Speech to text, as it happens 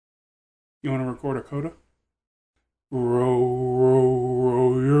You want to record a coda? Row, row,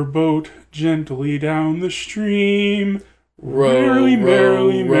 row your boat gently down the stream. Row, merrily,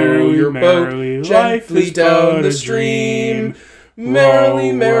 merrily, merrily, your merrily, boat life gently is down but the a stream. dream.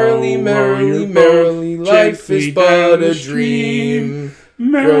 Merrily, merrily, merrily, merrily, life is but a dream.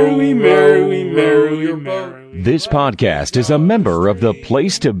 Merrily, merrily, merrily, your merrily. This podcast is a member of the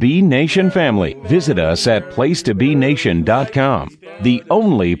Place to Be Nation family. Visit us at placetobenation.com, the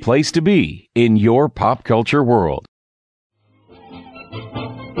only place to be in your pop culture world.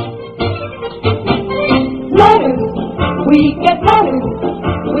 Letters, we get letters,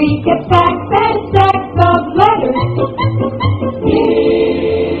 we get stacks and stacks of letters.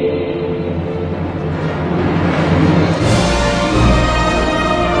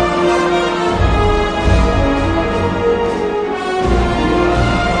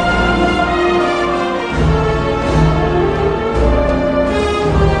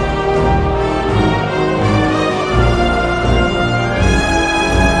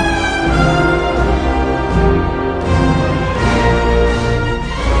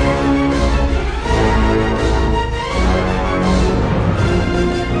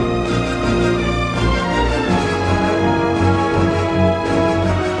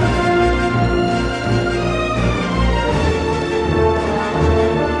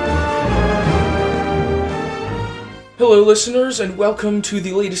 Hello, listeners, and welcome to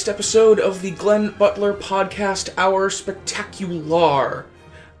the latest episode of the Glenn Butler Podcast Hour Spectacular.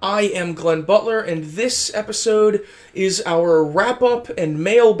 I am Glenn Butler, and this episode is our wrap-up and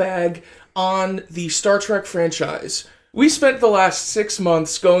mailbag on the Star Trek franchise. We spent the last 6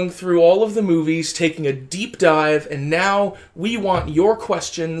 months going through all of the movies, taking a deep dive, and now we want your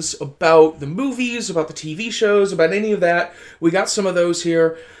questions about the movies, about the TV shows, about any of that. We got some of those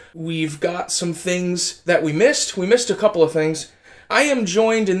here. We've got some things that we missed. We missed a couple of things. I am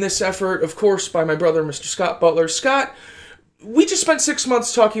joined in this effort, of course, by my brother, Mr. Scott Butler. Scott, we just spent 6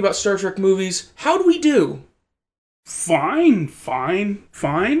 months talking about Star Trek movies. How do we do? Fine.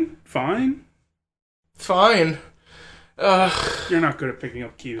 You're not good at picking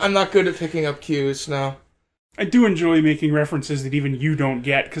up cues. I'm not good at picking up cues, no. I do enjoy making references that even you don't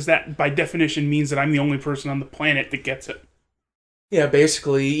get, because that, by definition, means that I'm the only person on the planet that gets it. Yeah,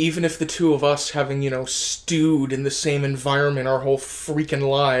 basically, even if the two of us having, stewed in the same environment our whole freaking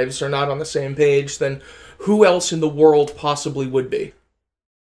lives are not on the same page, then who else in the world possibly would be?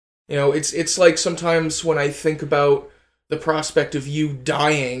 It's like sometimes when I think about the prospect of you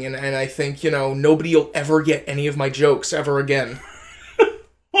dying, and I think, nobody will ever get any of my jokes ever again.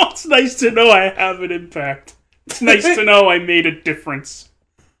 Well, it's nice to know I have an impact. It's nice to know I made a difference.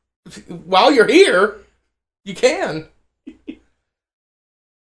 While you're here, you can.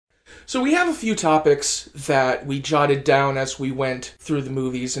 So we have a few topics that we jotted down as we went through the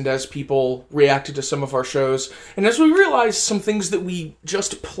movies and as people reacted to some of our shows, and as we realized some things that we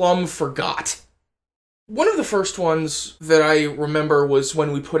just plumb forgot. One of the first ones that I remember was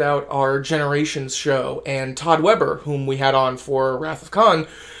when we put out our Generations show, and Todd Weber, whom we had on for Wrath of Khan,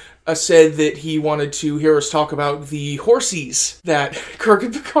 said that he wanted to hear us talk about the horsies that Kirk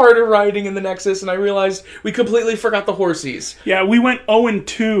and Picard are riding in the Nexus, and I realized we completely forgot the horsies. Yeah, we went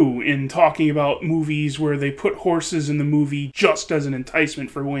 0-2 in talking about movies where they put horses in the movie just as an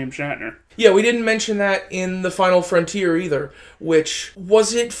enticement for William Shatner. Yeah, we didn't mention that in the Final Frontier either, which,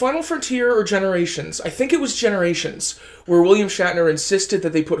 was it Final Frontier or Generations? I think it was Generations, where William Shatner insisted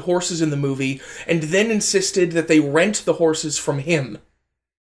that they put horses in the movie, and then insisted that they rent the horses from him.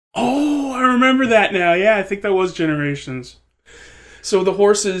 Oh, I remember that now. Yeah, I think that was Generations. So the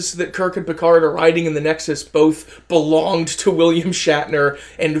horses that Kirk and Picard are riding in the Nexus both belonged to William Shatner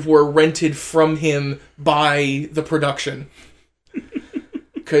and were rented from him by the production.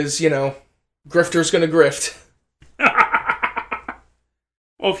 Because, grifter's gonna grift.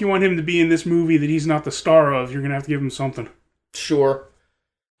 Well, if you want him to be in this movie that he's not the star of, you're gonna have to give him something. Sure.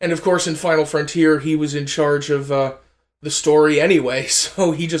 And of course in Final Frontier he was in charge of, the story anyway,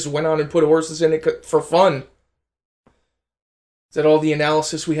 so he just went on and put horses in it for fun. Is that all the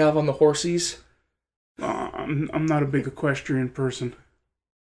analysis we have on the horsies? I'm not a big equestrian person.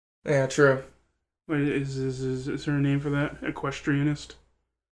 Yeah, true. Wait, is there a name for that? Equestrianist?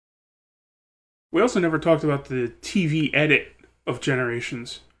 We also never talked about the TV edit of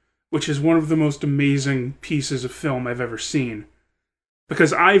Generations, which is one of the most amazing pieces of film I've ever seen.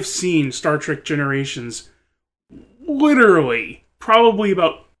 Because I've seen Star Trek Generations literally probably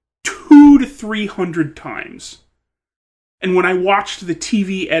about 200 to 300 times. And when I watched the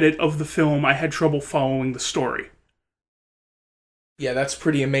TV edit of the film, I had trouble following the story. Yeah, that's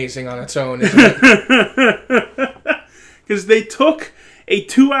pretty amazing on its own, isn't it? Because they took a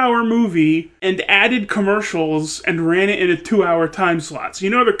 2-hour movie and added commercials and ran it in a 2-hour time slot. So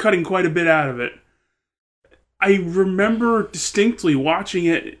you know they're cutting quite a bit out of it. I remember distinctly watching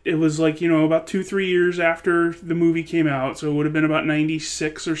it. It was like, about 2-3 years after the movie came out. So it would have been about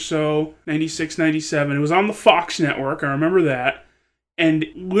 96 or so, 96, 97. It was on the Fox network. I remember that. And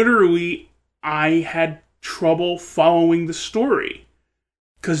literally, I had trouble following the story.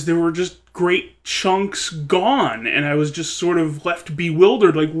 Because there were just great chunks gone. And I was just sort of left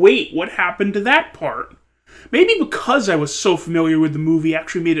bewildered. Like, wait, what happened to that part? Maybe because I was so familiar with the movie,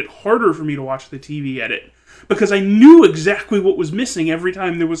 actually made it harder for me to watch the TV edit. Because I knew exactly what was missing every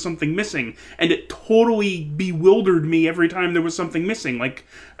time there was something missing. And it totally bewildered me every time there was something missing. Like,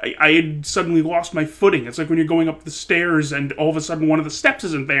 I had suddenly lost my footing. It's like when you're going up the stairs and all of a sudden one of the steps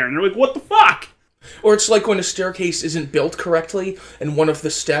isn't there. And you're like, what the fuck? Or it's like when a staircase isn't built correctly and one of the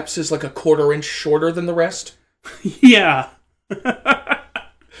steps is like a 1/4 inch shorter than the rest. Yeah.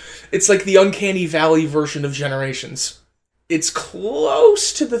 It's like the Uncanny Valley version of Generations. It's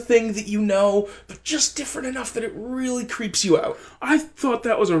close to the thing that you know, but just different enough that it really creeps you out. I thought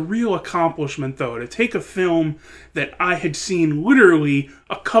that was a real accomplishment, though, to take a film that I had seen literally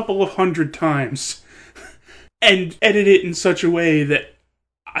a couple of 100 times and edit it in such a way that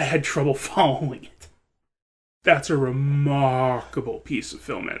I had trouble following it. That's a remarkable piece of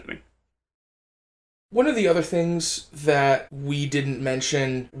film editing. One of the other things that we didn't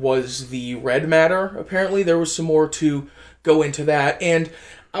mention was the red matter. Apparently there was some more to go into that, and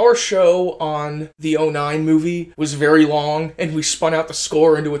our show on the 2009 movie was very long, and we spun out the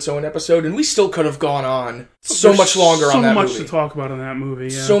score into its own episode, and we still could have gone on so much longer on that movie. So much to talk about in that movie,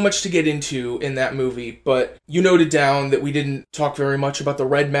 yeah. So much to get into in that movie, but you noted down that we didn't talk very much about the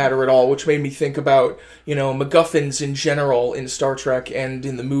red matter at all, which made me think about, MacGuffins in general in Star Trek and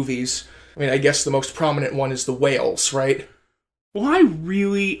in the movies. I mean, I guess the most prominent one is the whales, right? Well, I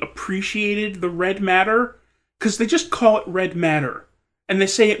really appreciated the red matter, because they just call it red matter, and they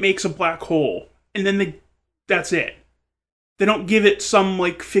say it makes a black hole, and then that's it. They don't give it some,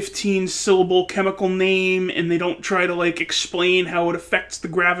 15-syllable chemical name, and they don't try to, explain how it affects the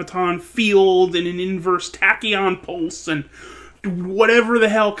graviton field and an inverse tachyon pulse, and whatever the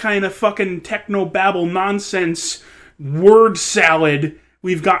hell kind of fucking techno-babble nonsense word salad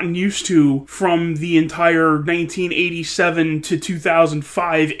we've gotten used to from the entire 1987 to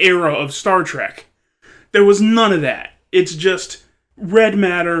 2005 era of Star Trek. There was none of that. It's just red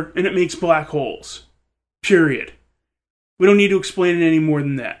matter, and it makes black holes. Period. We don't need to explain it any more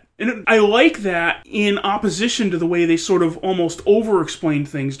than that. And I like that in opposition to the way they sort of almost over-explained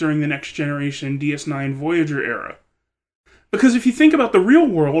things during the Next Generation DS9 Voyager era. Because if you think about the real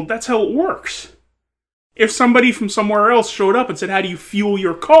world, that's how it works. If somebody from somewhere else showed up and said, how do you fuel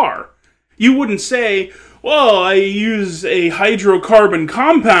your car? You wouldn't say, well, I use a hydrocarbon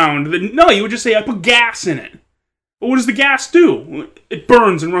compound. No, you would just say, I put gas in it. But what does the gas do? It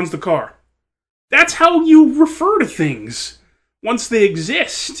burns and runs the car. That's how you refer to things once they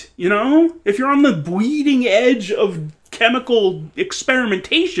exist, If you're on the bleeding edge of chemical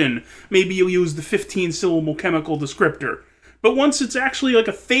experimentation, maybe you'll use the 15-syllable chemical descriptor. But once it's actually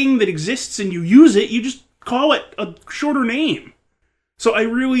a thing that exists and you use it, you just call it a shorter name. So I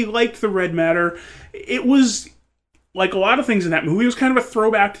really liked the red matter. It was, like a lot of things in that movie, it was kind of a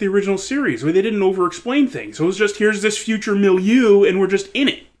throwback to the original series, where they didn't over-explain things. It was just, here's this future milieu, and we're just in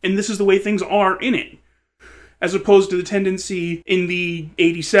it. And this is the way things are in it. As opposed to the tendency in the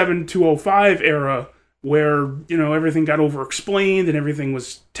 87 to 05 era, where, everything got over-explained, and everything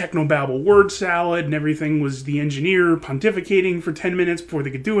was technobabble word salad, and everything was the engineer pontificating for 10 minutes before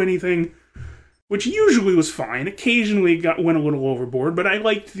they could do anything, which usually was fine. Occasionally went a little overboard, but I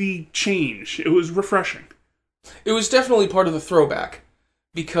liked the change. It was refreshing. It was definitely part of the throwback,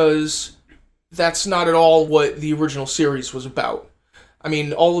 because that's not at all what the original series was about. I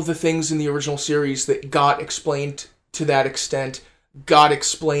mean, all of the things in the original series that got explained to that extent got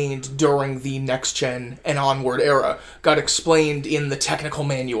explained during the Next Gen and onward era. Got explained in the technical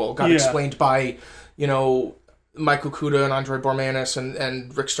manual. Got explained by, Michael Kuda and Andre Bormanis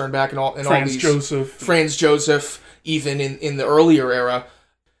and Rick Sternbach and all these. Franz Joseph, even in the earlier era.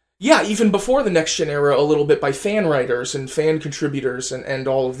 Yeah, even before the Next Gen era, a little bit by fan writers and fan contributors and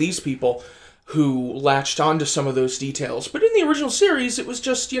all of these people who latched onto some of those details. But in the original series, it was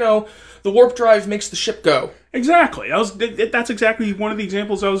just, the warp drive makes the ship go. Exactly. That's exactly one of the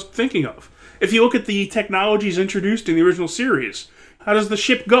examples I was thinking of. If you look at the technologies introduced in the original series, how does the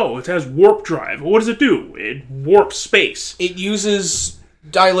ship go? It has warp drive. What does it do? It warps space. It uses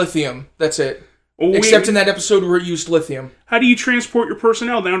dilithium. That's it. Except in that episode where it used lithium. How do you transport your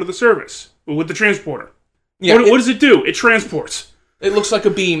personnel down to the surface? Well, with the transporter. Yeah, what does it do? It transports. It looks like a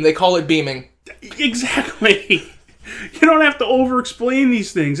beam. They call it beaming. Exactly. You don't have to over-explain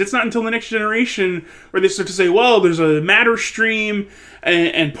these things. It's not until the next generation where they start to say, well, there's a matter stream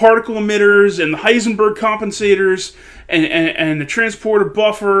and particle emitters and the Heisenberg compensators and the transporter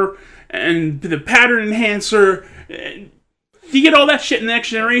buffer and the pattern enhancer. You get all that shit in the next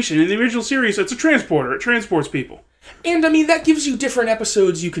generation. In the original series, it's a transporter. It transports people. And, I mean, that gives you different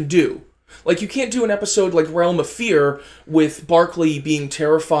episodes you can do. Like, you can't do an episode like Realm of Fear with Barclay being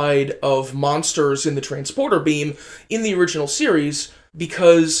terrified of monsters in the transporter beam in the original series,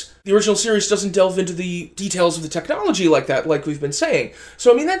 because the original series doesn't delve into the details of the technology like that, like we've been saying.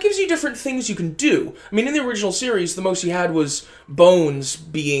 So, I mean, that gives you different things you can do. I mean, in the original series, the most you had was Bones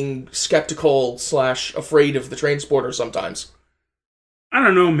being skeptical / afraid of the transporter sometimes. I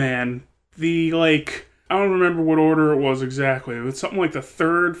don't know, man. I don't remember what order it was exactly. It was something like the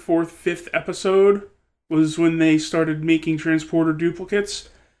third, fourth, fifth episode was when they started making transporter duplicates.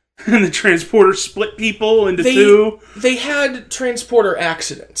 And the transporter split people into two. They had transporter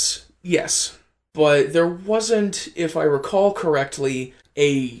accidents, yes. But there wasn't, if I recall correctly,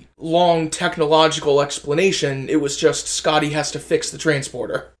 a long technological explanation. It was just Scotty has to fix the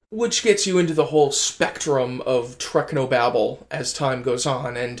transporter. Which gets you into the whole spectrum of technobabble as time goes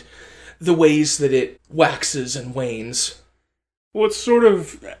on, and the ways that it waxes and wanes. Well, it's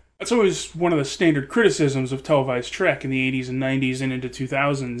always one of the standard criticisms of televised Trek in the 80s and 90s and into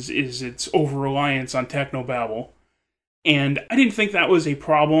 2000s is its over-reliance on technobabble. And I didn't think that was a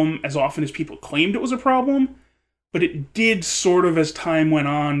problem as often as people claimed it was a problem, but it did sort of, as time went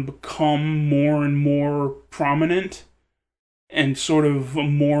on, become more and more prominent and sort of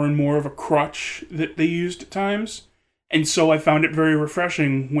more and more of a crutch that they used at times. And so I found it very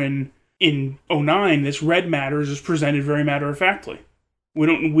refreshing when in 09, this red matters is presented very matter-of-factly. We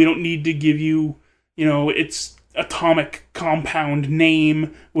don't need to give you, its atomic compound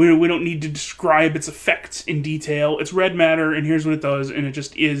name. We don't need to describe its effects in detail. It's red matter, and here's what it does, and it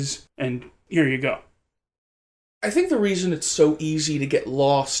just is, and here you go. I think the reason it's so easy to get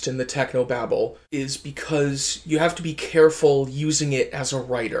lost in the technobabble is because you have to be careful using it as a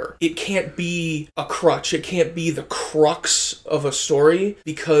writer. It can't be a crutch. It can't be the crux of a story,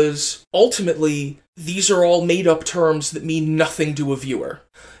 because ultimately these are all made-up terms that mean nothing to a viewer.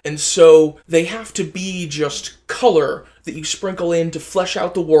 And so they have to be just color that you sprinkle in to flesh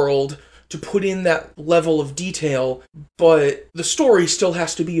out the world, to put in that level of detail, but the story still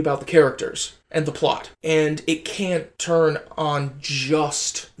has to be about the characters and the plot. And it can't turn on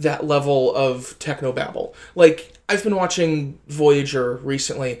just that level of technobabble. Like, I've been watching Voyager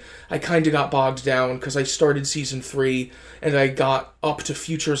recently. I kind of got bogged down because I started season 3 and I got up to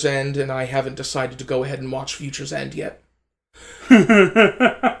Future's End, and I haven't decided to go ahead and watch Future's End yet.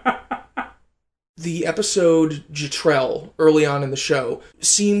 The episode Jetrel, early on in the show,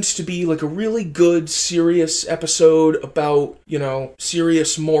 seemed to be like a really good, serious episode about,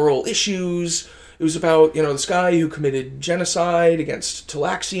 serious moral issues. It was about, this guy who committed genocide against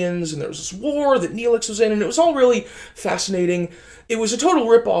Talaxians, and there was this war that Neelix was in, and it was all really fascinating. It was a total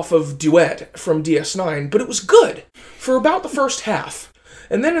ripoff of Duet from DS9, but it was good for about the first half.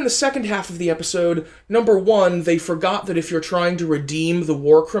 And then in the second half of the episode, number 1, they forgot that if you're trying to redeem the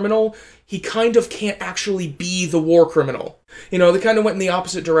war criminal, he kind of can't actually be the war criminal. They kind of went in the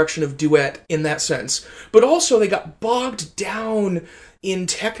opposite direction of Duet in that sense. But also they got bogged down in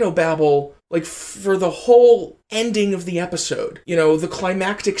technobabble, like, for the whole ending of the episode. The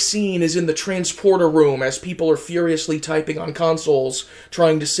climactic scene is in the transporter room as people are furiously typing on consoles,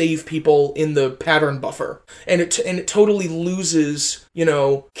 trying to save people in the pattern buffer. And it totally loses,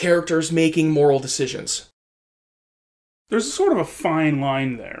 characters making moral decisions. There's sort of a fine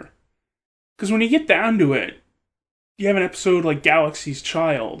line there. Because when you get down to it, you have an episode like Galaxy's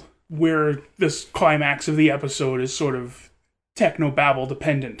Child, where this climax of the episode is sort of technobabble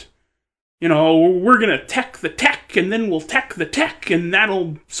dependent. We're gonna tech the tech, and then we'll tech the tech, and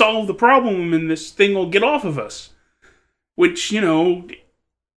that'll solve the problem, and this thing will get off of us. Which,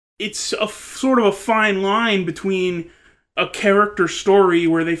 it's a sort of a fine line between a character story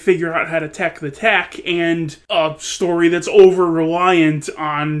where they figure out how to tech the tech, and a story that's over-reliant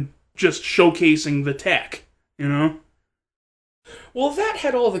on just showcasing the tech, Well, that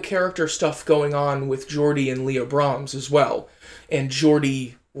had all the character stuff going on with Geordi and Leah Brahms as well, and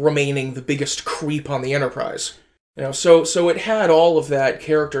Geordi remaining the biggest creep on the Enterprise. So it had all of that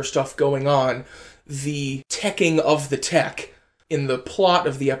character stuff going on, the teching of the tech, in the plot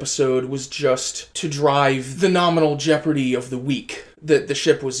of the episode was just to drive the nominal jeopardy of the week that the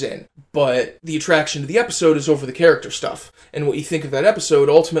ship was in. But the attraction to the episode is over the character stuff. And what you think of that episode,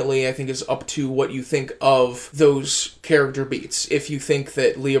 ultimately, I think is up to what you think of those character beats. If you think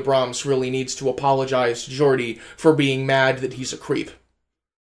that Leah Brahms really needs to apologize to Geordi for being mad that he's a creep.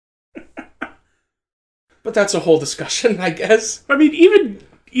 But that's a whole discussion, I guess. I mean,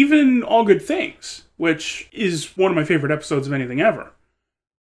 even All Good Things, which is one of my favorite episodes of anything ever.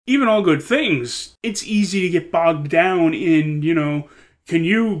 Even All Good Things, it's easy to get bogged down in, can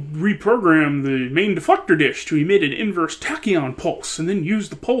you reprogram the main deflector dish to emit an inverse tachyon pulse and then use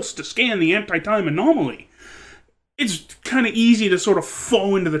the pulse to scan the anti-time anomaly? It's kind of easy to sort of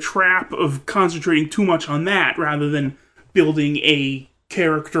fall into the trap of concentrating too much on that rather than building a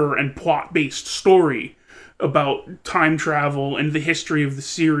character and plot-based story about time travel and the history of the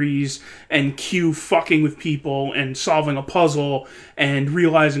series and Q fucking with people and solving a puzzle and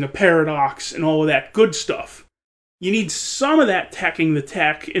realizing a paradox and all of that good stuff. You need some of that teching the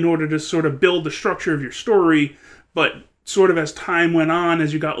tech in order to sort of build the structure of your story, but sort of as time went on,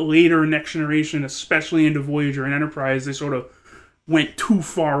 as you got later in Next Generation, especially into Voyager and Enterprise, they sort of went too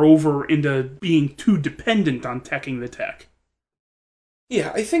far over into being too dependent on teching the tech.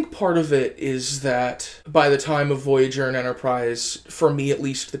 Yeah, I think part of it is that by the time of Voyager and Enterprise, for me at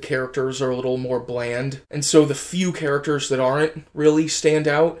least, the characters are a little more bland. And so the few characters that aren't really stand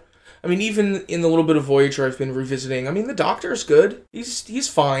out. I mean, even in the little bit of Voyager I've been revisiting, I mean, the Doctor's good. He's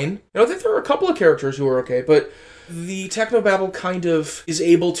fine. I think there are a couple of characters who are okay, but the Technobabble kind of is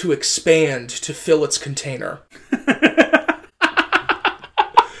able to expand to fill its container.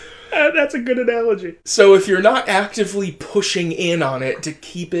 That's a good analogy. So if you're not actively pushing in on it to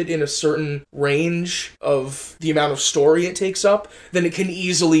keep it in a certain range of the amount of story it takes up, then it can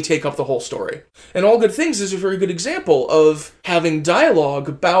easily take up the whole story. And All Good Things is a very good example of having dialogue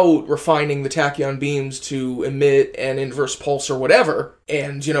about refining the tachyon beams to emit an inverse pulse or whatever,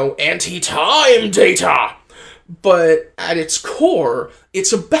 and, anti-time data! But at its core,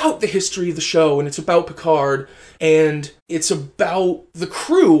 it's about the history of the show, and it's about Picard, and it's about the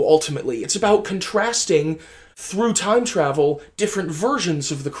crew, ultimately. It's about contrasting, through time travel, different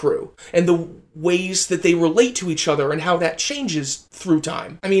versions of the crew, and the ways that they relate to each other, and how that changes through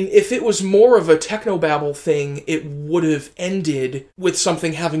time. I mean, if it was more of a technobabble thing, it would have ended with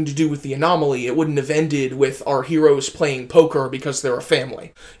something having to do with the anomaly. It wouldn't have ended with our heroes playing poker because they're a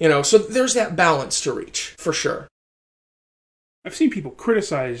family. So there's that balance to reach, for sure. I've seen people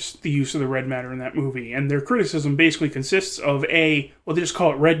criticize the use of the red matter in that movie, and their criticism basically consists of A, well, they just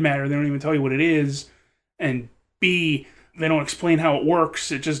call it red matter, they don't even tell you what it is, and B, they don't explain how it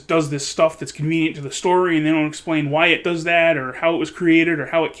works, it just does this stuff that's convenient to the story, and they don't explain why it does that, or how it was created, or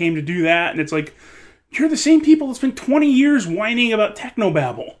how it came to do that, and it's like, you're the same people that spent 20 years whining about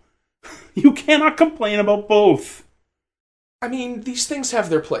technobabble. You cannot complain about both. I mean, these things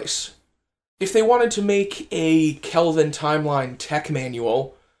have their place. If they wanted to make a Kelvin timeline tech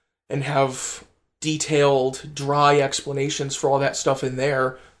manual and have detailed, dry explanations for all that stuff in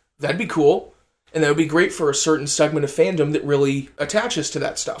there, that'd be cool. And that would be great for a certain segment of fandom that really attaches to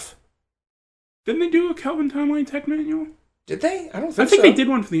that stuff. Didn't they do a Kelvin timeline tech manual? Did they? I don't think so. I think they did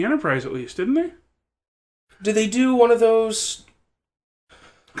one for the Enterprise at least, didn't they? Did they do one of those?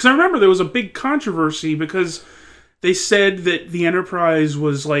 Because I remember there was a big controversy because they said that the Enterprise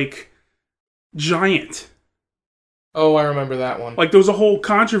was giant. Oh, I remember that one. There was a whole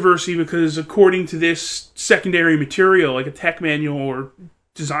controversy because according to this secondary material, like a tech manual or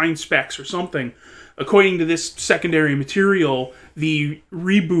design specs or something, according to this secondary material, the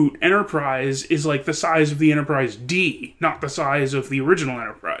reboot Enterprise is the size of the Enterprise D, not the size of the original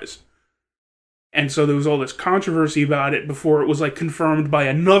Enterprise. And so there was all this controversy about it before it was confirmed by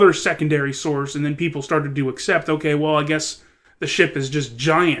another secondary source, and then people started to accept, okay, well, I guess the ship is just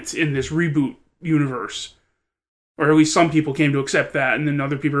giant in this reboot universe. Or at least some people came to accept that, and then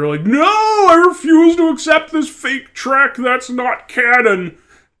other people are like, no, I refuse to accept this fake Trek, that's not canon.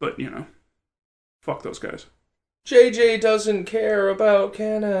 But, fuck those guys. JJ doesn't care about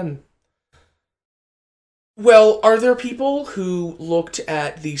canon. Well, are there people who looked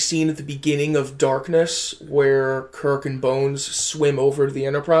at the scene at the beginning of Darkness where Kirk and Bones swim over to the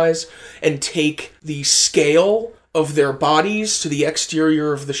Enterprise and take the scale of their bodies to the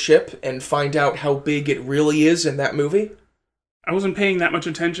exterior of the ship and find out how big it really is in that movie? I wasn't paying that much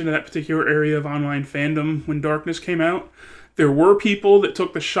attention to that particular area of online fandom when Darkness came out. There were people that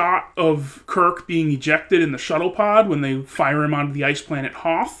took the shot of Kirk being ejected in the shuttle pod when they fire him onto the ice planet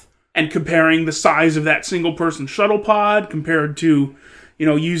Hoth, and comparing the size of that single-person shuttle pod compared to,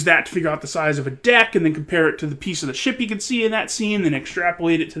 use that to figure out the size of a deck, and then compare it to the piece of the ship you could see in that scene, then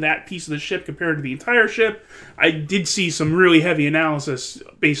extrapolate it to that piece of the ship compared to the entire ship. I did see some really heavy analysis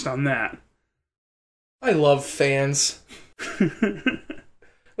based on that. I love fans.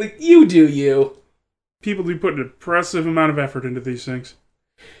 Like, you do you. People do put an impressive amount of effort into these things.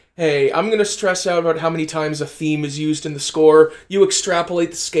 Hey, I'm going to stress out about how many times a theme is used in the score. You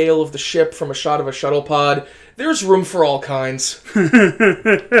extrapolate the scale of the ship from a shot of a shuttle pod. There's room for all kinds.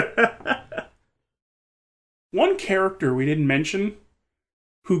 One character we didn't mention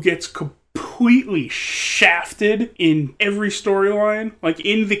who gets completely shafted in every storyline, like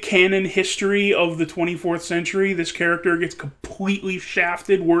in the canon history of the 24th century, this character gets completely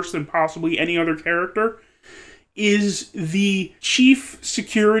shafted worse than possibly any other character, is the Chief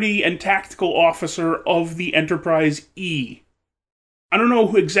Security and Tactical Officer of the Enterprise E. I don't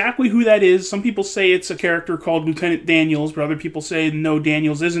know exactly who that is. Some people say it's a character called Lieutenant Daniels, but other people say, no,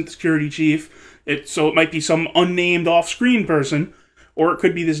 Daniels isn't the security chief. So it might be some unnamed off-screen person, or it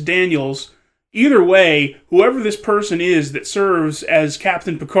could be this Daniels. Either way, whoever this person is that serves as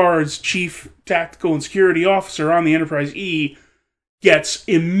Captain Picard's Chief Tactical and Security Officer on the Enterprise E gets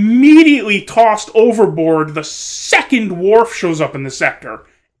immediately tossed overboard the second Worf shows up in the sector.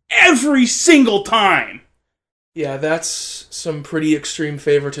 Every single time! Yeah, that's some pretty extreme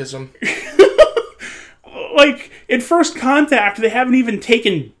favoritism. Like, in First Contact, they haven't even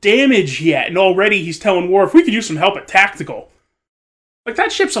taken damage yet, and already he's telling Worf, we could use some help at Tactical. Like,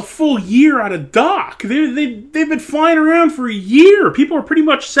 that ship's a full year out of dock. They've been flying around for a year. People are pretty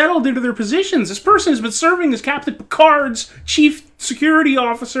much settled into their positions. This person has been serving as Captain Picard's Chief Security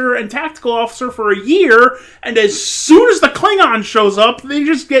Officer and Tactical Officer for a year, and as soon as the Klingon shows up, they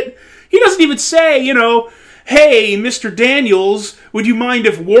just get... He doesn't even say, hey, Mr. Daniels, would you mind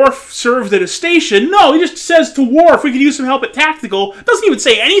if Worf served at a station? No, he just says to Worf, we could use some help at Tactical. Doesn't even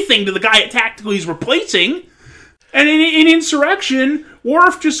say anything to the guy at Tactical he's replacing. And in Insurrection,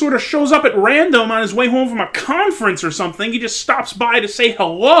 Worf just sort of shows up at random on his way home from a conference or something. He just stops by to say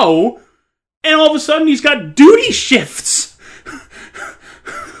hello, and all of a sudden he's got duty shifts.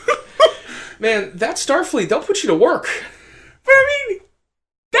 Man, that Starfleet, they'll put you to work. But I mean,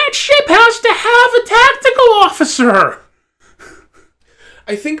 that ship has to have a tactical officer!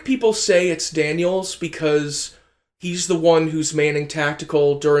 I think people say it's Daniels because he's the one who's manning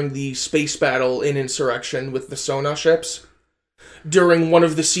Tactical during the space battle in Insurrection with the Sona ships. During one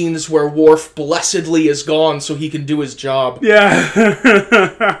of the scenes where Worf blessedly is gone so he can do his job.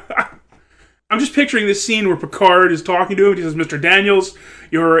 Yeah. I'm just picturing this scene where Picard is talking to him. He says, Mr. Daniels,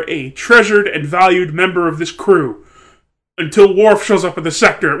 you're a treasured and valued member of this crew. Until Worf shows up in the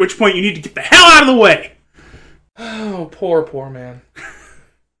sector, at which point you need to get the hell out of the way! Oh, poor man.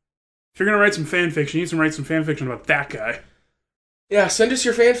 If you're gonna write some fanfiction, you need to write some fanfiction about that guy. Yeah, send us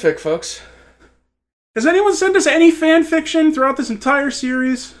your fanfic, folks. Has anyone sent us any fanfiction throughout this entire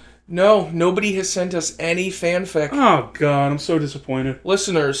series? No, nobody has sent us any fanfic. Oh god, I'm so disappointed.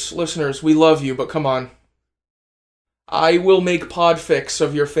 Listeners, we love you, but come on. I will make podfics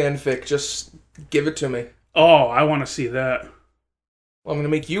of your fanfic, just give it to me. Oh, I want to see that. Well, I'm gonna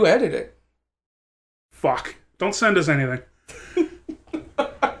make you edit it. Fuck. Don't send us anything.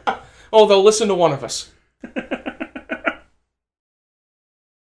 Oh, they'll listen to one of us.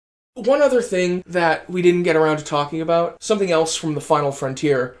 One other thing that we didn't get around to talking about, something else from The Final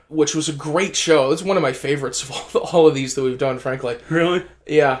Frontier, which was a great show. It's one of my favorites of all of these that we've done, frankly. Really?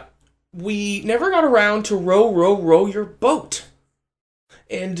 Yeah. We never got around to row your boat.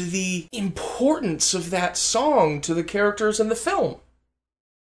 And the importance of that song to the characters in the film.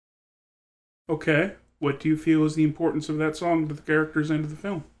 Okay. What do you feel is the importance of that song to the characters and to the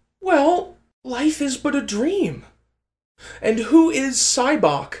film? Well, life is but a dream. And who is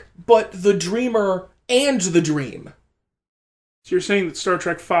Sybok but the dreamer and the dream? So you're saying that Star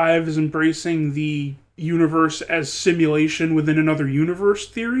Trek V is embracing the universe as simulation within another universe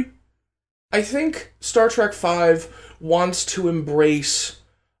theory? I think Star Trek V wants to embrace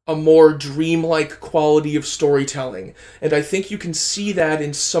a more dreamlike quality of storytelling. And I think you can see that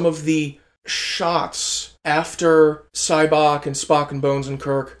in some of the shots after Sybok and Spock and Bones and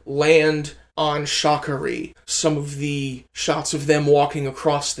Kirk land on Shakari. Some of the shots of them walking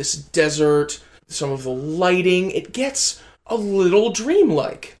across this desert, some of the lighting, it gets a little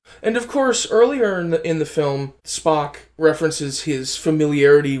dreamlike. And of course, earlier in the film, Spock references his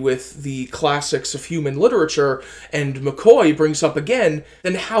familiarity with the classics of human literature, and McCoy brings up again,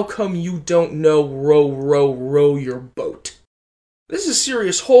 then how come you don't know row your boat? This is a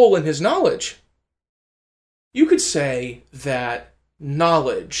serious hole in his knowledge. You could say that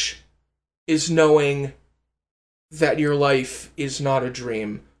knowledge is knowing that your life is not a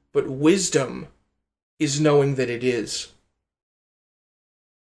dream, but wisdom is knowing that it is.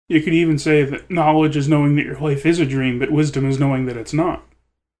 You could even say that knowledge is knowing that your life is a dream, but wisdom is knowing that it's not.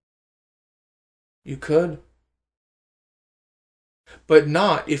 You could. But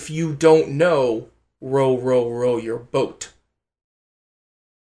not if you don't know, row, row, row your boat.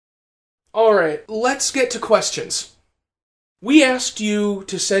 Alright, let's get to questions. We asked you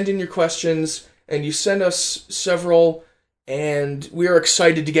to send in your questions, and you sent us several, and we are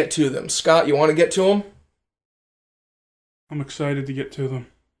excited to get to them. Scott, you want to get to them? I'm excited to get to them.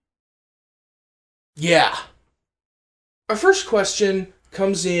 Yeah. Our first question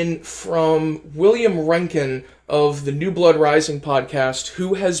comes in from William Rankin of the New Blood Rising podcast,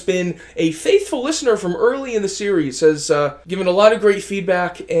 who has been a faithful listener from early in the series, has given a lot of great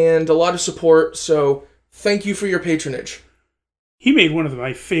feedback and a lot of support, so thank you for your patronage. He made one of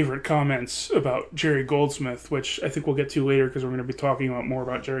my favorite comments about Jerry Goldsmith, which I think we'll get to later because we're going to be talking about more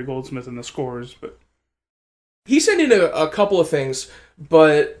about Jerry Goldsmith and the scores, but he sent in a couple of things,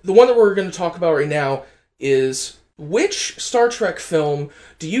 but the one that we're going to talk about right now is: which Star Trek film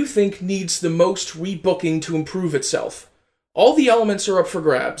do you think needs the most rebooking to improve itself? All the elements are up for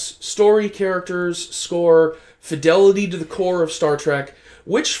grabs. Story, characters, score, fidelity to the core of Star Trek.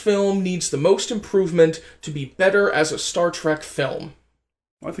 Which film needs the most improvement to be better as a Star Trek film?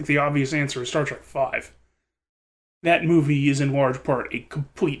 I think the obvious answer is Star Trek V. That movie is in large part a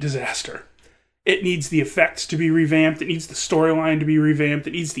complete disaster. It needs the effects to be revamped. It needs the storyline to be revamped.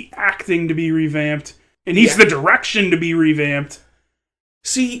 It needs the acting to be revamped. It needs the direction to be revamped.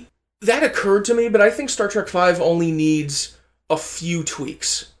 See, that occurred to me, but I think Star Trek V only needs a few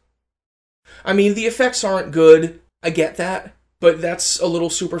tweaks. I mean, the effects aren't good, I get that, but that's a little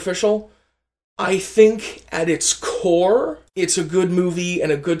superficial. I think at its core, it's a good movie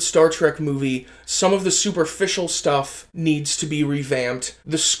and a good Star Trek movie. Some of the superficial stuff needs to be revamped.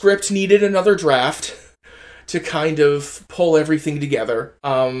 The script needed another draft to kind of pull everything together.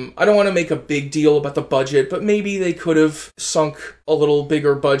 I don't want to make a big deal about the budget, but maybe they could have sunk a little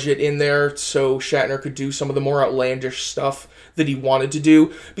bigger budget in there so Shatner could do some of the more outlandish stuff that he wanted to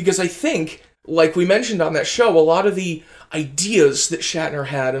do. Because I think, like we mentioned on that show, a lot of the ideas that Shatner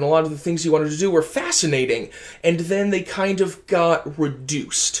had and a lot of the things he wanted to do were fascinating, and then they kind of got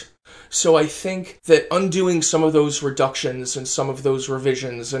reduced. So I think that undoing some of those reductions and some of those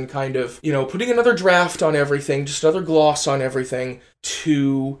revisions and kind of, putting another draft on everything, just another gloss on everything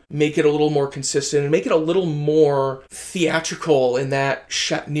to make it a little more consistent and make it a little more theatrical in that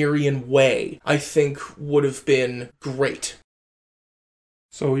Shatnerian way, I think would have been great.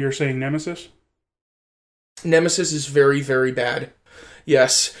 So you're saying Nemesis? Nemesis is very, very bad.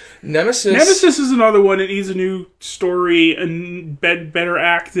 Yes. Nemesis is another one that needs a new story and better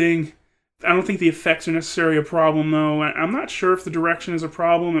acting. I don't think the effects are necessarily a problem, though. I'm not sure if the direction is a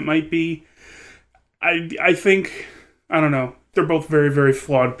problem. It might be. I think, I don't know. They're both very, very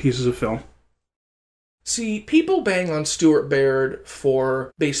flawed pieces of film. See, people bang on Stuart Baird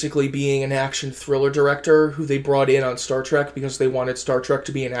for basically being an action thriller director who they brought in on Star Trek because they wanted Star Trek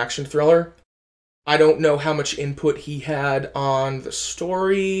to be an action thriller. I don't know how much input he had on the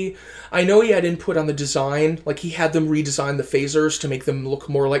story. I know he had input on the design. Like, he had them redesign the phasers to make them look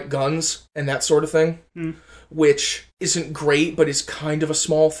more like guns and that sort of thing. Which isn't great, but is kind of a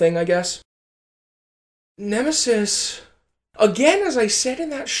small thing, I guess. Nemesis, again, as I said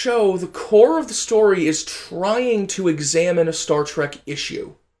in that show, the core of the story is trying to examine a Star Trek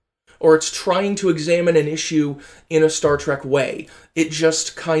issue. Or it's trying to examine an issue in a Star Trek way. It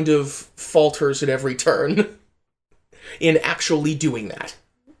just kind of falters at every turn in actually doing that.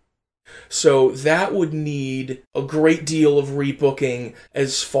 So that would need a great deal of rebooking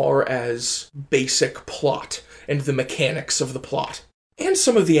as far as basic plot and the mechanics of the plot. And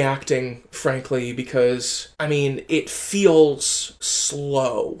some of the acting, frankly, because, it feels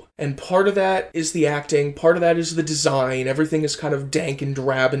slow. And part of that is the acting, part of that is the design. Everything is kind of dank and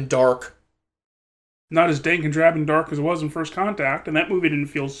drab and dark. Not as dank and drab and dark as it was in First Contact, and that movie didn't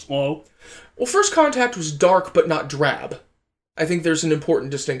feel slow. Well, First Contact was dark but not drab. I think there's an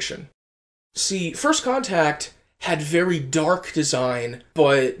important distinction. See, First Contact had very dark design,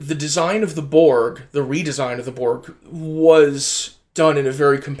 but the design of the Borg, the redesign of the Borg, was done in a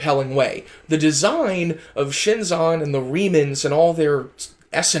very compelling way. The design of Shinzon and the Remans and all their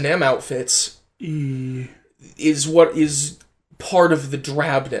S&M outfits is what is part of the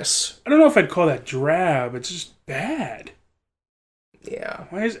drabness. I don't know if I'd call that drab. It's just bad. Yeah.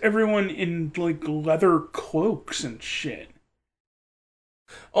 Why is everyone in, leather cloaks and shit?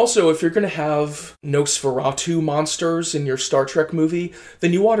 Also, if you're going to have Nosferatu monsters in your Star Trek movie,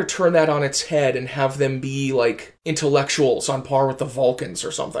 then you ought to turn that on its head and have them be, like, intellectuals on par with the Vulcans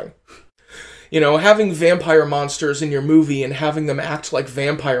or something. You know, having vampire monsters in your movie and having them act like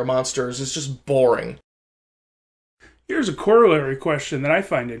vampire monsters is just boring. Here's a corollary question that I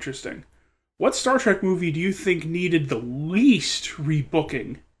find interesting. What Star Trek movie do you think needed the least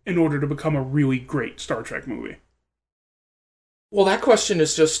rebooking in order to become a really great Star Trek movie? Well, that question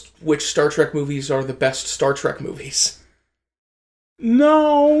is just which Star Trek movies are the best Star Trek movies.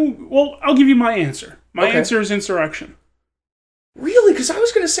 No. Well, I'll give you my answer. My answer is Insurrection. Really? Because I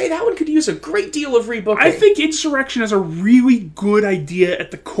was going to say that one could use a great deal of rebooking. I think Insurrection has a really good idea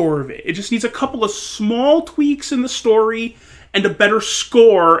at the core of it. It just needs a couple of small tweaks in the story and a better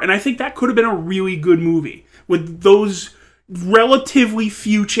score, and I think that could have been a really good movie. With those relatively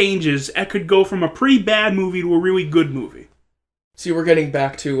few changes, it could go from a pretty bad movie to a really good movie. See, we're getting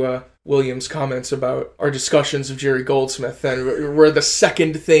back to William's comments about our discussions of Jerry Goldsmith, and where the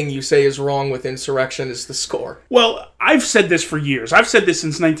second thing you say is wrong with Insurrection is the score. Well, I've said this for years. I've said this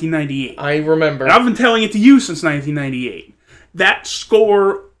since 1998. I remember. And I've been telling it to you since 1998. That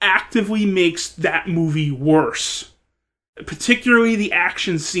score actively makes that movie worse. Particularly the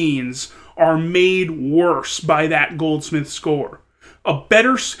action scenes are made worse by that Goldsmith score.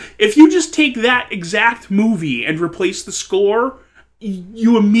 If you just take that exact movie and replace the score,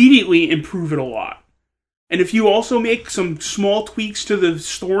 you immediately improve it a lot. And if you also make some small tweaks to the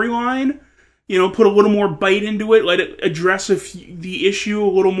storyline, you know, put a little more bite into it, let it address the issue a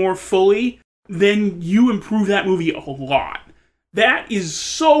little more fully, then you improve that movie a lot. That is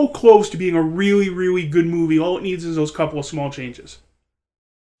so close to being a really, really good movie. All it needs is those couple of small changes.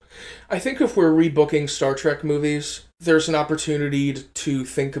 I think if we're rebooking Star Trek movies, there's an opportunity to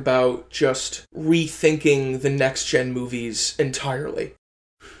think about just rethinking the next-gen movies entirely.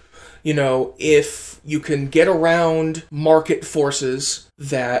 You know, if you can get around market forces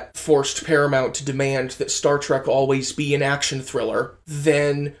that forced Paramount to demand that Star Trek always be an action thriller,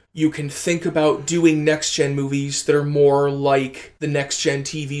 then you can think about doing next-gen movies that are more like the next-gen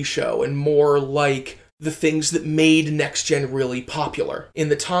TV show and more like the things that made Next Gen really popular in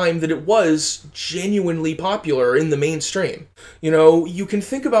the time that it was genuinely popular in the mainstream. You know, you can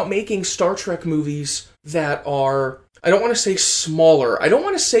think about making Star Trek movies that are, I don't want to say smaller. I don't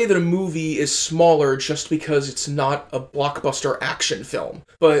want to say that a movie is smaller just because it's not a blockbuster action film.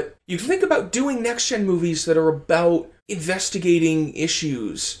 But you can think about doing Next Gen movies that are about investigating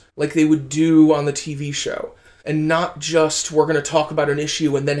issues like they would do on the TV show. And not just, we're going to talk about an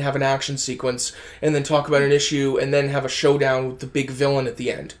issue and then have an action sequence, and then talk about an issue and then have a showdown with the big villain at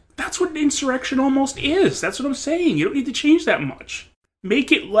the end. That's what Insurrection almost is. That's what I'm saying. You don't need to change that much.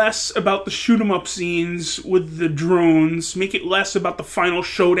 Make it less about the shoot-'em-up scenes with the drones. Make it less about the final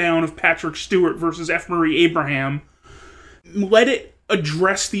showdown of Patrick Stewart versus F. Murray Abraham. Let it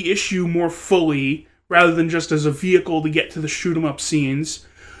address the issue more fully, rather than just as a vehicle to get to the shoot-'em-up scenes.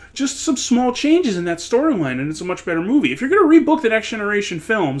 Just some small changes in that storyline, and it's a much better movie. If you're going to rebook the Next Generation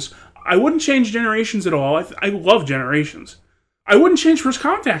films, I wouldn't change Generations at all. I love Generations. I wouldn't change First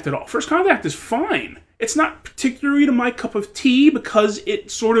Contact at all. First Contact is fine. It's not particularly to my cup of tea because it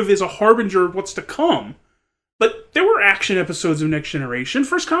sort of is a harbinger of what's to come. But there were action episodes of Next Generation.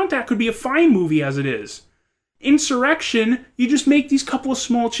 First Contact could be a fine movie as it is. Insurrection, you just make these couple of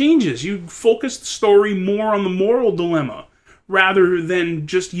small changes. You focus the story more on the moral dilemma, rather than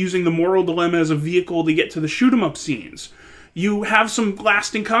just using the moral dilemma as a vehicle to get to the shoot-'em-up scenes. You have some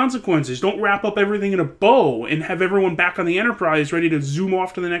lasting consequences. Don't wrap up everything in a bow and have everyone back on the Enterprise ready to zoom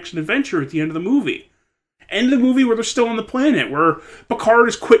off to the next adventure at the end of the movie. End the movie where they're still on the planet, where Picard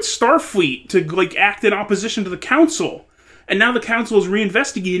has quit Starfleet to act in opposition to the Council. And now the Council is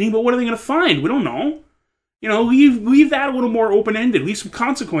reinvestigating, but what are they going to find? We don't know. You know, leave that a little more open-ended. Leave some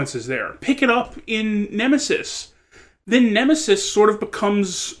consequences there. Pick it up in Nemesis. Then Nemesis sort of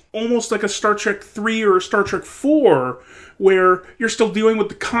becomes almost like a Star Trek 3 or a Star Trek 4, where you're still dealing with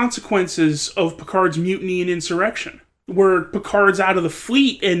the consequences of Picard's mutiny and insurrection. Where Picard's out of the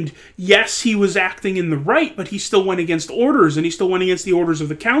fleet, and yes, he was acting in the right, but he still went against orders, and he still went against the orders of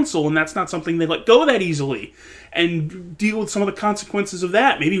the Council, and that's not something they let go that easily. And deal with some of the consequences of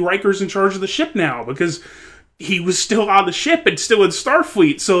that. Maybe Riker's in charge of the ship now, because he was still on the ship and still in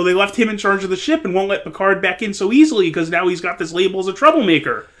Starfleet, so they left him in charge of the ship and won't let Picard back in so easily because now he's got this label as a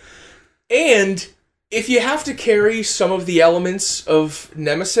troublemaker. And if you have to carry some of the elements of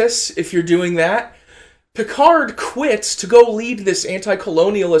Nemesis, if you're doing that, Picard quits to go lead this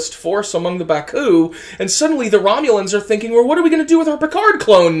anti-colonialist force among the Baku, and suddenly the Romulans are thinking, well, what are we going to do with our Picard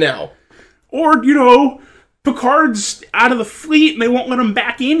clone now? Or, you know, Picard's out of the fleet and they won't let him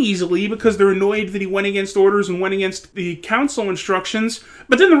back in easily because they're annoyed that he went against orders and went against the council instructions.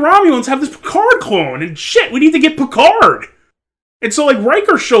 But then the Romulans have this Picard clone, and shit, we need to get Picard. And so, like,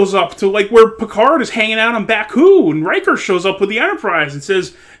 Riker shows up to, like, where Picard is hanging out on Baku, and Riker shows up with the Enterprise and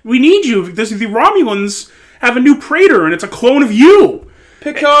says, we need you. The Romulans have a new Praetor, and it's a clone of you.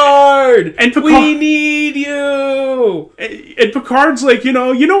 Picard! We need you! And Picard's like, you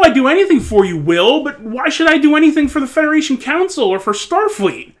know I'd do anything for you, Will, but why should I do anything for the Federation Council or for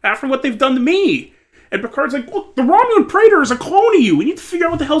Starfleet after what they've done to me? And Picard's like, look, the Romulan Praetor is a clone of you. We need to figure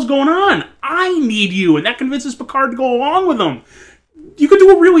out what the hell's going on. I need you. And that convinces Picard to go along with him. You could do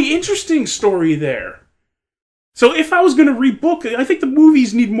a really interesting story there. So if I was going to rebook, I think the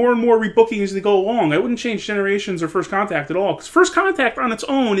movies need more and more rebooking as they go along. I wouldn't change Generations or First Contact at all, because First Contact on its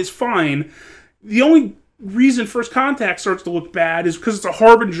own is fine. The only reason First Contact starts to look bad is because it's a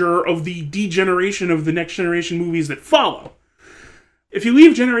harbinger of the degeneration of the Next Generation movies that follow. If you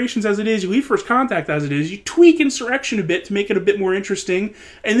leave Generations as it is, you leave First Contact as it is, you tweak Insurrection a bit to make it a bit more interesting,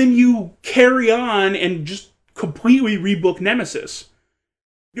 and then you carry on and just completely rebook Nemesis.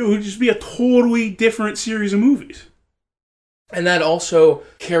 It would just be a totally different series of movies. And that also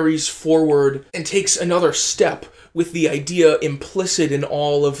carries forward and takes another step with the idea implicit in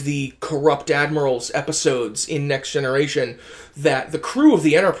all of the Corrupt Admirals episodes in Next Generation that the crew of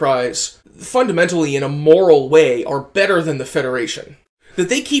the Enterprise, fundamentally in a moral way, are better than the Federation. That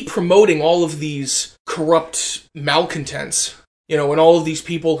they keep promoting all of these corrupt malcontents, and all of these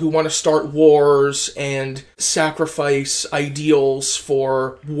people who want to start wars and sacrifice ideals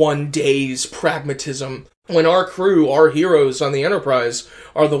for one day's pragmatism. When our crew, our heroes on the Enterprise,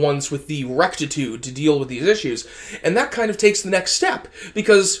 are the ones with the rectitude to deal with these issues. And that kind of takes the next step,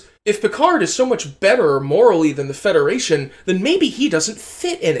 because if Picard is so much better morally than the Federation, then maybe he doesn't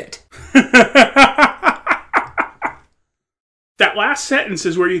fit in it. That last sentence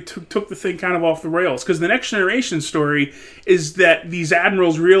is where you took the thing kind of off the rails, because the Next Generation story is that these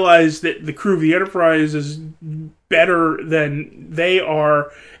admirals realize that the crew of the Enterprise is better than they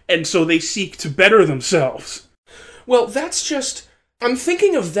are, and so they seek to better themselves. Well, that's just... I'm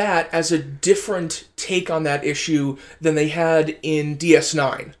thinking of that as a different take on that issue than they had in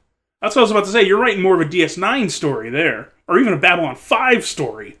DS9. That's what I was about to say. You're writing more of a DS9 story there, or even a Babylon 5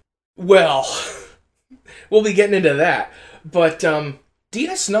 story. Well, we'll be getting into that. But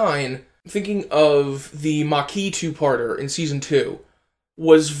DS9, thinking of the Maquis two-parter in Season 2,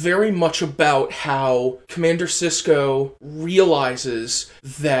 was very much about how Commander Sisko realizes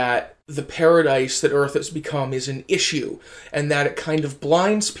that the paradise that Earth has become is an issue, and that it kind of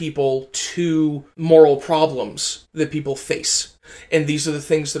blinds people to moral problems that people face. And these are the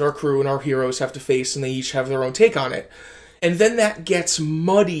things that our crew and our heroes have to face, and they each have their own take on it. And then that gets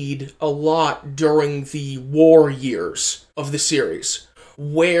muddied a lot during the war years of the series,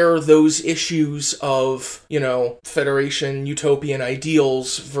 where those issues of, Federation, utopian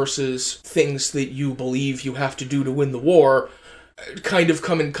ideals versus things that you believe you have to do to win the war kind of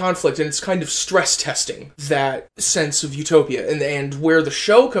come in conflict, and it's kind of stress testing that sense of utopia. And where the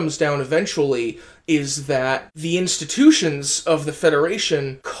show comes down eventually is that the institutions of the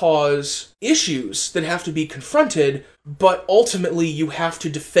Federation cause issues that have to be confronted, but ultimately you have to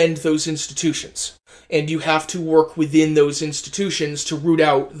defend those institutions. And you have to work within those institutions to root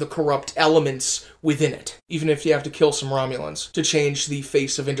out the corrupt elements within it. Even if you have to kill some Romulans to change the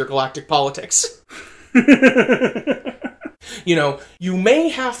face of intergalactic politics. You may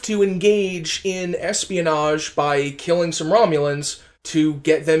have to engage in espionage by killing some Romulans to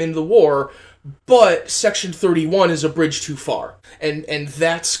get them into the war, but Section 31 is a bridge too far. And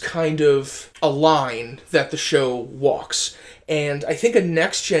that's kind of a line that the show walks. And I think a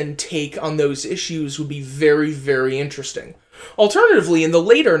next-gen take on those issues would be very, very interesting. Alternatively, in the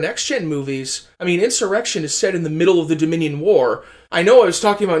later next-gen movies, Insurrection is set in the middle of the Dominion War. I know I was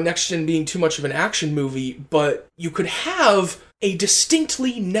talking about next-gen being too much of an action movie, but you could have a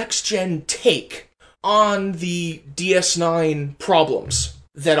distinctly next-gen take on the DS9 problems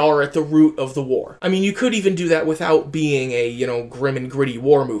that are at the root of the war. You could even do that without being a, grim and gritty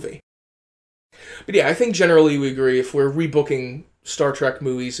war movie. But yeah, I think generally we agree if we're rebooking Star Trek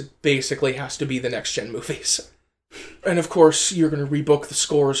movies, it basically has to be the next-gen movies. And of course, you're going to rebook the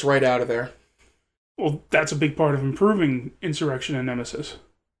scores right out of there. Well, that's a big part of improving Insurrection and Nemesis.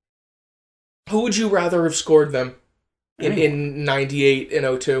 Who would you rather have scored them in 98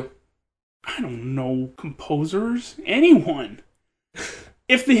 and 02? I don't know. Composers? Anyone.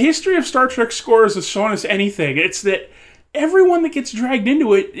 If the history of Star Trek scores has shown us anything, it's that everyone that gets dragged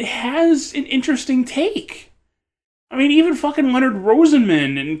into it has an interesting take. I mean, even fucking Leonard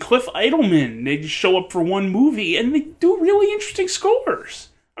Rosenman and Cliff Idleman, they just show up for one movie, and they do really interesting scores.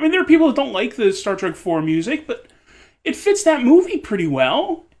 I mean, there are people that don't like the Star Trek 4 music, but it fits that movie pretty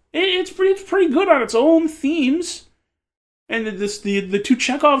well. It's pretty good on its own themes. And the two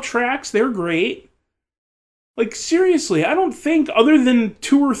Chekhov tracks, they're great. Like, seriously, I don't think, other than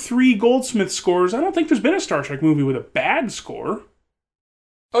 2 or 3 Goldsmith scores, I don't think there's been a Star Trek movie with a bad score.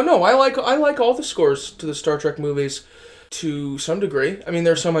 Oh no, I like all the scores to the Star Trek movies to some degree. I mean,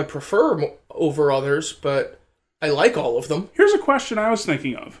 there's some I prefer over others, but I like all of them. Here's a question I was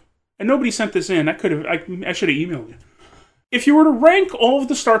thinking of, and nobody sent this in. I should have emailed you. If you were to rank all of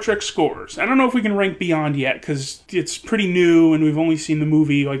the Star Trek scores, I don't know if we can rank Beyond yet because it's pretty new and we've only seen the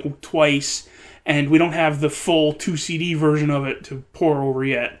movie like twice, and we don't have the full 2 CD version of it to pour over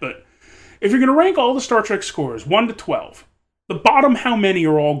yet. But if you're going to rank all the Star Trek scores, 1 to 12. The bottom how many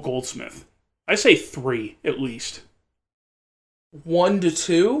are all Goldsmith? I say 3, at least. 1 to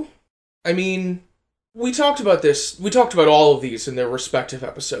 2? I mean, we talked about this. We talked about all of these in their respective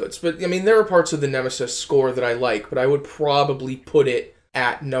episodes. But, I mean, there are parts of the Nemesis score that I like, but I would probably put it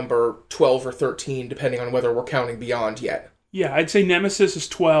at number 12 or 13, depending on whether we're counting Beyond yet. Yeah, I'd say Nemesis is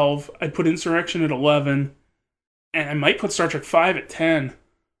 12. I'd put Insurrection at 11. And I might put Star Trek 5 at 10.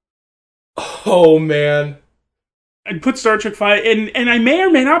 Oh, man. I'd put Star Trek 5, and I may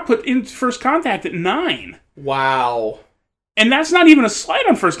or may not put in First Contact at 9. Wow. And that's not even a slight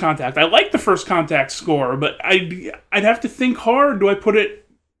on First Contact. I like the First Contact score, but I'd have to think hard. Do I put it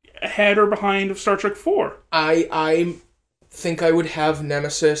ahead or behind of Star Trek 4? I think I would have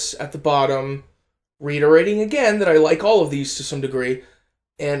Nemesis at the bottom, reiterating again that I like all of these to some degree,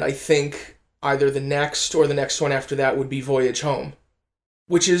 and I think either the next or the next one after that would be Voyage Home,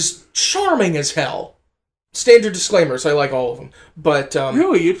 which is charming as hell. Standard disclaimers, I like all of them. But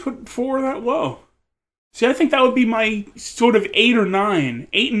really? You'd put 4 that low? See, I think that would be my sort of 8 or 9.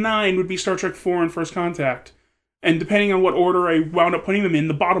 8 and 9 would be Star Trek 4 and First Contact. And depending on what order I wound up putting them in,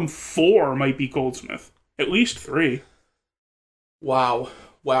 the bottom 4 might be Goldsmith. At least 3. Wow.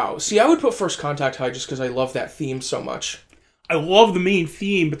 See, I would put First Contact high just because I love that theme so much. I love the main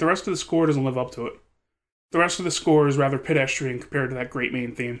theme, but the rest of the score doesn't live up to it. The rest of the score is rather pedestrian compared to that great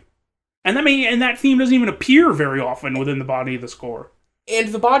main theme. And that theme doesn't even appear very often within the body of the score. And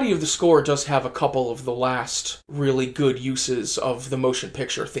the body of the score does have a couple of the last really good uses of the motion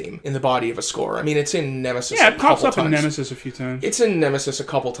picture theme in the body of a score. I mean, it's in Nemesis a couple times. Yeah, it pops up in Nemesis a few times. It's in Nemesis a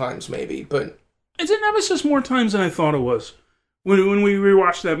couple times, maybe, but... It's in Nemesis more times than I thought it was. When we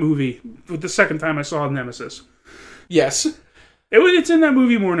rewatched that movie, the second time I saw Nemesis. Yes. It's in that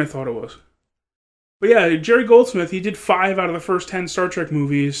movie more than I thought it was. But yeah, Jerry Goldsmith, he did 5 out of the first 10 Star Trek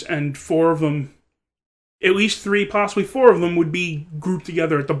movies, and 4 of them, at least 3, possibly 4 of them, would be grouped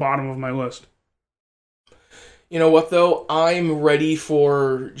together at the bottom of my list. You know what, though? I'm ready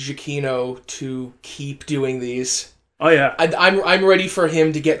for Giacchino to keep doing these. Oh, yeah. I'm ready for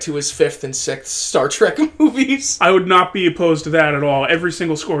him to get to his 5th and 6th Star Trek movies. I would not be opposed to that at all. Every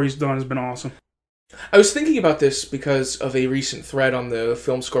single score he's done has been awesome. I was thinking about this because of a recent thread on the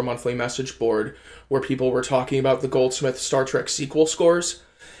Film Score Monthly message board where people were talking about the Goldsmith Star Trek sequel scores,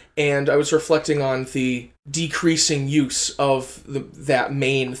 and I was reflecting on the decreasing use of that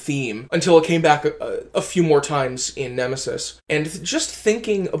main theme until it came back a few more times in Nemesis. And just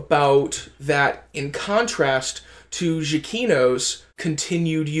thinking about that in contrast to Giacchino's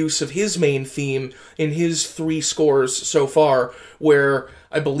continued use of his main theme in his 3 scores so far, where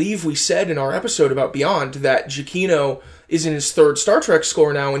I believe we said in our episode about Beyond that Giacchino is in his 3rd Star Trek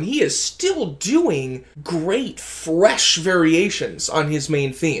score now, and he is still doing great, fresh variations on his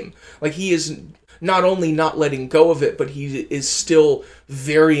main theme. Like, he is not only not letting go of it, but he is still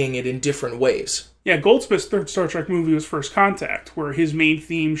varying it in different ways. Yeah, Goldsmith's 3rd Star Trek movie was First Contact, where his main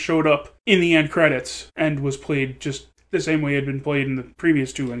theme showed up in the end credits and was played just the same way it had been played in the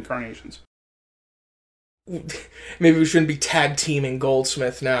previous 2 incarnations. Maybe we shouldn't be tag teaming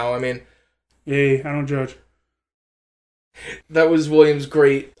Goldsmith now. I mean, yay, I don't judge. That was William's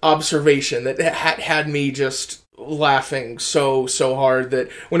great observation that had me just laughing so hard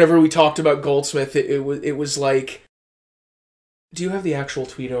that whenever we talked about Goldsmith, it was like, do you have the actual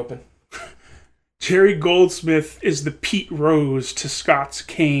tweet open? Jerry Goldsmith is the Pete Rose to Scott's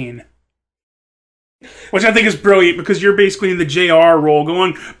Kane. Which I think is brilliant, because you're basically in the JR role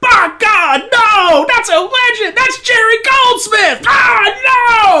going, by God, no! That's a legend! That's Jerry Goldsmith!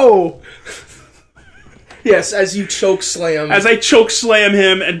 Ah, no! Yes, as you choke slam. As I choke slam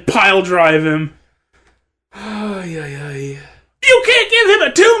him and pile drive him. Ay. You can't give him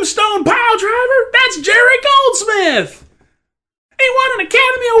a tombstone pile driver? That's Jerry Goldsmith! He won an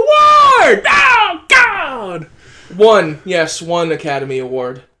Academy Award! Oh, God! One Academy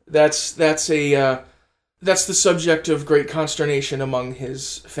Award. That's the subject of great consternation among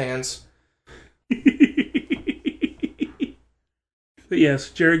his fans. But yes,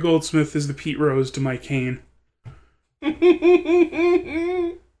 Jerry Goldsmith is the Pete Rose to my Kane.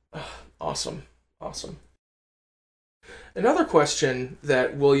 Awesome. Another question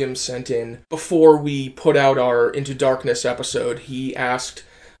that William sent in before we put out our Into Darkness episode, he asked,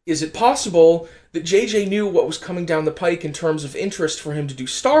 is it possible that JJ knew what was coming down the pike in terms of interest for him to do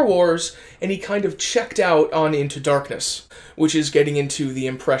Star Wars, and he kind of checked out on Into Darkness? Which is getting into the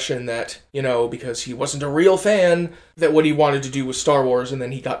impression that, because he wasn't a real fan, that what he wanted to do was Star Wars, and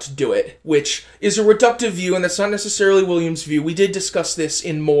then he got to do it. Which is a reductive view, and that's not necessarily William's view. We did discuss this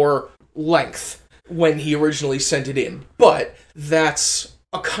in more length when he originally sent it in, but that's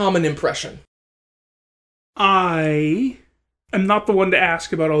a common impression. I am not the one to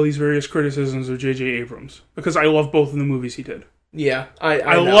ask about all these various criticisms of J.J. Abrams, because I love both of the movies he did. Yeah,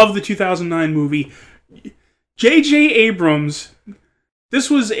 I love the 2009 movie. J.J. Abrams, this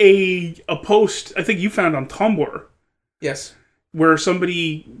was a post I think you found on Tumblr. Yes. Where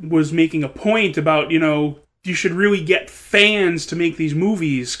somebody was making a point about, you should really get fans to make these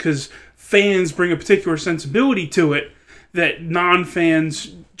movies, because fans bring a particular sensibility to it that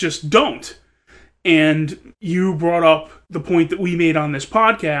non-fans just don't. And you brought up the point that we made on this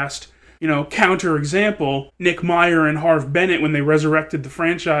podcast, counter-example, Nick Meyer and Harve Bennett, when they resurrected the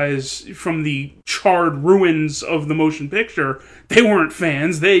franchise from the charred ruins of the motion picture, they weren't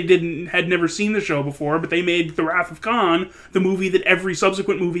fans. They had never seen the show before, but they made The Wrath of Khan the movie that every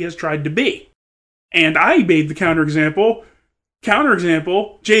subsequent movie has tried to be. And I made the counterexample,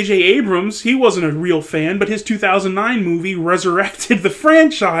 J.J. Abrams, he wasn't a real fan, but his 2009 movie resurrected the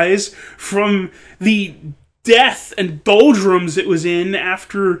franchise from the death and doldrums it was in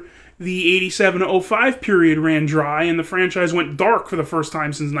after the 87 to 05 period ran dry, and the franchise went dark for the first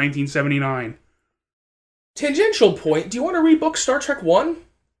time since 1979. Tangential point, do you want to rebook Star Trek 1?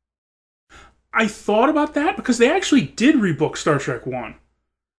 I thought about that, because they actually did rebook Star Trek 1.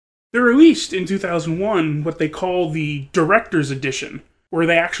 They released in 2001 what they call the Director's Edition, where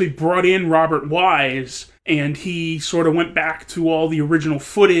they actually brought in Robert Wise, and he sort of went back to all the original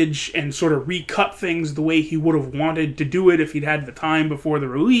footage and sort of recut things the way he would have wanted to do it if he'd had the time before the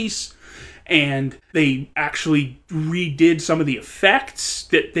release. And they actually redid some of the effects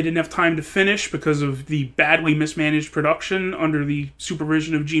that they didn't have time to finish because of the badly mismanaged production under the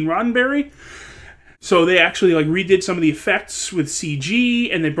supervision of Gene Roddenberry. So they actually redid some of the effects with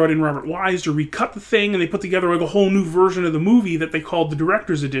CG, and they brought in Robert Wise to recut the thing, and they put together a whole new version of the movie that they called the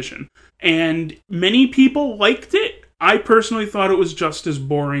Director's Edition. And many people liked it. I personally thought it was just as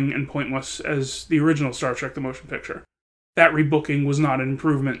boring and pointless as the original Star Trek the Motion Picture. That rebooking was not an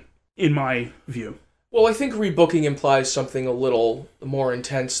improvement, in my view. Well, I think rebooking implies something a little more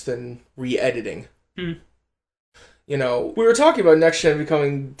intense than re-editing. We were talking about Next Gen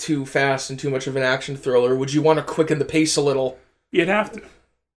becoming too fast and too much of an action thriller. Would you want to quicken the pace a little? You'd have to.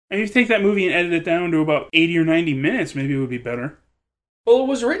 And if you take that movie and edit it down to about 80 or 90 minutes, maybe it would be better. Well, it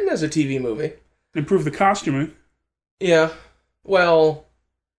was written as a TV movie. Improve the costuming. Yeah. Well...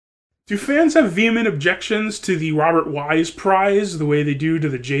 Do fans have vehement objections to the Robert Wise prize the way they do to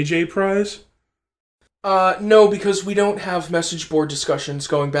the JJ prize? No, because we don't have message board discussions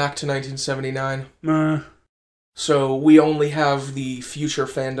going back to 1979. So we only have the future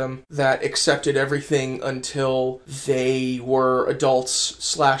fandom that accepted everything until they were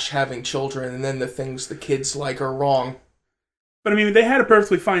adults / having children, and then the things the kids like are wrong. But I mean, they had a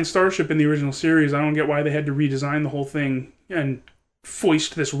perfectly fine starship in the original series. I don't get why they had to redesign the whole thing and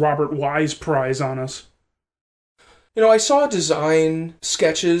foist this Robert Wise prize on us. I saw design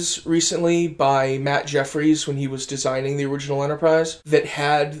sketches recently by Matt Jeffries when he was designing the original Enterprise that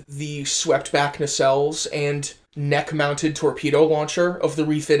had the swept back nacelles and neck-mounted torpedo launcher of the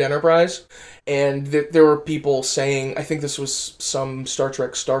refit Enterprise. And there were people saying, I think this was some Star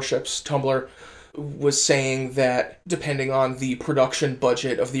Trek Starships Tumblr, was saying that depending on the production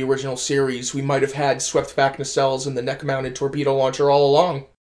budget of the original series, we might have had swept back nacelles and the neck-mounted torpedo launcher all along.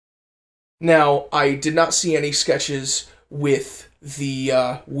 Now, I did not see any sketches with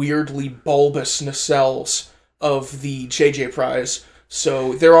the weirdly bulbous nacelles of the JJ prize,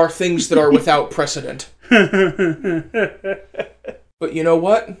 so there are things that are without precedent. But you know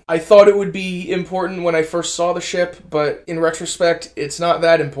what? I thought it would be important when I first saw the ship, but in retrospect, it's not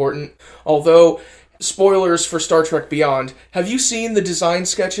that important. Although, spoilers for Star Trek Beyond, have you seen the design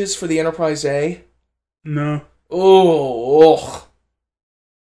sketches for the Enterprise A? No. Oh,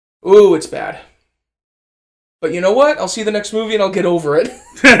 ooh, it's bad. But you know what? I'll see the next movie and I'll get over it.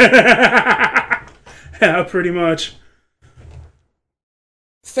 Yeah, pretty much.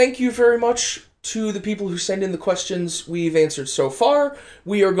 Thank you very much to the people who send in the questions we've answered so far.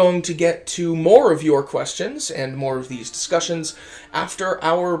 We are going to get to more of your questions and more of these discussions after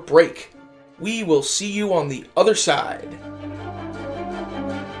our break. We will see you on the other side.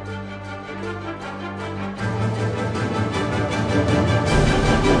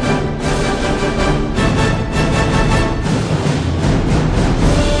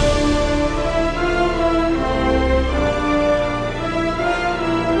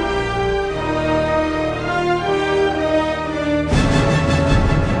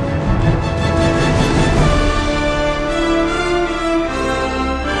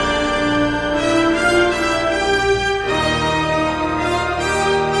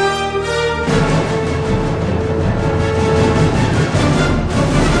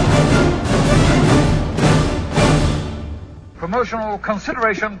 Promotional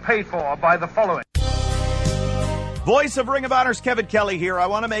consideration paid for by the following. Voice of Ring of Honor's Kevin Kelly here. I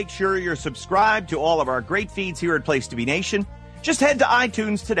want to make sure you're subscribed to all of our great feeds here at Place to Be Nation. Just head to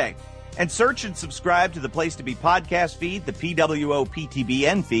iTunes today and search and subscribe to the Place to Be podcast feed, the PWO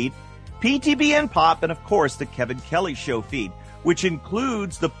PTBN feed, PTBN Pop, and of course the Kevin Kelly Show feed, which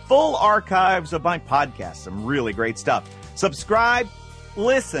includes the full archives of my podcast. Some really great stuff. Subscribe,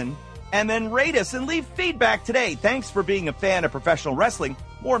 listen, and then rate us and leave feedback today. Thanks for being a fan of professional wrestling.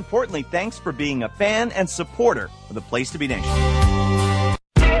 More importantly, thanks for being a fan and supporter of the Place to Be Nation.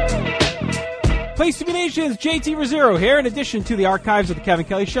 Place to Be Nation's JT Rosero here. In addition to the archives of the Kevin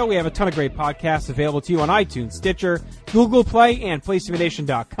Kelly Show, we have a ton of great podcasts available to you on iTunes, Stitcher, Google Play, and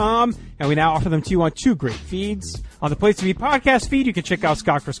PlaceToBeNation.com. And we now offer them to you on two great feeds. On the Place to Be podcast feed, you can check out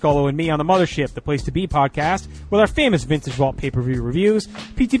Scott Friscolo and me on the Mothership, the Place to Be podcast, with our famous Vintage Vault pay-per-view reviews.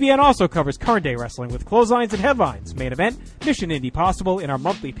 PTBN also covers current day wrestling with clotheslines and headlines, main event, Mission Indie Possible, in our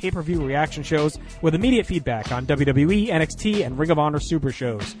monthly pay-per-view reaction shows with immediate feedback on WWE, NXT, and Ring of Honor Super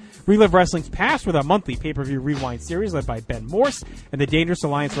shows. Relive wrestling's past with our monthly pay-per-view rewind series led by Ben Morse, and the Dangerous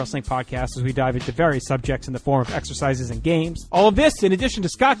Alliance Wrestling podcast as we dive into various subjects in the form of exercises and games. All of this in addition to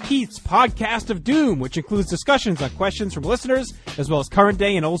Scott Keith's Podcast of Doom, which includes discussions on questions from listeners, as well as current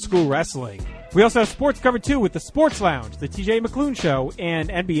day and old school wrestling. We also have sports covered too with the Sports Lounge, the TJ McClune Show, and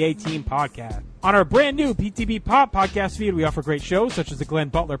NBA Team Podcast. On our brand new PTB Pop podcast feed, we offer great shows such as the Glenn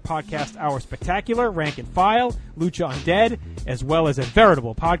Butler Podcast Hour Spectacular, Rank and File, Lucha Undead, as well as a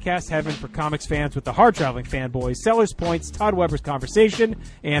veritable podcast heaven for comics fans with the hard-traveling fanboys, Sellers Points, Todd Weber's Conversation,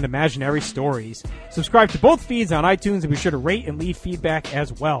 and Imaginary Stories. Subscribe to both feeds on iTunes and be sure to rate and leave feedback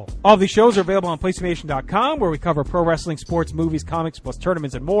as well. All of these shows are available on PlayStation.com, where we cover pro wrestling, sports, movies, comics, plus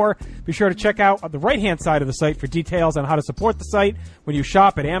tournaments and more. Be sure to check out on the right-hand side of the site for details on how to support the site when you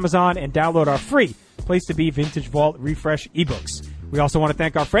shop at Amazon and download our free Place to Be Vintage Vault Refresh ebooks. We also want to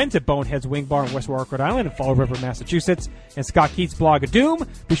thank our friends at Bonehead's Wing Bar in West Warwick, Rhode Island, and Fall River, Massachusetts, and Scott Keith's Blog of Doom.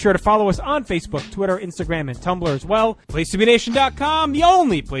 Be sure to follow us on Facebook, Twitter, Instagram, and Tumblr as well. PlaceToBeNation.com, the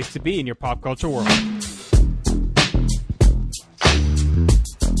only place to be in your pop culture world.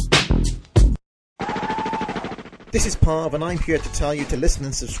 This is Parv, and I'm here to tell you to listen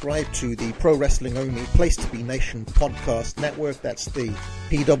and subscribe to the Pro Wrestling Only Place to Be Nation podcast network. That's the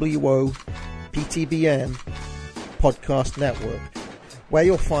PWO PTBN podcast network, where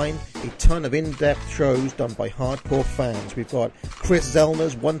you'll find a ton of in-depth shows done by hardcore fans. We've got Chris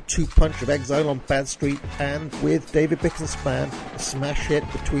Zellner's 1-2 punch of Exile on Bad Street, and with David Bixenspan, a smash hit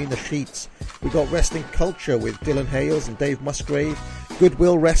Between the Sheets. We've got Wrestling Culture with Dylan Hales and Dave Musgrave,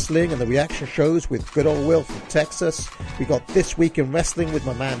 Goodwill Wrestling and the reaction shows with Good Old Will from Texas. We got This Week in Wrestling with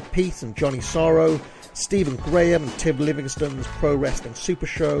my man Pete and Johnny Sorrow, Stephen Graham and Tim Livingston's Pro Wrestling Super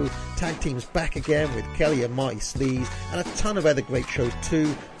Show, Tag Teams Back Again with Kelly and Marty Sleaze, and a ton of other great shows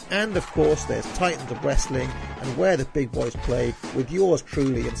too. And of course there's Titans of Wrestling and Where the Big Boys Play with yours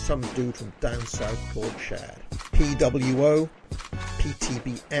truly and some dude from down south called Chad. PWO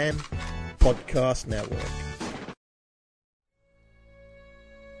PTBN Podcast Network.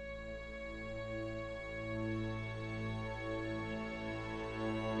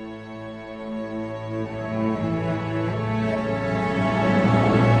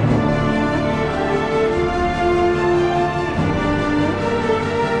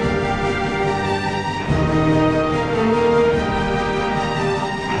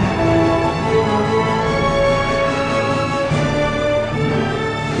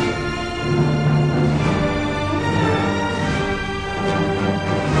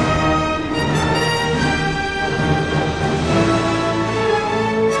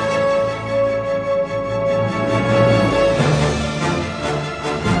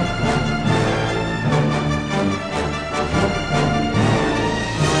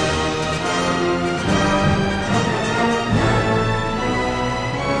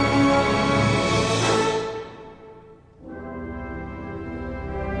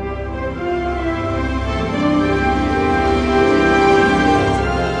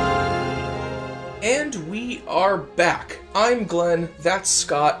 are back. I'm Glenn, that's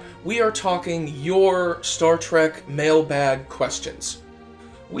Scott. We are talking your Star Trek mailbag questions.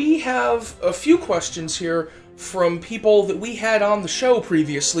 We have a few questions here from people that we had on the show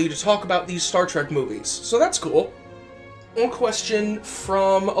previously to talk about these Star Trek movies, so that's cool. One question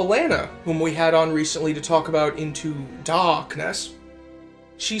from Alana, whom we had on recently to talk about Into Darkness.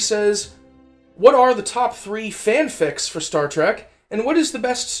 She says, what are the top 3 fanfics for Star Trek, and what is the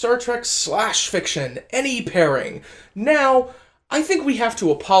best Star Trek /fiction? Any pairing? Now, I think we have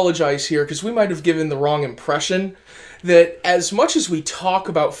to apologize here because we might have given the wrong impression that as much as we talk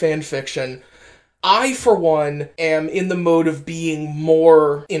about fanfiction, I, for one, am in the mode of being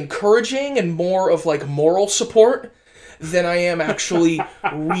more encouraging and more of, like, moral support than I am actually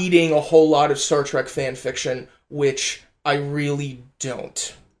reading a whole lot of Star Trek fanfiction, which I really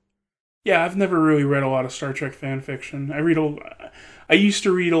don't. Yeah, I've never really read a lot of Star Trek fanfiction. I used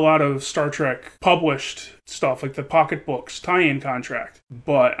to read a lot of Star Trek published stuff, like the Pocket Books tie-in contract,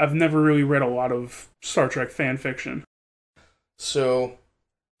 but I've never really read a lot of Star Trek fanfiction. So,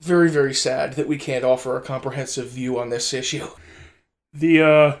 very, very sad that we can't offer a comprehensive view on this issue.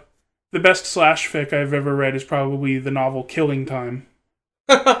 The best /fic I've ever read is probably the novel Killing Time.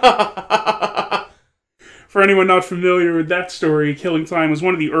 For anyone not familiar with that story, Killing Time was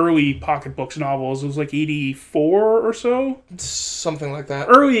one of the early Pocket Books novels. It was like 84 or so? Something like that.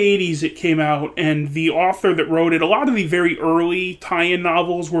 Early 80s it came out, and the author that wrote it, a lot of the very early tie-in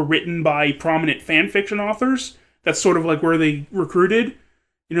novels were written by prominent fanfiction authors. That's sort of like where they recruited.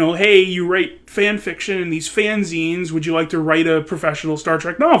 You know, hey, you write fan fiction and these fanzines, would you like to write a professional Star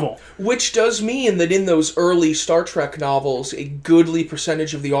Trek novel? Which does mean that in those early Star Trek novels, a goodly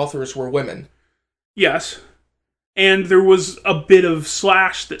percentage of the authors were women. Yes. And there was a bit of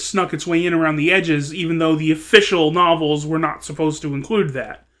slash that snuck its way in around the edges, even though the official novels were not supposed to include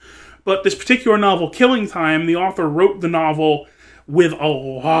that. But this particular novel, Killing Time, the author wrote the novel with a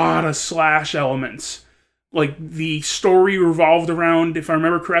lot of slash elements. Like, the story revolved around, if I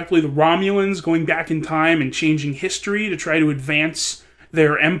remember correctly, the Romulans going back in time and changing history to try to advance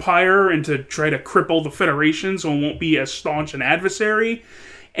their empire and to try to cripple the Federation so it won't be as staunch an adversary.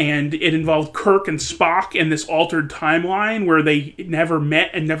 And it involved Kirk and Spock in this altered timeline where they never met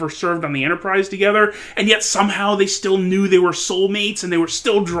and never served on the Enterprise together, and yet somehow they still knew they were soulmates and they were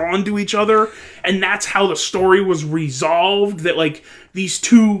still drawn to each other, and that's how the story was resolved, that, like,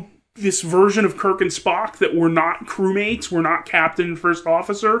 this version of Kirk and Spock that were not crewmates, were not captain and first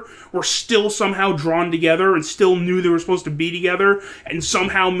officer, were still somehow drawn together and still knew they were supposed to be together, and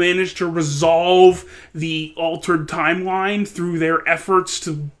somehow managed to resolve the altered timeline through their efforts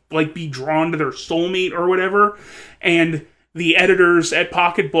to, like, be drawn to their soulmate or whatever. And the editors at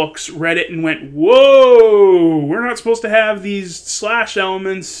Pocket Books read it and went, whoa, we're not supposed to have these slash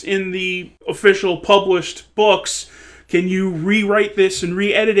elements in the official published books. Can you rewrite this and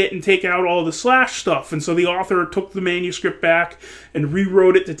re-edit it and take out all the slash stuff? And so the author took the manuscript back and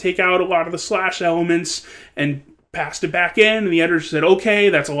rewrote it to take out a lot of the slash elements and passed it back in. And the editor said, okay,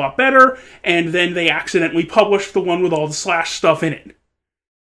 that's a lot better. And then they accidentally published the one with all the slash stuff in it.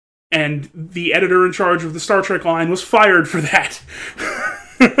 And the editor in charge of the Star Trek line was fired for that.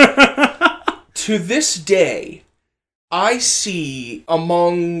 To this day, I see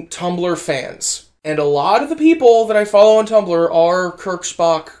among Tumblr fans, and a lot of the people that I follow on Tumblr are Kirk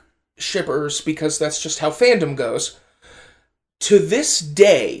Spock shippers because that's just how fandom goes. To this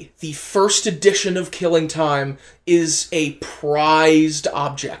day, the first edition of Killing Time is a prized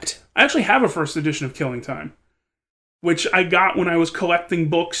object. I actually have a first edition of Killing Time, which I got when I was collecting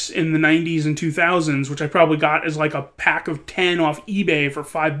books in the 90s and 2000s, which I probably got as like a pack of 10 off eBay for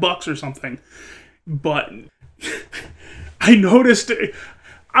 $5 or something. But I noticed...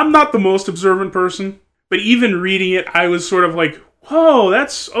 I'm not the most observant person, but even reading it, I was sort of like, whoa,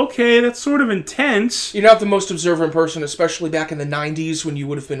 that's okay, that's sort of intense. You're not the most observant person, especially back in the 90s when you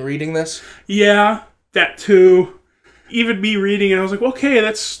would have been reading this? Yeah, that too. Even me reading it, I was like, okay,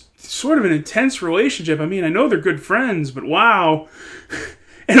 that's sort of an intense relationship. I mean, I know they're good friends, but wow.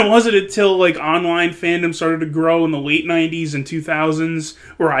 And it wasn't until, like, online fandom started to grow in the late 90s and 2000s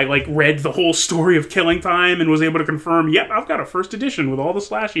where I, like, read the whole story of Killing Time and was able to confirm, yep, I've got a first edition with all the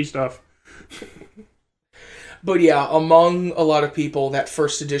slashy stuff. But yeah, among a lot of people, that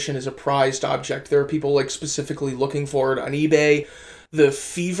first edition is a prized object. There are people, like, specifically looking for it on eBay. The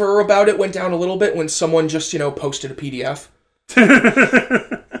fever about it went down a little bit when someone just, posted a PDF.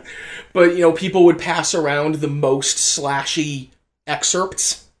 But, people would pass around the most slashy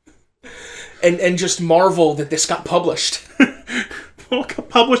excerpts and just marvel that this got published. Well, it got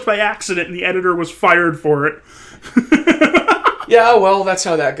published by accident and the editor was fired for it. Yeah, well, that's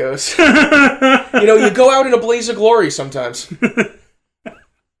how that goes. You go out in a blaze of glory sometimes.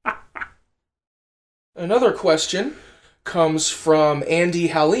 Another question comes from Andy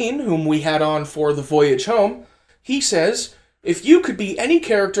Haleen, whom we had on for The Voyage Home. He says, if you could be any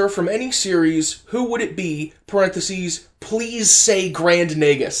character from any series, who would it be? Parentheses, please say Grand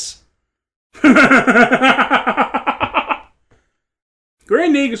Nagus.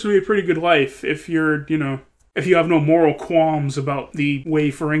 Grand Nagus would be a pretty good life if you're, if you have no moral qualms about the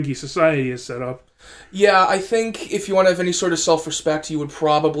way Ferengi society is set up. Yeah, I think if you want to have any sort of self-respect, you would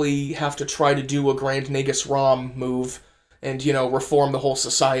probably have to try to do a Grand Nagus Rom move and, reform the whole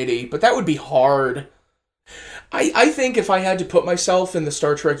society. But that would be hard. I think if I had to put myself in the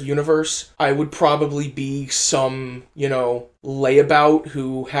Star Trek universe, I would probably be some, layabout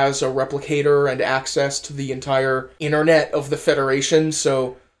who has a replicator and access to the entire internet of the Federation,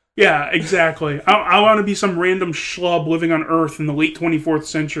 so... Yeah, exactly. I want to be some random schlub living on Earth in the late 24th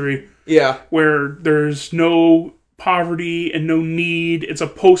century. Yeah. Where there's no poverty and no need. It's a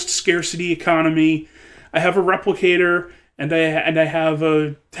post-scarcity economy. I have a replicator... And I have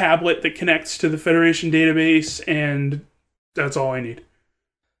a tablet that connects to the Federation database, and that's all I need.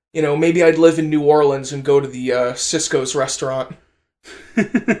 Maybe I'd live in New Orleans and go to the Cisco's restaurant.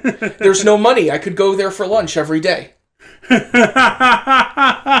 There's no money. I could go there for lunch every day.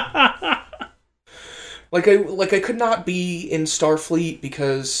 Like I could not be in Starfleet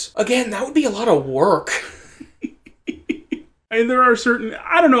because, again, that would be a lot of work. I mean, there are certain...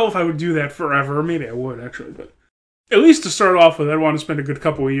 I don't know if I would do that forever. Maybe I would, actually, but... At least to start off with, I'd want to spend a good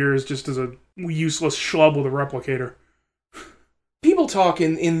couple of years just as a useless schlub with a replicator. People talk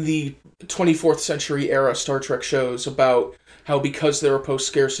in the 24th century era Star Trek shows about how because they're a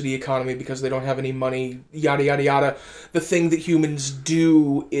post-scarcity economy, because they don't have any money, yada yada yada, the thing that humans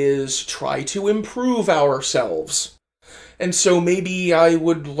do is try to improve ourselves. And so maybe I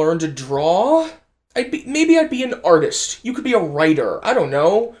would learn to draw? Maybe I'd be an artist. You could be a writer. I don't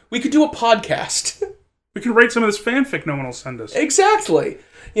know. We could do a podcast. We can write some of this fanfic no one will send us. Exactly.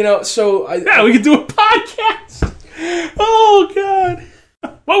 So... Yeah, we could do a podcast! Oh, God.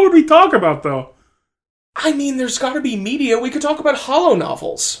 What would we talk about, though? I mean, there's got to be media. We could talk about holo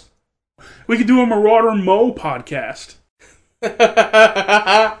novels. We could do a Marauder Mo podcast.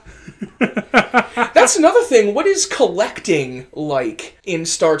 That's another thing. What is collecting like in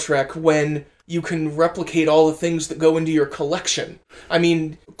Star Trek when you can replicate all the things that go into your collection? I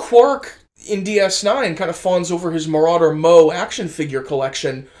mean, Quark... in DS9 kind of fawns over his Marauder Mo action figure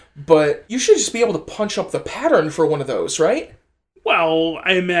collection, but you should just be able to punch up the pattern for one of those, right? Well,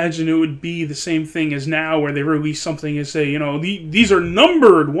 I imagine it would be the same thing as now, where they release something and say, these are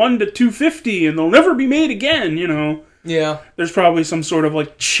numbered 1 to 250, and they'll never be made again, Yeah. There's probably some sort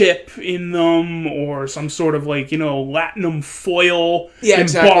of, chip in them, or some sort of, latinum foil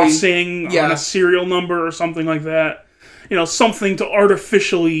embossing on a serial number or something like that. Something to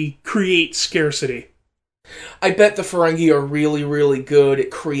artificially create scarcity. I bet the Ferengi are really, really good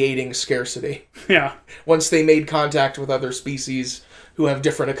at creating scarcity. Yeah. Once they made contact with other species who have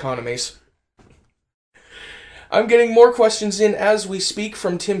different economies. I'm getting more questions in as we speak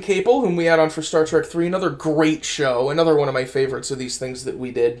from Tim Capel, whom we had on for Star Trek 3. Another great show. Another one of my favorites of these things that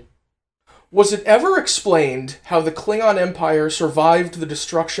we did. Was it ever explained how the Klingon Empire survived the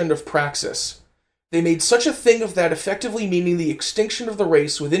destruction of Praxis? They made such a thing of that, effectively meaning the extinction of the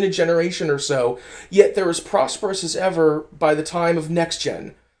race within a generation or so, yet they're as prosperous as ever by the time of Next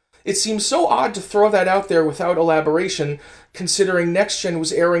Gen. It seems so odd to throw that out there without elaboration, considering Next Gen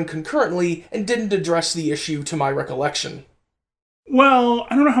was airing concurrently and didn't address the issue to my recollection. Well,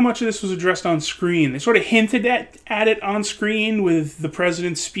 I don't know how much of this was addressed on screen. They sort of hinted at it on screen with the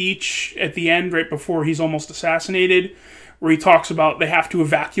president's speech at the end, right before he's almost assassinated, where he talks about they have to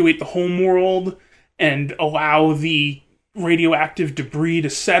evacuate the homeworld and allow the radioactive debris to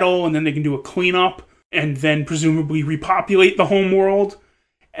settle, and then they can do a cleanup, and then presumably repopulate the homeworld.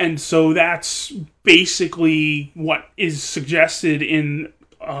 And so that's basically what is suggested in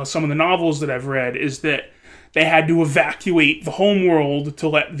some of the novels that I've read, is that they had to evacuate the homeworld to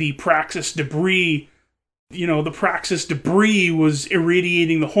let the Praxis debris... the Praxis debris was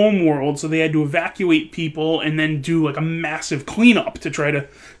irradiating the homeworld, so they had to evacuate people and then do a massive cleanup to try to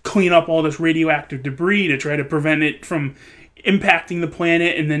clean up all this radioactive debris to try to prevent it from impacting the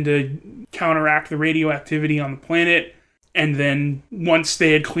planet and then to counteract the radioactivity on the planet. And then once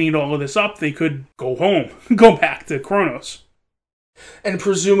they had cleaned all of this up, they could go home, go back to Kronos. And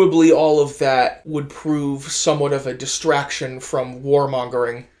presumably all of that would prove somewhat of a distraction from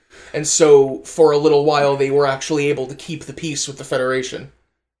warmongering. And so, for a little while, they were actually able to keep the peace with the Federation.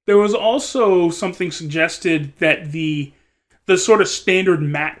 There was also something suggested that the the sort of standard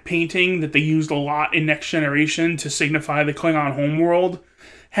matte painting that they used a lot in Next Generation to signify the Klingon homeworld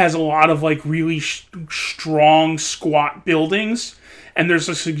has a lot of like really strong, squat buildings. And there's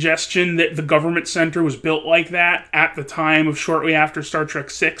a suggestion that the government center was built like that at the time of shortly after Star Trek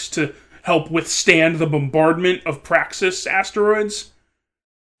VI to help withstand the bombardment of Praxis asteroids.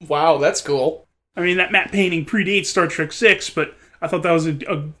 Wow, that's cool. I mean, that matte painting predates Star Trek VI, but I thought that was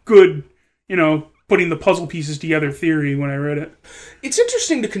a good, putting the puzzle pieces together theory when I read it. It's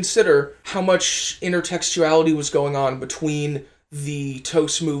interesting to consider how much intertextuality was going on between the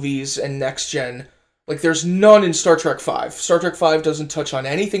TOS movies and Next Gen. Like, there's none in Star Trek V. Star Trek V doesn't touch on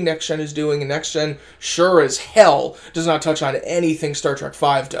anything Next Gen is doing, and Next Gen, sure as hell, does not touch on anything Star Trek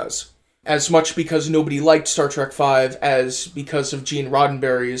V does. As much because nobody liked Star Trek V as because of Gene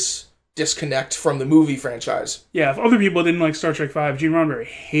Roddenberry's disconnect from the movie franchise. Yeah, if other people didn't like Star Trek V, Gene Roddenberry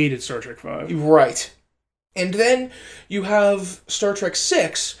hated Star Trek V. Right. And then you have Star Trek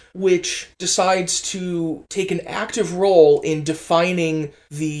VI, which decides to take an active role in defining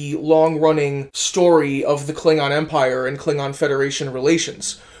the long-running story of the Klingon Empire and Klingon Federation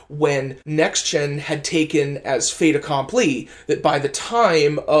relations, when Next Gen had taken as fait accompli that by the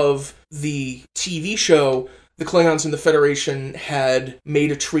time of the TV show, the Klingons and the Federation had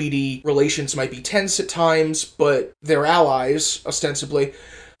made a treaty. Relations might be tense at times, but they're allies, ostensibly,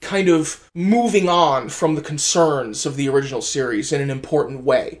 kind of moving on from the concerns of the original series in an important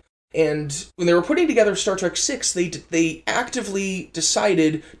way. And when they were putting together Star Trek VI, they actively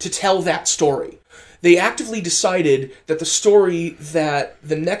decided to tell that story. They actively decided that the story that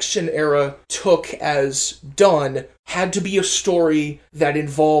the Next Gen era took as done had to be a story that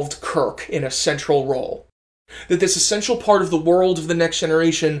involved Kirk in a central role. That this essential part of the world of the Next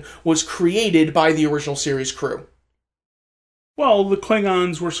Generation was created by the original series crew. Well, the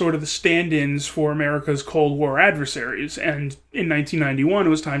Klingons were sort of the stand-ins for America's Cold War adversaries, and in 1991 it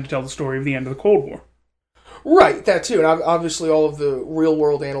was time to tell the story of the end of the Cold War. Right, that too, and obviously all of the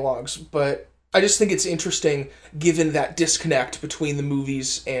real-world analogs, but I just think it's interesting, given that disconnect between the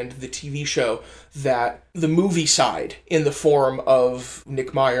movies and the TV show, that the movie side, in the form of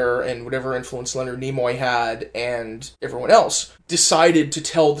Nick Meyer and whatever influence Leonard Nimoy had, and everyone else, decided to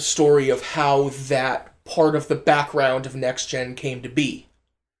tell the story of how that part of the background of Next Gen came to be.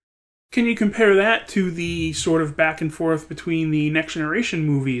 Can you compare that to the sort of back and forth between the Next Generation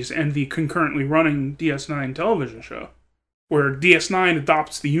movies and the concurrently running DS9 television show? Where DS9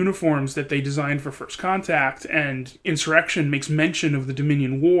 adopts the uniforms that they designed for First Contact, and Insurrection makes mention of the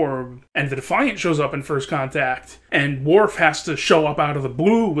Dominion War, and the Defiant shows up in First Contact, and Worf has to show up out of the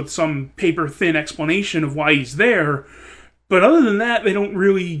blue with some paper-thin explanation of why he's there. But other than that, they don't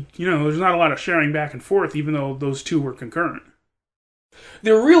really, there's not a lot of sharing back and forth, even though those two were concurrent.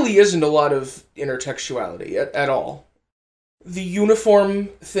 There really isn't a lot of intertextuality at all. The uniform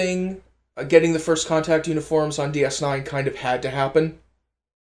thing, getting the First Contact uniforms on DS9 kind of had to happen.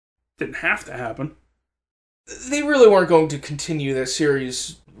 Didn't have to happen. They really weren't going to continue that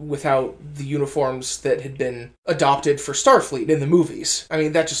series without the uniforms that had been adopted for Starfleet in the movies. I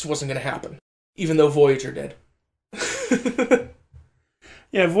mean, that just wasn't going to happen, even though Voyager did.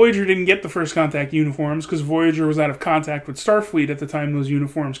 Yeah, Voyager didn't get the First Contact uniforms because Voyager was out of contact with Starfleet at the time those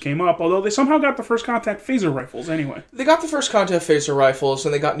uniforms came up, although they somehow got the First Contact phaser rifles anyway. They got the First Contact phaser rifles,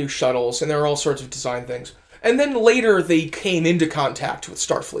 and they got new shuttles, and there were all sorts of design things. And then later they came into contact with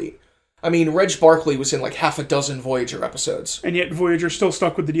Starfleet. I mean, Reg Barkley was in like half a dozen Voyager episodes. And yet Voyager still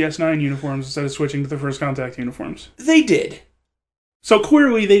stuck with the DS9 uniforms instead of switching to the First Contact uniforms. They did. So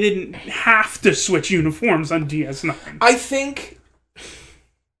clearly they didn't have to switch uniforms on DS9. I think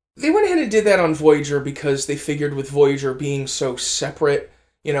they went ahead and did that on Voyager because they figured with Voyager being so separate,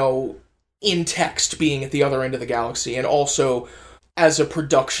 in text being at the other end of the galaxy, and also as a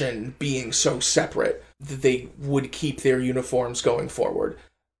production being so separate, that they would keep their uniforms going forward.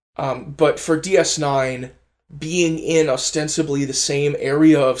 But for DS9, being in ostensibly the same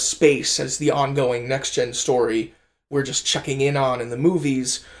area of space as the ongoing Next Gen story we're just checking in on in the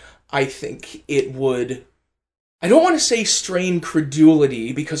movies, I think it would, I don't want to say strain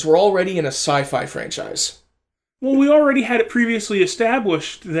credulity, because we're already in a sci-fi franchise. Well, we already had it previously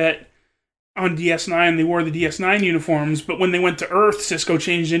established that on DS9 they wore the DS9 uniforms, but when they went to Earth, Cisco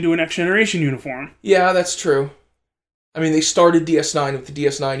changed into a Next Generation uniform. Yeah, that's true. I mean, they started DS9 with the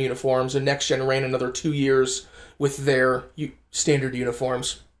DS9 uniforms, and Next Gen ran another 2 years with their standard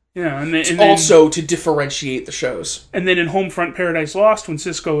uniforms. Yeah, and then also to differentiate the shows. And then in Homefront Paradise Lost, when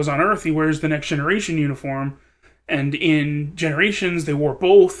Cisco is on Earth, he wears the Next Generation uniform, and in Generations, they wore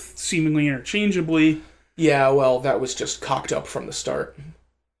both, seemingly interchangeably. Yeah, well, that was just cocked up from the start.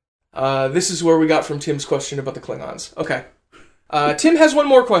 This is where we got from Tim's question about the Klingons. Okay. Tim has one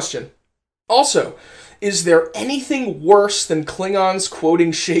more question. Also, is there anything worse than Klingons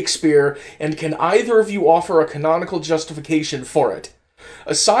quoting Shakespeare, and can either of you offer a canonical justification for it?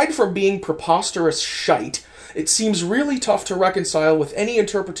 Aside from being preposterous shite, it seems really tough to reconcile with any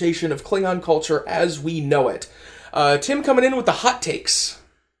interpretation of Klingon culture as we know it. Tim coming in with the hot takes.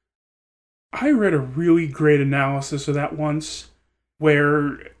 I read a really great analysis of that once,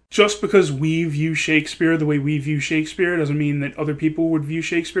 where just because we view Shakespeare the way we view Shakespeare doesn't mean that other people would view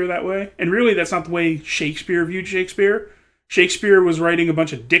Shakespeare that way. And really, that's not the way Shakespeare viewed Shakespeare. Shakespeare was writing a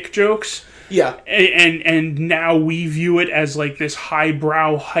bunch of dick jokes. Yeah. And now we view it as like this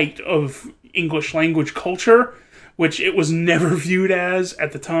highbrow height of English language culture, which it was never viewed as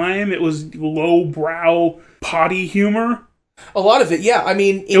at the time. It was lowbrow, potty humor. A lot of it, yeah. I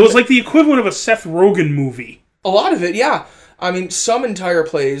mean... It was like the equivalent of a Seth Rogen movie. A lot of it, yeah. I mean, some entire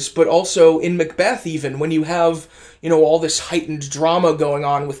plays, but also in Macbeth even, when you have, all this heightened drama going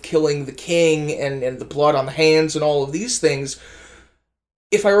on with killing the king and the blood on the hands and all of these things.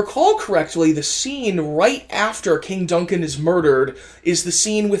 If I recall correctly, the scene right after King Duncan is murdered is the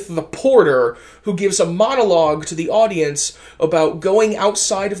scene with the porter who gives a monologue to the audience about going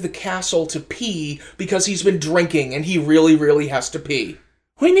outside of the castle to pee because he's been drinking and he really, really has to pee.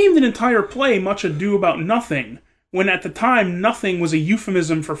 We named an entire play Much Ado About Nothing, when at the time nothing was a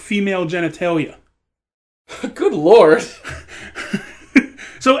euphemism for female genitalia. Good lord.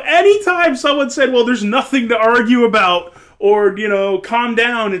 So anytime someone said, well, there's nothing to argue about, or, calm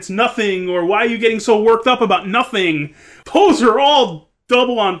down, it's nothing, or why are you getting so worked up about nothing? Those are all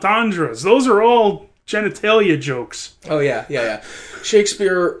double entendres. Those are all genitalia jokes. Oh, yeah.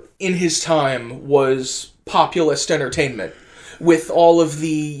 Shakespeare, in his time, was populist entertainment, with all of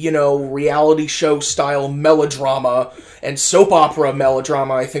the, reality show style melodrama, and soap opera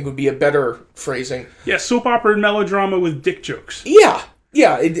melodrama, I think would be a better phrasing. Yeah, soap opera and melodrama with dick jokes.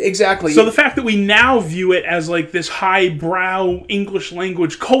 Yeah, exactly. So the fact that we now view it as like this highbrow English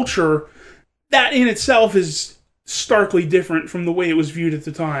language culture, that in itself is starkly different from the way it was viewed at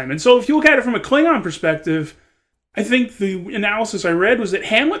the time. And so if you look at it from a Klingon perspective, I think the analysis I read was that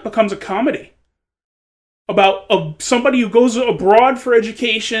Hamlet becomes a comedy about somebody who goes abroad for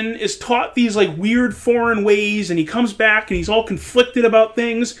education, is taught these like weird foreign ways, and he comes back and he's all conflicted about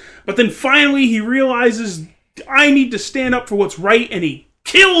things, but then finally he realizes, I need to stand up for what's right, and he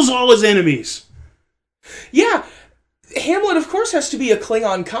kills all his enemies. Yeah, Hamlet, of course, has to be a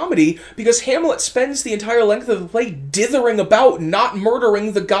Klingon comedy, because Hamlet spends the entire length of the play dithering about not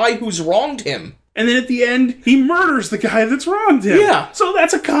murdering the guy who's wronged him. And then at the end, he murders the guy that's wronged him. Yeah. So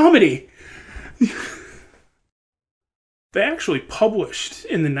that's a comedy. They actually published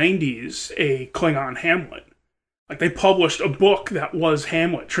in the 90s a Klingon Hamlet. Like, they published a book that was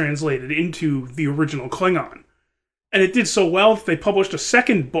Hamlet translated into the original Klingon. And it did so well that they published a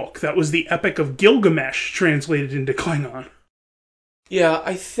second book that was the Epic of Gilgamesh translated into Klingon. Yeah,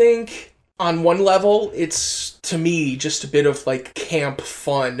 I think on one level, it's, to me, just a bit of, like, camp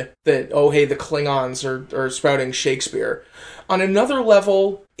fun that, oh, hey, the Klingons are spouting Shakespeare. On another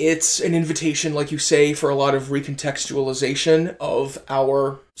level, it's an invitation, like you say, for a lot of recontextualization of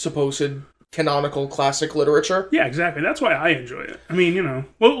our supposed canonical classic literature. Yeah, exactly. That's why I enjoy it. I mean,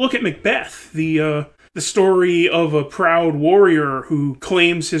 well, look at Macbeth, the story of a proud warrior who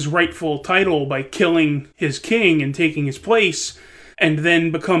claims his rightful title by killing his king and taking his place, and then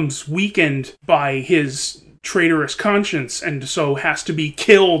becomes weakened by his traitorous conscience, and so has to be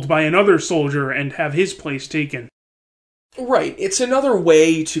killed by another soldier and have his place taken. Right. It's another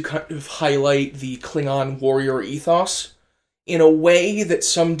way to kind of highlight the Klingon warrior ethos in a way that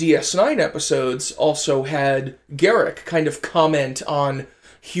some DS9 episodes also had Garrick kind of comment on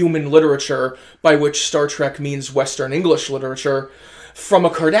human literature, by which Star Trek means Western English literature, from a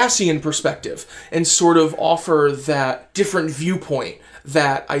Cardassian perspective, and sort of offer that different viewpoint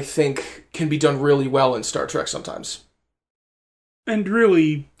that I think can be done really well in Star Trek sometimes. And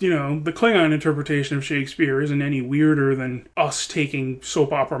really, the Klingon interpretation of Shakespeare isn't any weirder than us taking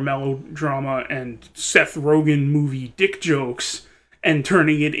soap opera melodrama and Seth Rogen movie dick jokes and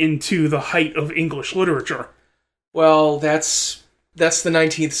turning it into the height of English literature. Well, that's the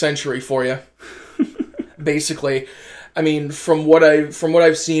 19th century for you. Basically. I mean, from what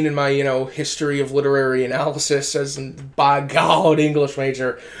I've seen in my, history of literary analysis as a by God English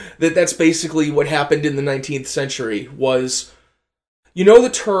major, that's basically what happened in the 19th century was, the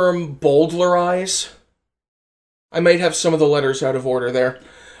term Bowdlerize? I might have some of the letters out of order there,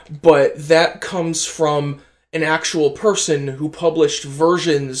 but that comes from an actual person who published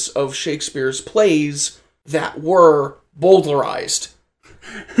versions of Shakespeare's plays that were Bowdlerized.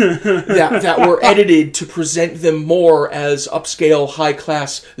 that were edited to present them more as upscale,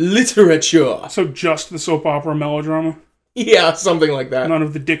 high-class literature. So just the soap opera melodrama? Yeah, something like that. None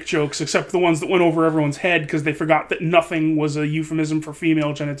of the dick jokes, except the ones that went over everyone's head because they forgot that nothing was a euphemism for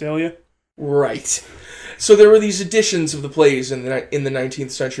female genitalia. Right. So there were these editions of the plays in the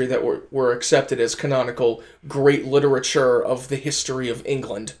 19th century that were accepted as canonical great literature of the history of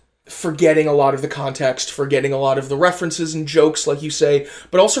England. Forgetting a lot of the context, forgetting a lot of the references and jokes, like you say,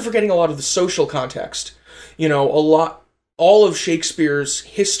 but also forgetting a lot of the social context. You know, all of Shakespeare's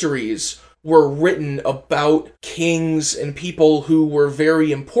histories were written about kings and people who were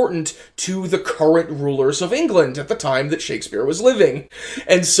very important to the current rulers of England at the time that Shakespeare was living.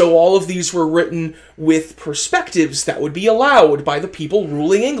 And so all of these were written with perspectives that would be allowed by the people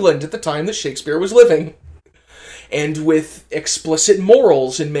ruling England at the time that Shakespeare was living. And with explicit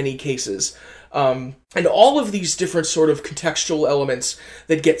morals in many cases. And all of these different sort of contextual elements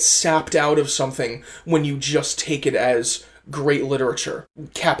that get sapped out of something when you just take it as great literature.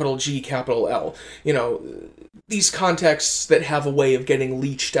 Capital G, capital L. You know, these contexts that have a way of getting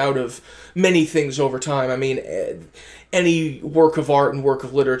leached out of many things over time. I mean, any work of art and work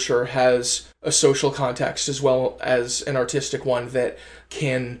of literature has a social context as well as an artistic one that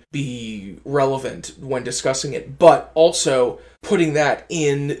can be relevant when discussing it, but also putting that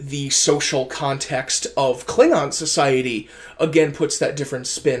in the social context of Klingon society again puts that different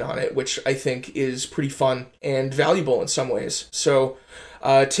spin on it, which I think is pretty fun and valuable in some ways. So,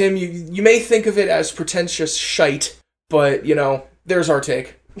 Tim, you may think of it as pretentious shite, but, you know, there's our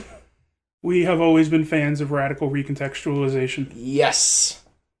take. We have always been fans of radical recontextualization. Yes.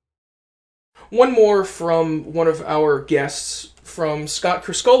 One more from one of our guests, from Scott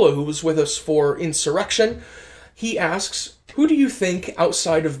Criscola, who was with us for Insurrection. He asks, who do you think,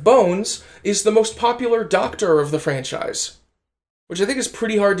 outside of Bones, is the most popular Doctor of the franchise? Which I think is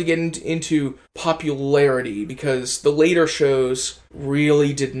pretty hard to get into popularity, because the later shows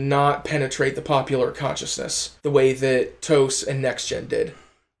really did not penetrate the popular consciousness the way that TOS and Next Gen did.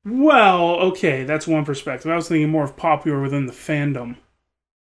 Well, okay, that's one perspective. I was thinking more of popular within the fandom.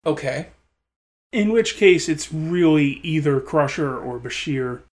 Okay. In which case, it's really either Crusher or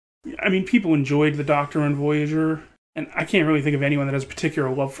Bashir. I mean, people enjoyed the Doctor on Voyager, and I can't really think of anyone that has a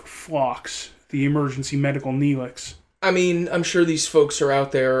particular love for Phlox, the emergency medical Neelix. I mean, I'm sure these folks are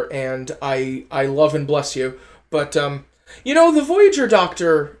out there, and I love and bless you, but, you know, the Voyager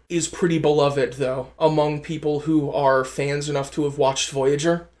Doctor is pretty beloved, though, among people who are fans enough to have watched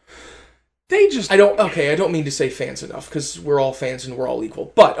Voyager. I don't mean to say fans enough, because we're all fans and we're all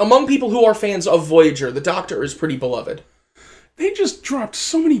equal. But among people who are fans of Voyager, the Doctor is pretty beloved. They just dropped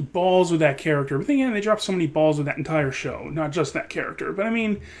so many balls with that character. But then again, they dropped so many balls with that entire show, not just that character. But I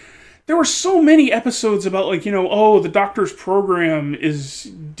mean, there were so many episodes about, like, you know, oh, the Doctor's program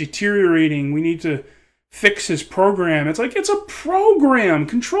is deteriorating. We need to fix his program. It's like, it's a program.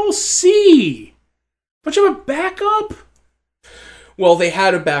 Control C. Don't you have a backup? Well, they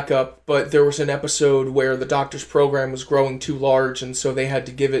had a backup, but there was an episode where the Doctor's program was growing too large, and so they had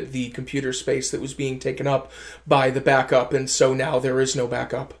to give it the computer space that was being taken up by the backup, and so now there is no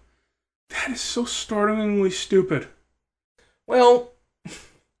backup. That is so startlingly stupid. Well,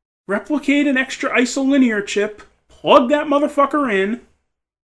 replicate an extra isolinear chip, plug that motherfucker in.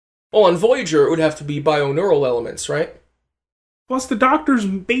 Well, on Voyager, it would have to be bioneural elements, right? Plus, the Doctor's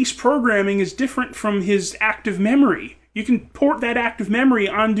base programming is different from his active memory. You can port that active memory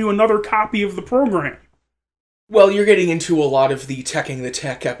onto another copy of the program. Well, you're getting into a lot of the teching the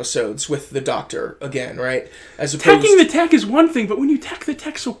tech episodes with the Doctor again, right? As opposed teching the tech is one thing, but when you tech the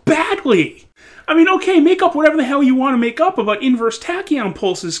tech so badly... I mean, okay, make up whatever the hell you want to make up about inverse tachyon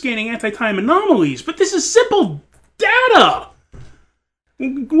pulses scanning anti-time anomalies, but this is simple data!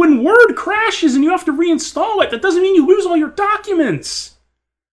 When Word crashes and you have to reinstall it, that doesn't mean you lose all your documents!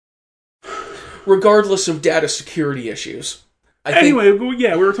 Regardless of data security issues. We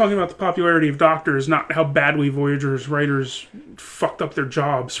were talking about the popularity of Doctors, not how badly Voyager's writers fucked up their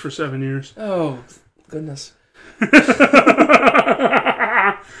jobs for 7 years. Oh, goodness.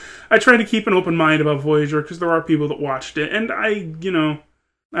 I try to keep an open mind about Voyager, because there are people that watched it, and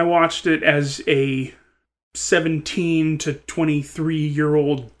I watched it as a 17 to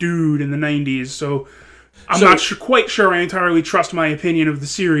 23-year-old dude in the 90s, so I'm not quite sure I entirely trust my opinion of the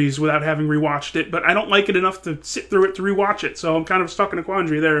series without having rewatched it, but I don't like it enough to sit through it to rewatch it, so I'm kind of stuck in a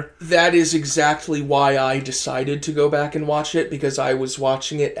quandary there. That is exactly why I decided to go back and watch it, because I was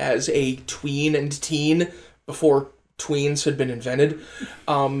watching it as a tween and teen, before tweens had been invented,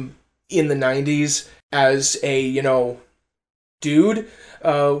 in the 90s, as a, dude,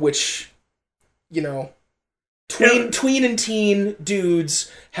 which, Tween and teen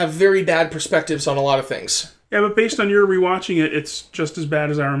dudes have very bad perspectives on a lot of things. Yeah, but based on your rewatching it, it's just as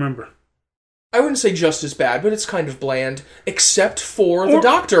bad as I remember. I wouldn't say just as bad, but it's kind of bland, except for the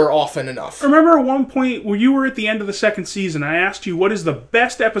Doctor often enough. Remember at one point where you were at the end of the second season, I asked you what is the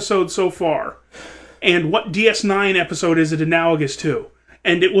best episode so far, and what DS9 episode is it analogous to?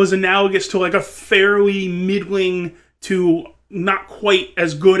 And it was analogous to like a fairly middling to not quite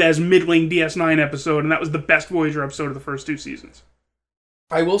as good as middling DS9 episode, and that was the best Voyager episode of the first 2 seasons.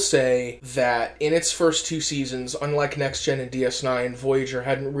 I will say that in its first 2 seasons, unlike Next Gen and DS9, Voyager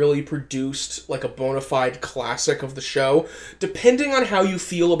hadn't really produced like a bona fide classic of the show, depending on how you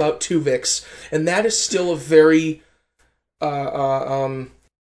feel about Tuvix, and that is still a very... that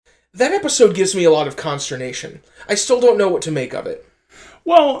episode gives me a lot of consternation. I still don't know what to make of it.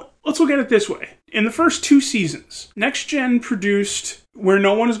 Well, let's look at it this way. In the first 2 seasons, Next Gen produced Where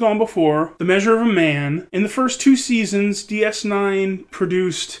No One Has Gone Before, The Measure of a Man. In the first 2 seasons, DS9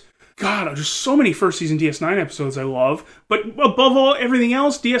 produced... God, there's so many first season DS9 episodes I love. But above all, everything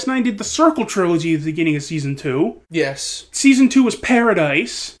else, DS9 did the Circle Trilogy at the beginning of Season 2. Yes. Season 2 was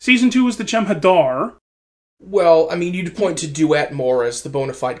Paradise. Season 2 was the Jem'Hadar. Well, I mean, you'd point to Duet more as the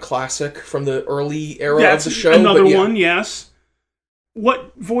bona fide classic from the early era That's of the show. Another one, yes.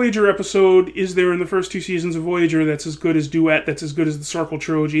 What Voyager episode is there in the first 2 seasons of Voyager that's as good as Duet, that's as good as the Circle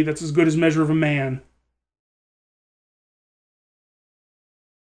Trilogy, that's as good as Measure of a Man?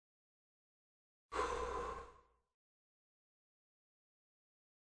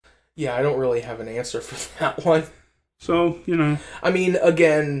 Yeah, I don't really have an answer for that one. So, you know. I mean,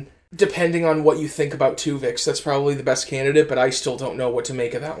 again, depending on what you think about Tuvix, that's probably the best candidate, but I still don't know what to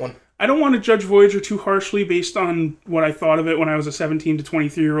make of that one. I don't want to judge Voyager too harshly based on what I thought of it when I was a 17 to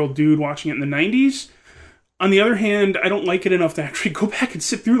 23-year-old dude watching it in the 90s. On the other hand, I don't like it enough to actually go back and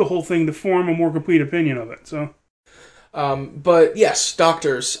sit through the whole thing to form a more complete opinion of it, so... But yes,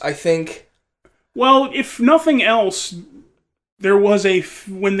 Doctors, I think... Well, if nothing else, there was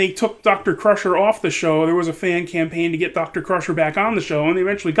when they took Dr. Crusher off the show, there was a fan campaign to get Dr. Crusher back on the show, and they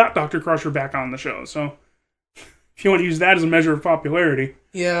eventually got Dr. Crusher back on the show, so... If you want to use that as a measure of popularity.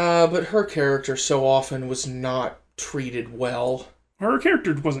 Yeah, but her character so often was not treated well. Her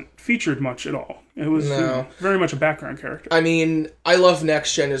character wasn't featured much at all. It was very much a background character. I mean, I love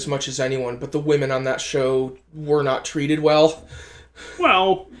Next Gen as much as anyone, but the women on that show were not treated well.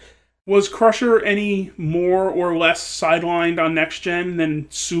 Well, was Crusher any more or less sidelined on Next Gen than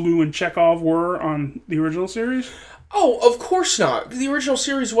Sulu and Chekhov were on the original series? Oh, of course not. The original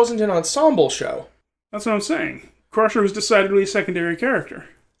series wasn't an ensemble show. That's what I'm saying. Crusher was decidedly a secondary character.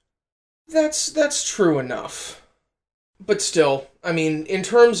 That's true enough. But still, I mean, in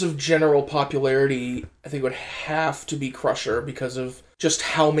terms of general popularity, I think it would have to be Crusher because of just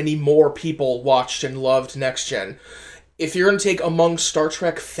how many more people watched and loved Next Gen. If you're going to take among Star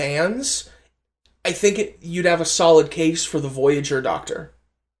Trek fans, I think you'd have a solid case for the Voyager Doctor.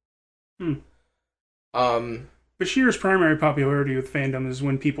 Bashir's primary popularity with fandom is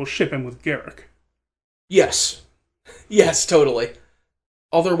when people ship him with Garrick. Yes. Yes, totally.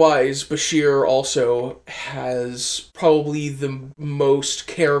 Otherwise, Bashir also has probably the most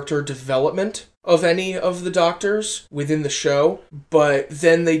character development of any of the Doctors within the show, but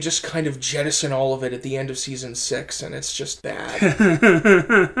then they just kind of jettison all of it at the end of Season 6, and it's just bad.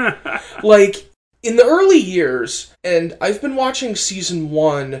 Like, in the early years, and I've been watching Season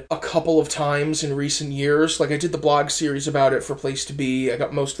 1 a couple of times in recent years, like I did the blog series about it for Place to Be, I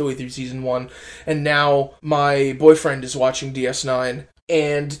got most of the way through Season 1, and now my boyfriend is watching DS9,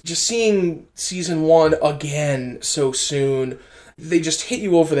 and just seeing Season 1 again so soon, they just hit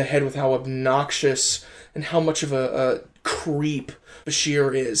you over the head with how obnoxious and how much of a creep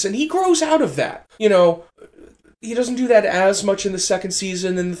Bashir is, and he grows out of that, you know. He doesn't do that as much in the second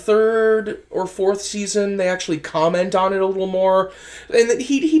season. In the third or fourth season, they actually comment on it a little more. And that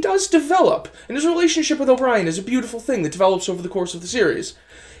he does develop. And his relationship with O'Brien is a beautiful thing that develops over the course of the series.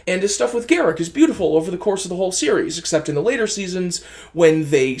 And his stuff with Garrick is beautiful over the course of the whole series, except in the later seasons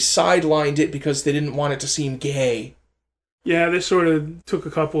when they sidelined it because they didn't want it to seem gay. Yeah, they sort of took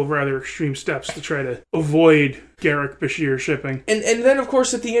a couple of rather extreme steps to try to avoid Garrick-Bashir shipping. And then, of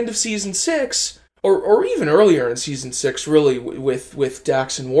course, at the end of Season 6... Or even earlier in Season 6, really, with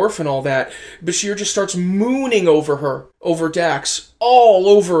Dax and Worf and all that, Bashir just starts mooning over Dax, all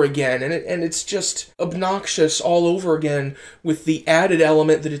over again, and it's just obnoxious all over again, with the added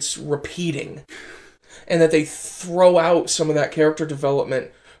element that it's repeating, and that they throw out some of that character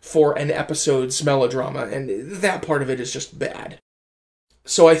development for an episode's melodrama, and that part of it is just bad.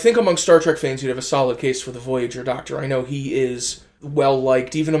 So I think among Star Trek fans, you'd have a solid case for the Voyager Doctor. I know he is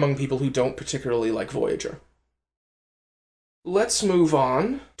well-liked, even among people who don't particularly like Voyager. let's move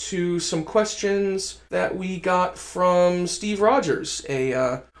on to some questions that we got from Steve Rogers,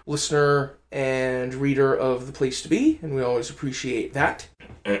 a listener and reader of The Place to Be, and we always appreciate that.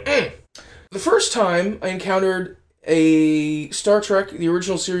 The first time I encountered a Star Trek, the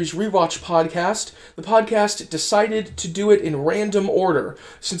original series rewatch podcast, the podcast decided to do it in random order,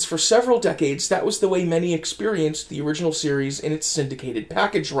 since for several decades that was the way many experienced the original series in its syndicated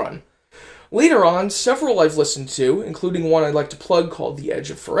package run. Later on, several I've listened to, including one I'd like to plug called The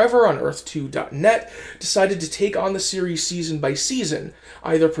Edge of Forever on Earth2.net, decided to take on the series season by season,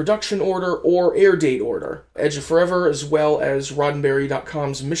 either production order or air date order. Edge of Forever, as well as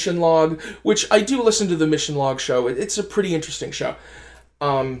Roddenberry.com's Mission Log, which I do listen to the Mission Log show. It's a pretty interesting show.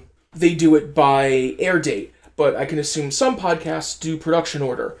 They do it by air date, but I can assume some podcasts do production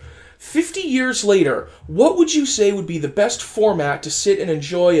order. 50 years later, what would you say would be the best format to sit and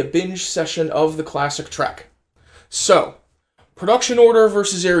enjoy a binge session of the classic Trek? So, production order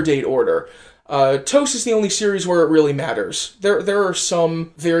versus air date order. TOS is the only series where it really matters. There are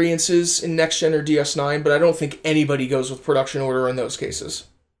some variances in Next Gen or DS9, but I don't think anybody goes with production order in those cases.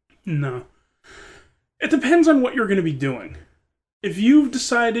 No. It depends on what you're going to be doing. If you've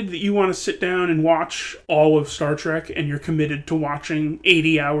decided that you want to sit down and watch all of Star Trek and you're committed to watching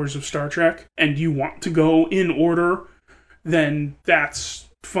 80 hours of Star Trek and you want to go in order, then that's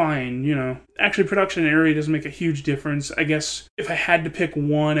fine, you know. Actually, production area doesn't make a huge difference. I guess if I had to pick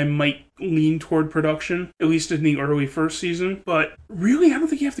one, I might lean toward production, at least in the early first season. But really, I don't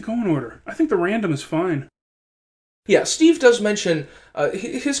think you have to go in order. I think the random is fine. Yeah, Steve does mention,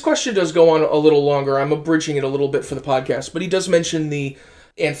 his question does go on a little longer. I'm abridging it a little bit for the podcast, but he does mention the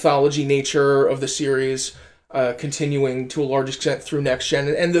anthology nature of the series continuing to a large extent through Next Gen,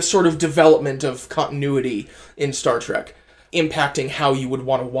 and the sort of development of continuity in Star Trek, impacting how you would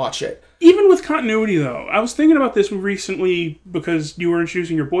want to watch it. Even with continuity, though, I was thinking about this recently because you were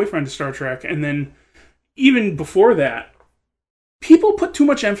introducing your boyfriend to Star Trek, and then even before that, people put too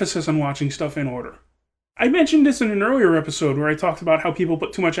much emphasis on watching stuff in order. I mentioned this in an earlier episode where I talked about how people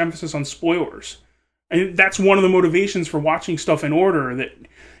put too much emphasis on spoilers. And that's one of the motivations for watching stuff in order, that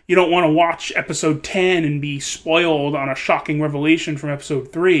you don't want to watch episode 10 and be spoiled on a shocking revelation from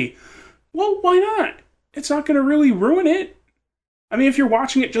episode 3. Well, why not? It's not going to really ruin it. I mean, if you're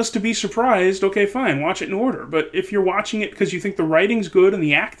watching it just to be surprised, okay, fine, watch it in order. But if you're watching it because you think the writing's good and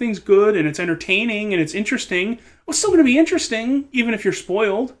the acting's good and it's entertaining and it's interesting, well, it's still going to be interesting, even if you're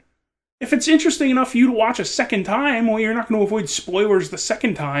spoiled. If it's interesting enough for you to watch a second time, well, you're not going to avoid spoilers the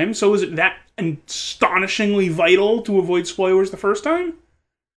second time, so is it that astonishingly vital to avoid spoilers the first time?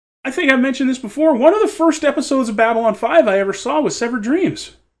 I think I've mentioned this before. One of the first episodes of Babylon 5 I ever saw was Severed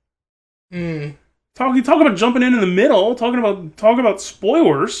Dreams. Talk about jumping in the middle, talking about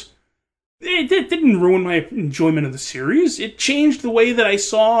spoilers. It didn't ruin my enjoyment of the series. It changed the way that I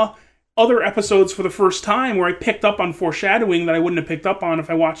saw other episodes for the first time, where I picked up on foreshadowing that I wouldn't have picked up on if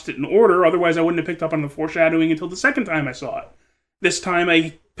I watched it in order. Otherwise, I wouldn't have picked up on the foreshadowing until the second time I saw it. This time,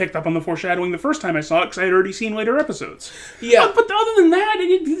 I picked up on the foreshadowing the first time I saw it because I had already seen later episodes. Yeah. But other than that,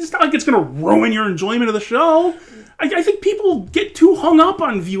 it's not like it's going to ruin your enjoyment of the show. I think people get too hung up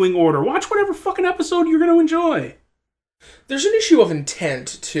on viewing order. Watch whatever fucking episode you're going to enjoy. There's an issue of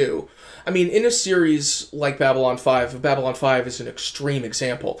intent, too. I mean, in a series like Babylon 5, Babylon 5 is an extreme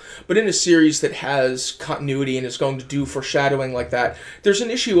example, but in a series that has continuity and is going to do foreshadowing like that, there's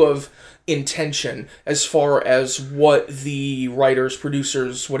an issue of intention as far as what the writers,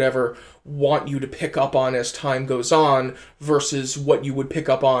 producers, whatever, want you to pick up on as time goes on versus what you would pick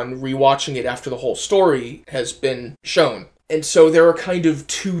up on rewatching it after the whole story has been shown. And so there are kind of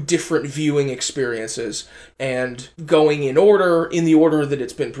two different viewing experiences, and going in order, in the order that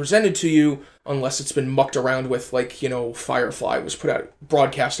it's been presented to you, unless it's been mucked around with, like, you know, Firefly was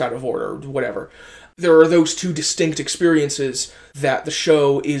broadcast out of order, whatever. There are those two distinct experiences that the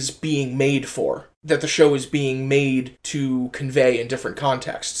show is being made for, that the show is being made to convey in different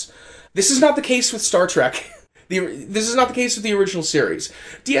contexts. This is not the case with Star Trek. This is not the case with the original series.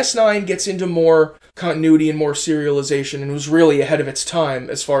 DS9 gets into more continuity and more serialization and was really ahead of its time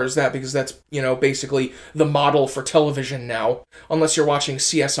as far as that, because that's, you know, basically the model for television now, unless you're watching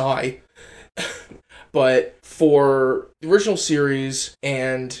CSI. But for the original series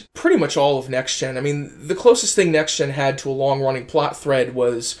and pretty much all of Next Gen, I mean, the closest thing Next Gen had to a long-running plot thread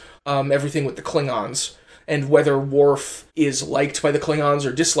was everything with the Klingons, and whether Worf is liked by the Klingons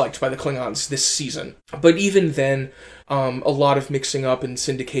or disliked by the Klingons this season. But even then, a lot of mixing up and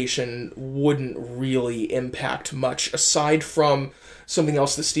syndication wouldn't really impact much, aside from something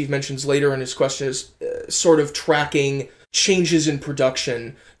else that Steve mentions later in his question, is sort of tracking changes in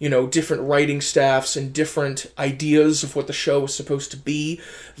production, different writing staffs and different ideas of what the show is supposed to be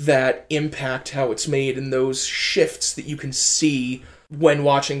that impact how it's made, and those shifts that you can see when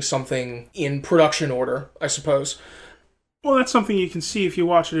watching something in production order, I suppose. Well, that's something you can see if you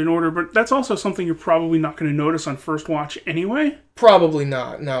watch it in order, but that's also something you're probably not going to notice on first watch anyway. Probably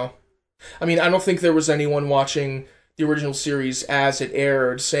not, no. I mean, I don't think there was anyone watching the original series as it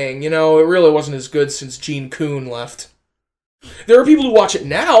aired saying, it really wasn't as good since Gene Coon left. There are people who watch it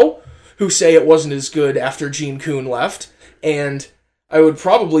now who say it wasn't as good after Gene Coon left, and I would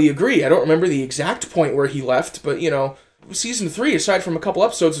probably agree. I don't remember the exact point where he left, but, season 3, aside from a couple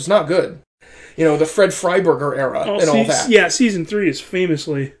episodes, was not good. The Fred Freiberger era and all that. Yeah, season 3 is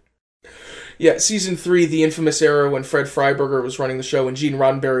famously... Yeah, season 3, the infamous era when Fred Freiberger was running the show and Gene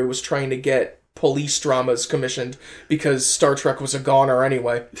Roddenberry was trying to get police dramas commissioned because Star Trek was a goner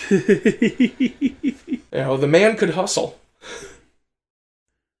anyway. The man could hustle.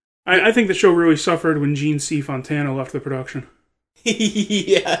 I think the show really suffered when Gene C. Fontana left the production.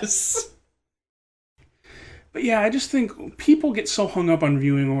 Yes. But yeah, I just think people get so hung up on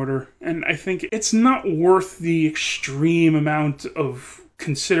viewing order, and I think it's not worth the extreme amount of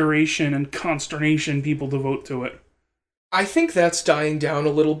consideration and consternation people devote to it. I think that's dying down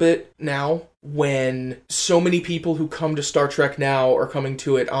a little bit now, when so many people who come to Star Trek now are coming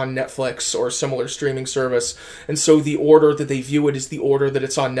to it on Netflix or similar streaming service, and so the order that they view it is the order that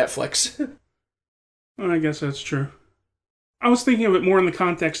it's on Netflix. Well, I guess that's true. I was thinking of it more in the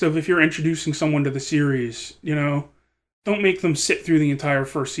context of if you're introducing someone to the series, don't make them sit through the entire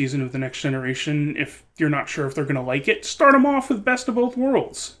first season of The Next Generation if you're not sure if they're going to like it. Start them off with Best of Both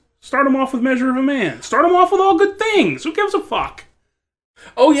Worlds. Start them off with Measure of a Man. Start them off with All Good Things. Who gives a fuck?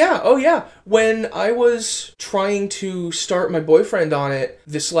 Oh yeah. When I was trying to start my boyfriend on it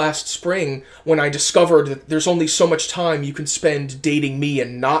this last spring, when I discovered that there's only so much time you can spend dating me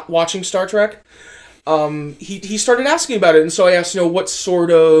and not watching Star Trek, he started asking about it, and so I asked, what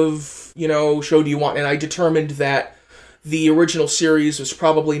sort of, show do you want? And I determined that the original series was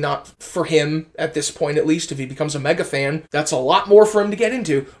probably not for him, at this point at least. If he becomes a mega fan, that's a lot more for him to get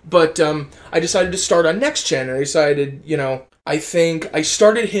into. But I decided to start on Next Gen, and I decided, I think I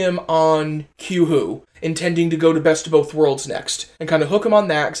started him on Q-Who, intending to go to Best of Both Worlds next, and kind of hook him on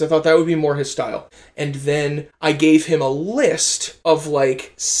that, because I thought that would be more his style. And then I gave him a list of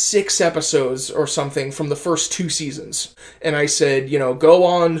 6 episodes or something from the first 2 seasons. And I said, go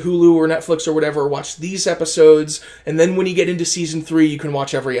on Hulu or Netflix or whatever, watch these episodes, and then when you get into season 3, you can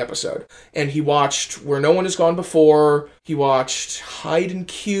watch every episode. And he watched Where No One Has Gone Before, he watched Hide and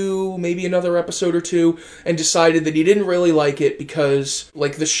Q, maybe another episode or 2, and decided that he didn't really like it because,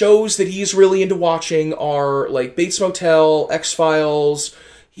 the shows that he's really into watching are, Bates Motel, X-Files.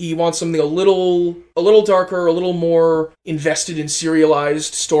 He wants something a little darker, a little more invested in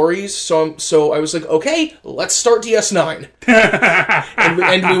serialized stories. So I was like, okay, let's start DS9.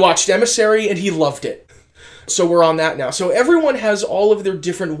 and we watched Emissary, and he loved it. So we're on that now. So everyone has all of their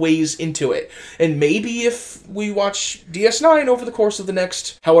different ways into it. And maybe if we watch DS9 over the course of the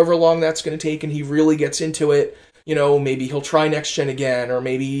next however long that's going to take and he really gets into it, maybe he'll try Next Gen again, or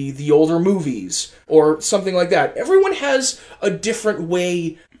maybe the older movies, or something like that. Everyone has a different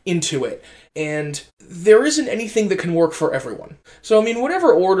way into it, and there isn't anything that can work for everyone. So,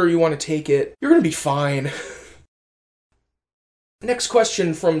 whatever order you want to take it, you're going to be fine. Next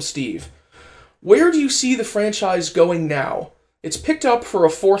question from Steve. Where do you see the franchise going now? It's picked up for a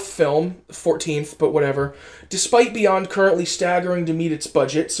 4th film, 14th, but whatever, despite Beyond currently staggering to meet its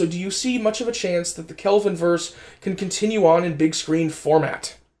budget, so do you see much of a chance that the Kelvinverse can continue on in big screen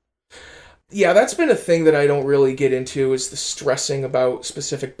format? Yeah, that's been a thing that I don't really get into, is the stressing about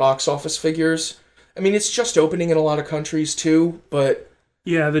specific box office figures. It's just opening in a lot of countries too, but...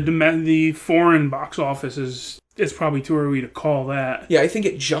 Yeah, the foreign box office it's probably too early to call that. Yeah, I think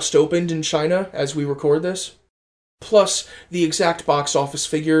it just opened in China as we record this. Plus, the exact box office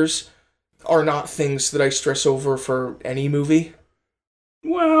figures are not things that I stress over for any movie.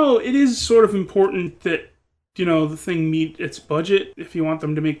 Well, it is sort of important that, the thing meet its budget if you want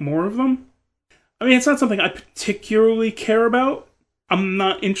them to make more of them. It's not something I particularly care about. I'm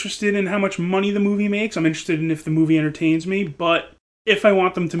not interested in how much money the movie makes. I'm interested in if the movie entertains me. But if I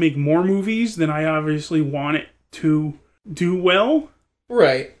want them to make more movies, then I obviously want it to do well.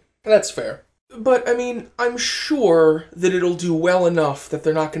 Right. That's fair. But, I'm sure that it'll do well enough that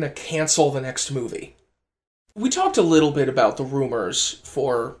they're not going to cancel the next movie. We talked a little bit about the rumors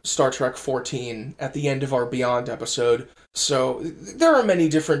for Star Trek 14 at the end of our Beyond episode, so there are many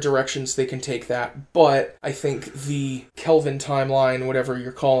different directions they can take that, but I think the Kelvin timeline, whatever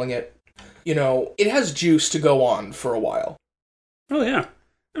you're calling it, it has juice to go on for a while. Oh, yeah.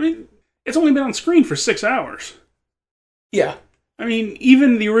 I mean, it's only been on screen for 6 hours. Yeah. I mean,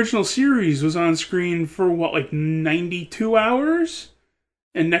 even the original series was on screen for, 92 hours?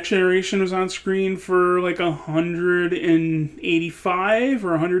 And Next Generation was on screen for, 185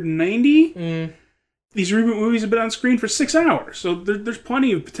 or 190? Mm. These reboot movies have been on screen for 6 hours, so there's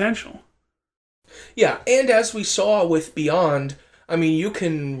plenty of potential. Yeah, and as we saw with Beyond, I mean, you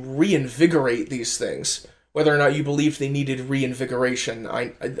can reinvigorate these things. Whether or not you believe they needed reinvigoration,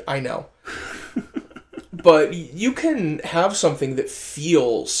 I know. But you can have something that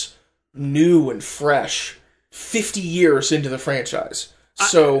feels new and fresh 50 years into the franchise.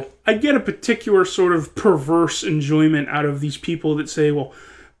 So I get a particular sort of perverse enjoyment out of these people that say, well,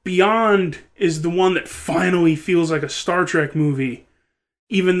 Beyond is the one that finally feels like a Star Trek movie,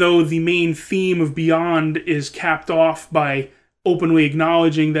 even though the main theme of Beyond is capped off by openly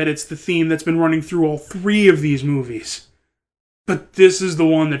acknowledging that it's the theme that's been running through all 3 of these movies. But this is the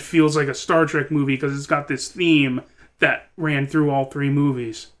one that feels like a Star Trek movie because it's got this theme that ran through all 3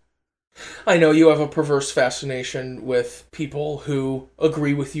 movies. I know you have a perverse fascination with people who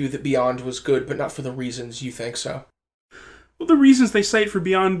agree with you that Beyond was good, but not for the reasons you think so. Well, the reasons they cite for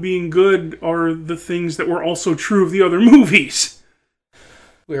Beyond being good are the things that were also true of the other movies.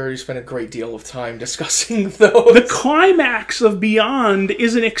 We already spent a great deal of time discussing those. The climax of Beyond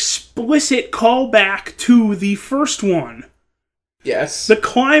is an explicit callback to the first one. Yes. The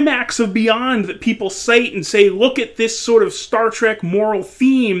climax of Beyond that people cite and say, look at this sort of Star Trek moral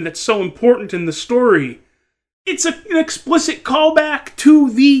theme that's so important in the story. It's an explicit callback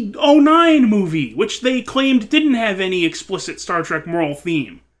to the 2009 movie, which they claimed didn't have any explicit Star Trek moral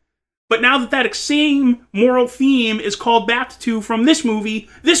theme. But now that same moral theme is called back to from this movie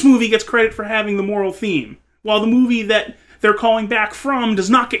gets credit for having the moral theme, while the movie that they're calling back from does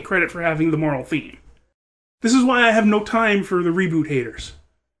not get credit for having the moral theme. This is why I have no time for the reboot haters.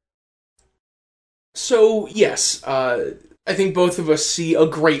 So, yes, I think both of us see a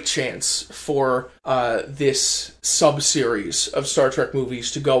great chance for this sub-series of Star Trek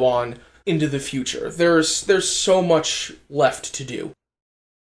movies to go on into the future. There's so much left to do.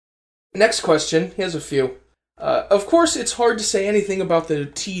 Next question, here's a few. Of course, it's hard to say anything about the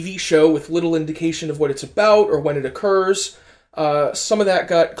TV show with little indication of what it's about or when it occurs. Some of that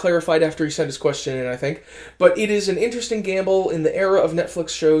got clarified after he sent his question in, I think. But it is an interesting gamble in the era of Netflix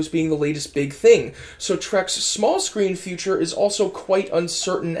shows being the latest big thing. So Trek's small screen future is also quite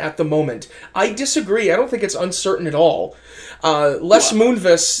uncertain at the moment. I disagree. I don't think it's uncertain at all. Les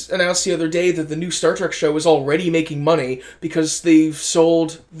Moonves announced the other day that the new Star Trek show is already making money because they've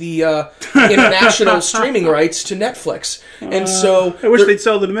sold the international streaming rights to Netflix. And so I wish they'd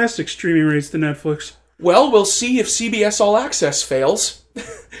sell the domestic streaming rights to Netflix. Well, we'll see if CBS All Access fails.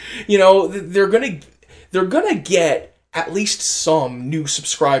 They're gonna get at least some new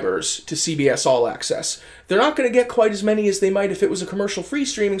subscribers to CBS All Access. They're not gonna get quite as many as they might if it was a commercial-free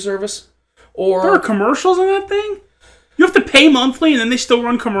streaming service. Or there are commercials on that thing? You have to pay monthly and then they still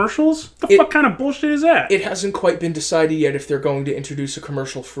run commercials? What the fuck kind of bullshit is that? It hasn't quite been decided yet if they're going to introduce a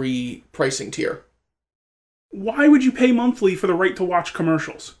commercial-free pricing tier. Why would you pay monthly for the right to watch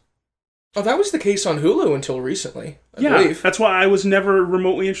commercials? Oh, that was the case on Hulu until recently, I believe. That's why I was never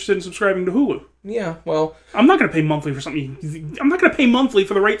remotely interested in subscribing to Hulu. Yeah, well... I'm not going to pay monthly for something. I'm not going to pay monthly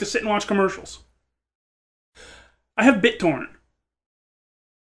for the right to sit and watch commercials. I have BitTorrent.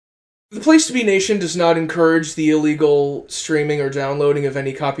 The Place to Be Nation does not encourage the illegal streaming or downloading of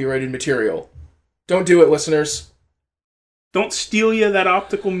any copyrighted material. Don't do it, listeners. Don't steal you that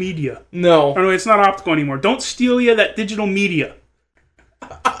optical media. No. Oh, no, it's not optical anymore. Don't steal you that digital media.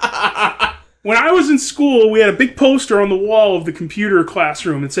 When I was in school, we had a big poster on the wall of the computer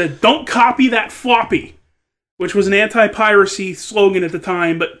classroom that said, "Don't copy that floppy," which was an anti-piracy slogan at the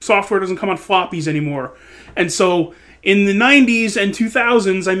time, but software doesn't come on floppies anymore. And so in the 90s and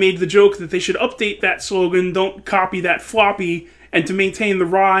 2000s, I made the joke that they should update that slogan, "Don't copy that floppy," and to maintain the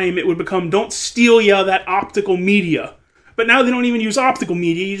rhyme, it would become, "Don't steal ya that optical media." But now they don't even use optical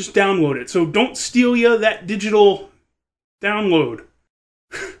media, you just download it. So don't steal ya that digital download.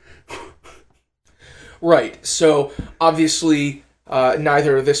 Right, so obviously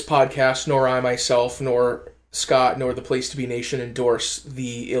neither this podcast, nor I myself, nor Scott, nor the Place to Be Nation endorse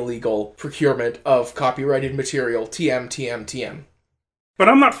the illegal procurement of copyrighted material. TM. But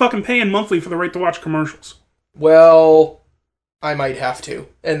I'm not fucking paying monthly for the right to watch commercials. Well, I might have to,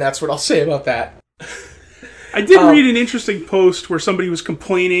 and that's what I'll say about that. I did read an interesting post where somebody was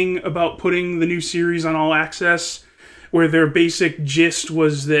complaining about putting the new series on All Access, where their basic gist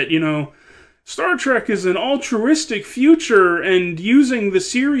was that, Star Trek is an altruistic future, and using the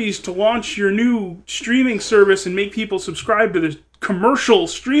series to launch your new streaming service and make people subscribe to the commercial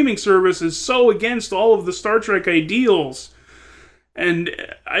streaming service is so against all of the Star Trek ideals. And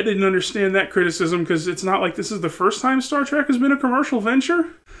I didn't understand that criticism, because it's not like this is the first time Star Trek has been a commercial venture.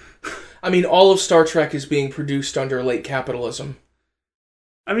 I mean, all of Star Trek is being produced under late capitalism.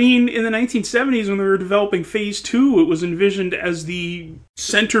 I mean, in the 1970s, when they were developing Phase 2, it was envisioned as the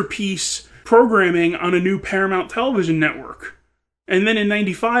centerpiece programming on a new Paramount television network. And then in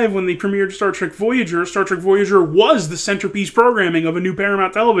 95, when they premiered Star Trek Voyager was the centerpiece programming of a new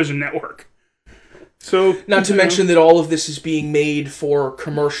Paramount television network. So, not to mention that all of this is being made for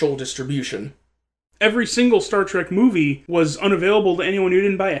commercial distribution. Every single Star Trek movie was unavailable to anyone who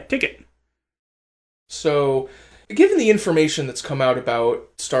didn't buy a ticket. So, given the information that's come out about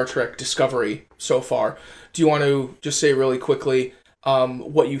Star Trek Discovery so far, do you want to just say really quickly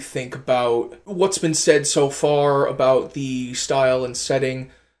what you think about what's been said so far about the style and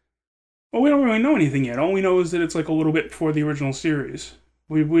setting? Well, we don't really know anything yet. All we know is that it's like a little bit before the original series.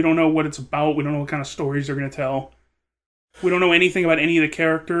 We don't know what it's about. We don't know what kind of stories they're going to tell. We don't know anything about any of the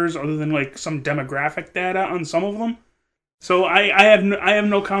characters other than like some demographic data on some of them. So I have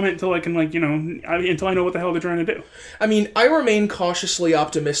no comment until I can until I know what the hell they're trying to do. I mean, I remain cautiously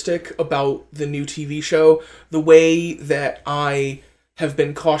optimistic about the new TV show, the way that I have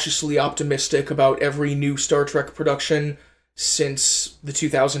been cautiously optimistic about every new Star Trek production since the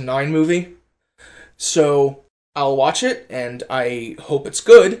 2009 movie. So I'll watch it, and I hope it's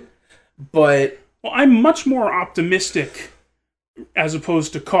good, but... Well, I'm much more optimistic, as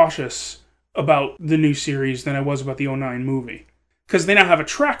opposed to cautious, about the new series than I was about the 2009 movie. Because they now have a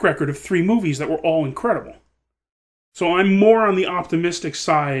track record of 3 movies that were all incredible. So I'm more on the optimistic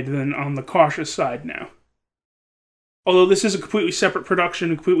side than on the cautious side now. Although this is a completely separate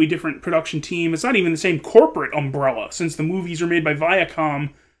production, a completely different production team. It's not even the same corporate umbrella, since the movies are made by Viacom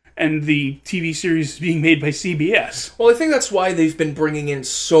and the TV series is being made by CBS. Well, I think that's why they've been bringing in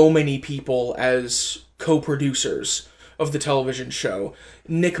so many people as co-producers of the television show.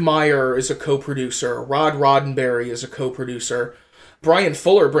 Nick Meyer is a co-producer. Rod Roddenberry is a co-producer. Brian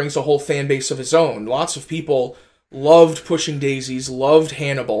Fuller brings a whole fan base of his own. Lots of people loved Pushing Daisies, loved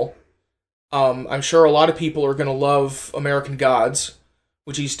Hannibal. I'm sure a lot of people are going to love American Gods,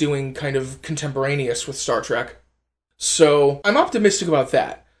 which he's doing kind of contemporaneous with Star Trek. So I'm optimistic about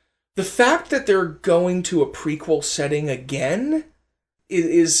that. The fact that they're going to a prequel setting again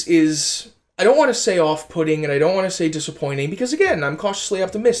is I don't want to say off-putting and I don't want to say disappointing, because again, I'm cautiously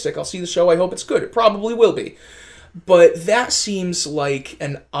optimistic. I'll see the show, I hope it's good. It probably will be. But that seems like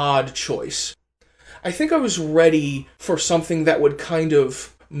an odd choice. I think I was ready for something that would kind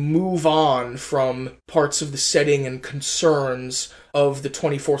of move on from parts of the setting and concerns of the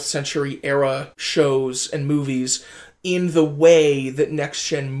 24th century era shows and movies in the way that Next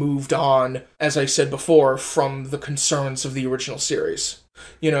Gen moved on, as I said before, from the concerns of the original series.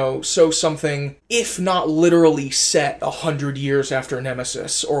 You know, so something, if not literally set 100 years after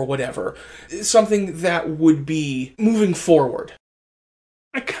Nemesis or whatever, something that would be moving forward.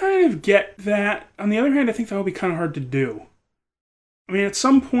 I kind of get that. On the other hand, I think that would be kind of hard to do. I mean, at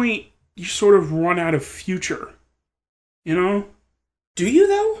some point, you sort of run out of future. You know? Do you,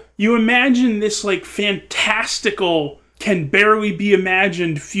 though? You imagine this, like, fantastical, can barely be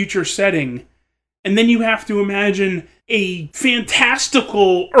imagined future setting, and then you have to imagine a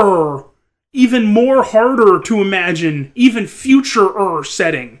fantastical, even more harder to imagine, even future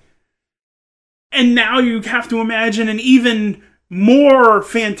setting. And now you have to imagine an even more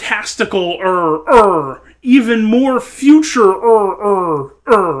fantastical, even more future,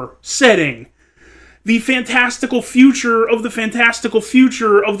 setting. The fantastical future of the fantastical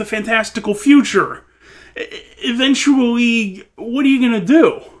future of the fantastical future. Eventually, what are you going to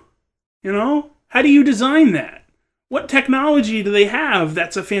do? You know? How do you design that? What technology do they have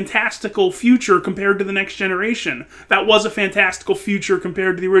that's a fantastical future compared to the next generation? That was a fantastical future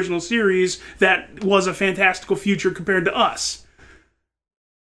compared to the original series. That was a fantastical future compared to us.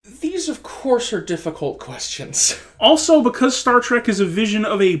 These, of course, are difficult questions. Also, because Star Trek is a vision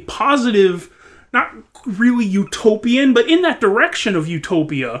of a positive, not really utopian, but in that direction of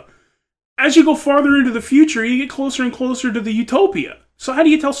utopia, as you go farther into the future, you get closer and closer to the utopia. So how do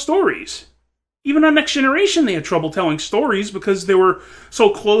you tell stories? Even on Next Generation, they had trouble telling stories because they were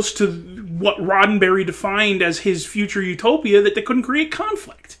so close to what Roddenberry defined as his future utopia that they couldn't create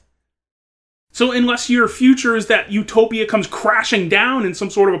conflict. So unless your future is that utopia comes crashing down in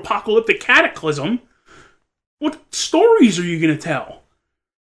some sort of apocalyptic cataclysm, what stories are you going to tell?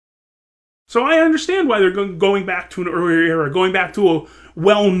 So I understand why they're going back to an earlier era, going back to a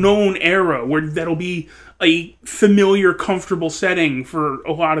well-known era where that'll be a familiar, comfortable setting for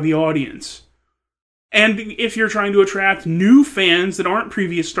a lot of the audience. And if you're trying to attract new fans that aren't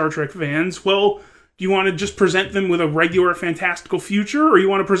previous Star Trek fans, well, do you want to just present them with a regular fantastical future, or you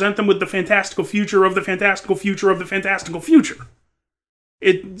want to present them with the fantastical future of the fantastical future of the fantastical future?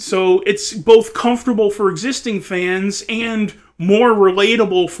 So it's both comfortable for existing fans and more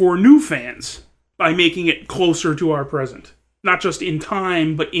relatable for new fans by making it closer to our present. Not just in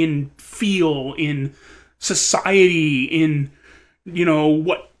time, but in feel, in society, in,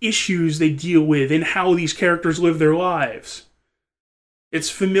 what issues they deal with, and how these characters live their lives. It's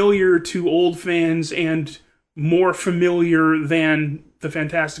familiar to old fans and more familiar than the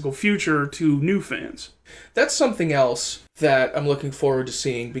fantastical future to new fans. That's something else that I'm looking forward to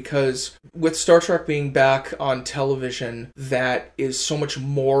seeing, because with Star Trek being back on television, that is so much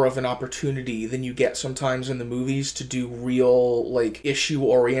more of an opportunity than you get sometimes in the movies to do real,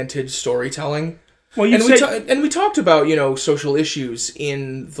 issue-oriented storytelling. Well, we talked about, social issues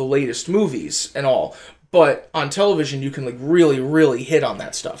in the latest movies and all, but on television you can, really, really hit on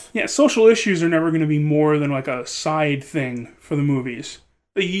that stuff. Yeah, social issues are never going to be more than, a side thing for the movies.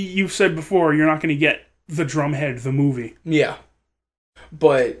 You've said before, you're not going to get The Drumhead, the movie. Yeah.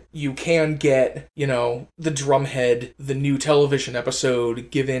 But you can get, The Drumhead, the new television episode,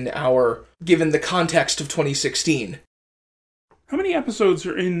 given the context of 2016. How many episodes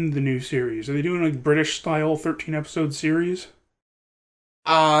are in the new series? Are they doing British-style 13-episode series?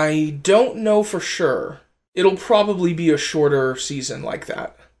 I don't know for sure. It'll probably be a shorter season like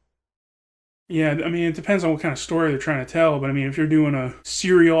that. Yeah, it depends on what kind of story they're trying to tell, but if you're doing a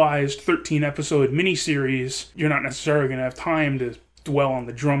serialized 13-episode miniseries, you're not necessarily going to have time to dwell on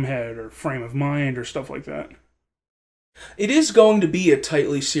the drumhead or frame of mind or stuff like that. It is going to be a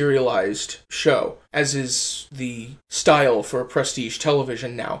tightly serialized show, as is the style for prestige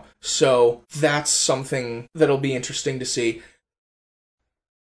television now. So that's something that'll be interesting to see.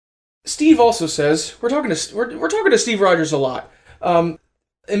 Steve also says, we're talking to Steve Rogers a lot.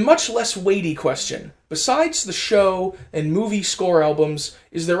 A much less weighty question. Besides the show and movie score albums,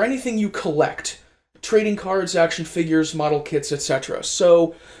 is there anything you collect? Trading cards, action figures, model kits, etc.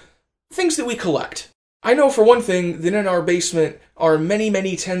 So, things that we collect. I know for one thing that in our basement are many,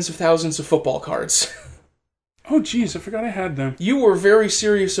 many tens of thousands of football cards. Oh geez, I forgot I had them. You were very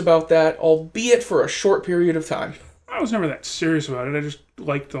serious about that, albeit for a short period of time. I was never that serious about it, I just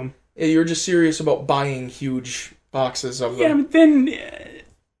liked them. Yeah, you were just serious about buying huge boxes of them. Yeah, but then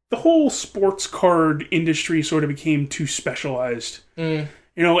the whole sports card industry sort of became too specialized.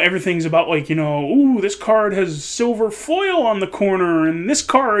 Everything's about this card has silver foil on the corner, and this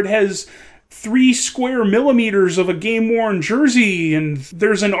card has 3 square millimeters of a game-worn jersey, and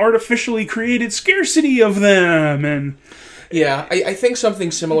there's an artificially created scarcity of them, and... Yeah, I think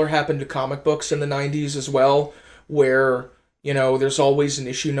something similar happened to comic books in the 90s as well, where, there's always an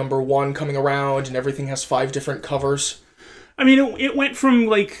issue number 1 coming around, and everything has 5 different covers. It went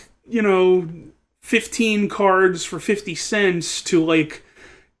from, 15 cards for 50 cents to,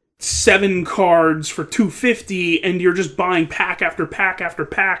 7 cards for $2.50, and you're just buying pack after pack after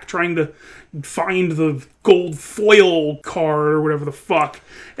pack, trying to find the gold foil card or whatever the fuck.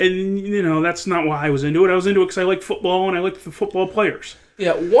 And, that's not why I was into it. I was into it because I like football and I like the football players.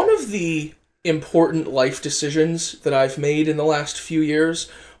 Yeah, one of the important life decisions that I've made in the last few years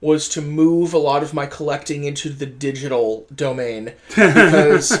was to move a lot of my collecting into the digital domain.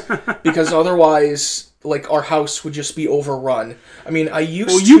 Because otherwise, our house would just be overrun.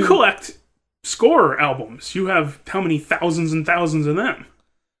 You collect score albums. You have how many thousands and thousands of them?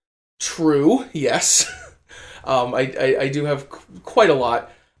 True, yes. I do have quite a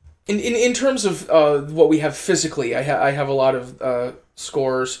lot. In terms of what we have physically, I have a lot of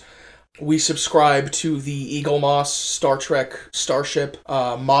scores. We subscribe to the Eaglemoss Star Trek Starship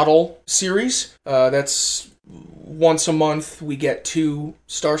model series. That's once a month we get 2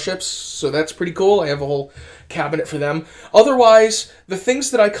 starships, so that's pretty cool. I have a whole cabinet for them. Otherwise, the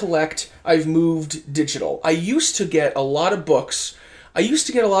things that I collect, I've moved digital. I used to get a lot of books.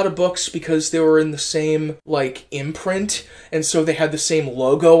 Because they were in the same, imprint, and so they had the same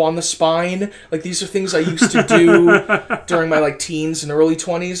logo on the spine. These are things I used to do during my, teens and early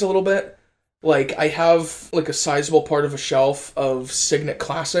 20s a little bit. I have, a sizable part of a shelf of Signet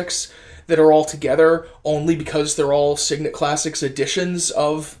Classics that are all together only because they're all Signet Classics editions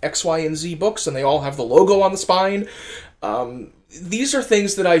of X, Y, and Z books, and they all have the logo on the spine. These are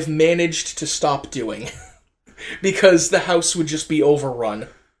things that I've managed to stop doing. Because the house would just be overrun.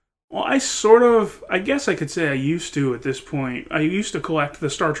 Well, I guess I could say I used to at this point. I used to collect the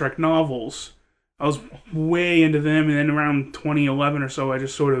Star Trek novels. I was way into them, and then around 2011 or so, I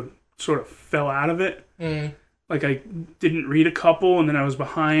just sort of fell out of it. Like, I didn't read a couple, and then I was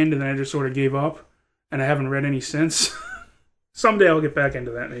behind, and then I just sort of gave up, and I haven't read any since. Someday I'll get back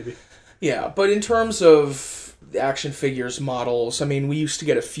into that, maybe. Yeah, but in terms of action figures models, I mean, we used to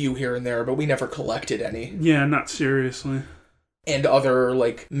get a few here and there, but we never collected any. Yeah, not seriously. And other,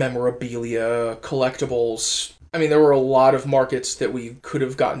 like, memorabilia, collectibles. I mean, there were a lot of markets that we could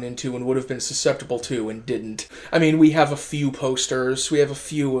have gotten into and would have been susceptible to and didn't. I mean, we have a few posters. We have a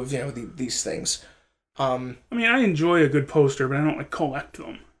few of, these things. I mean, I enjoy a good poster, but I don't, collect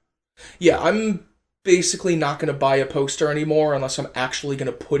them. Yeah, I'm basically not going to buy a poster anymore unless I'm actually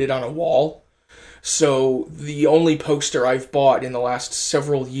going to put it on a wall. So, the only poster I've bought in the last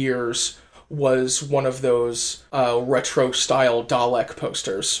several years was one of those retro-style Dalek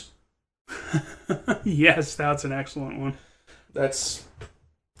posters. Yes, that's an excellent one. That's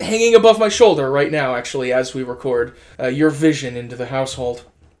hanging above my shoulder right now, actually, as we record. Your vision into the household.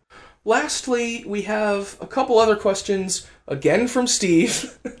 Lastly, we have a couple other questions, again from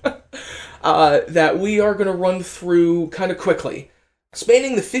Steve, that we are going to run through kind of quickly.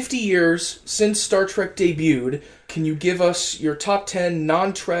 Spanning the 50 years since Star Trek debuted, can you give us your top 10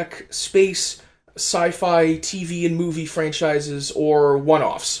 non-Trek, space, sci-fi, TV, and movie franchises or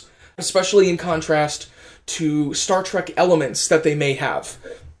one-offs? Especially in contrast to Star Trek elements that they may have.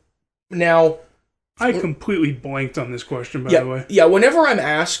 Now, I completely blanked on this question, by the way. Yeah, whenever I'm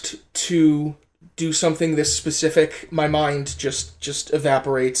asked to do something this specific, my mind just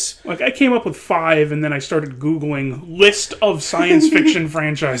evaporates. Like, I came up with 5, and then I started Googling list of science fiction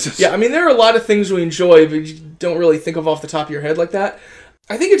franchises. Yeah, I mean, there are a lot of things we enjoy, but you don't really think of off the top of your head like that.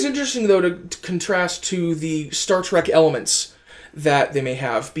 I think it's interesting, though, to contrast to the Star Trek elements that they may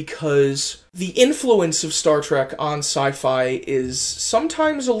have, because the influence of Star Trek on sci-fi is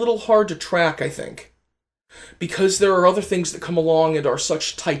sometimes a little hard to track, I think. Because there are other things that come along and are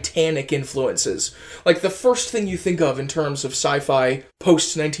such titanic influences. Like, the first thing you think of in terms of sci-fi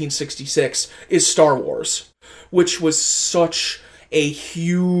post-1966 is Star Wars, which was such a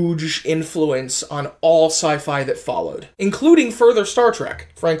huge influence on all sci-fi that followed, including further Star Trek,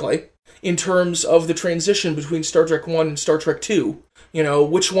 frankly, in terms of the transition between Star Trek 1 and Star Trek 2.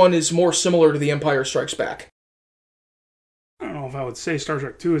 Which one is more similar to The Empire Strikes Back? I don't know if I would say Star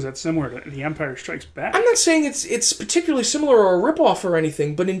Trek 2 is that similar to The Empire Strikes Back. I'm not saying it's particularly similar or a ripoff or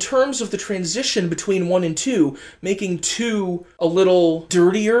anything, but in terms of the transition between 1 and 2, making 2 a little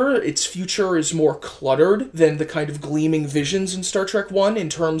dirtier, its future is more cluttered than the kind of gleaming visions in Star Trek 1 in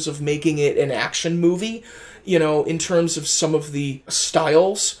terms of making it an action movie, in terms of some of the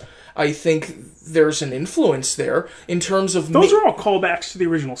styles. I think there's an influence there in terms of... Those are all callbacks to the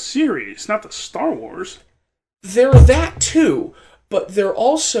original series, not the Star Wars. They're that too, but they're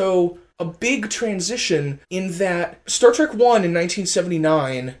also a big transition in that Star Trek 1 in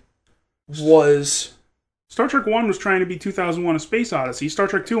 1979 was... Star Trek 1 was trying to be 2001: A Space Odyssey. Star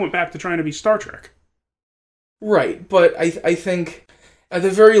Trek 2 went back to trying to be Star Trek. Right, but I think, at the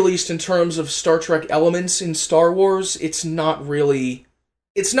very least in terms of Star Trek elements in Star Wars, it's not really...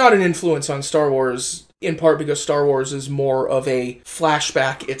 It's not an influence on Star Wars, in part because Star Wars is more of a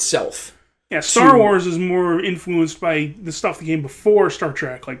flashback itself. Yeah, Star Wars is more influenced by the stuff that came before Star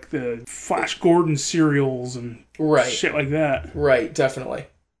Trek, like the Flash Gordon serials and shit like that. Right, definitely.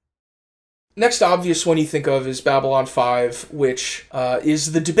 Next obvious one you think of is Babylon 5, which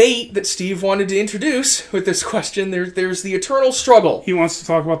is the debate that Steve wanted to introduce with this question. There's the eternal struggle. He wants to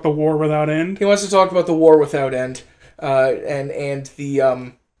talk about the War Without End? He wants to talk about the War Without End, and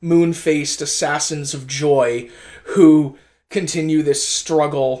the moon-faced assassins of joy who continue this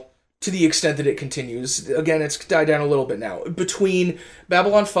struggle to the extent that it continues. Again, it's died down a little bit now. Between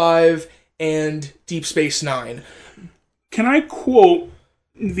Babylon 5 and Deep Space Nine. Can I quote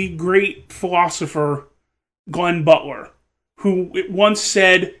the great philosopher Glenn Butler, who once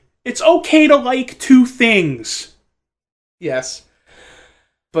said, "It's okay to like two things." Yes.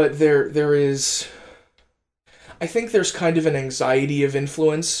 But there is... I think there's kind of an anxiety of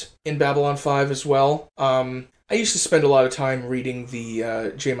influence in Babylon 5 as well. I used to spend a lot of time reading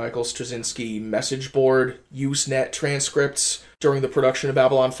the J. Michael Straczynski message board, Usenet transcripts during the production of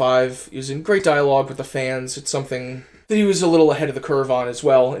Babylon 5. He was in great dialogue with the fans. It's something that he was a little ahead of the curve on as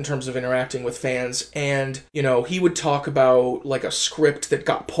well in terms of interacting with fans. And, he would talk about, like, a script that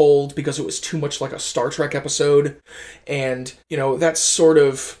got pulled because it was too much like a Star Trek episode. And, that sort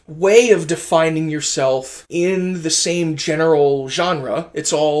of way of defining yourself in the same general genre.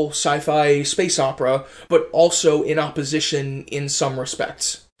 It's all sci-fi space opera, but also in opposition in some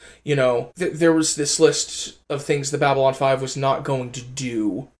respects. You know, there was this list of things the Babylon 5 was not going to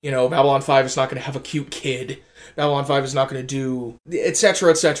do. You know, Babylon 5 is not going to have a cute kid. Babylon 5 is not going to do,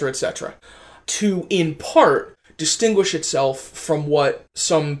 etc., etc., etc. To, in part, distinguish itself from what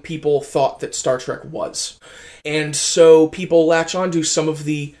some people thought that Star Trek was. And so people latch onto some of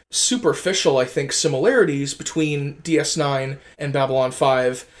the superficial, I think, similarities between DS9 and Babylon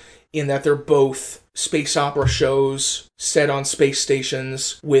 5, in that they're both space opera shows set on space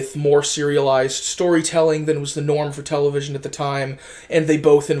stations with more serialized storytelling than was the norm for television at the time, and they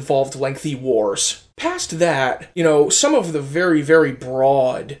both involved lengthy wars. Past that, you know, some of the very, very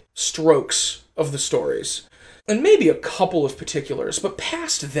broad strokes of the stories, and maybe a couple of particulars, but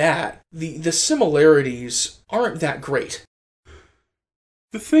past that, the similarities aren't that great.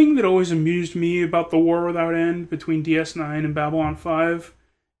 The thing that always amused me about the War Without End between DS9 and Babylon 5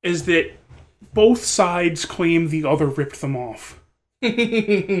 is that both sides claim the other ripped them off.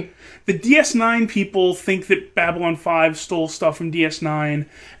 The DS9 people think that Babylon 5 stole stuff from DS9,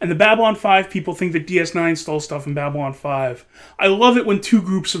 and the Babylon 5 people think that DS9 stole stuff from Babylon 5. I love it when two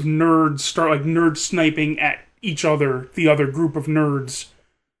groups of nerds start like nerd sniping at each other, the other group of nerds.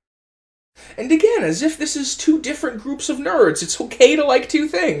 And again, as if this is two different groups of nerds. It's okay to like two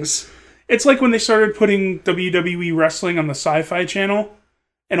things. It's like when they started putting WWE wrestling on the Sci-Fi Channel,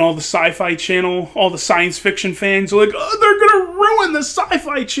 and all the Sci-Fi Channel, all the science fiction fans are like, oh, they're gonna ruin the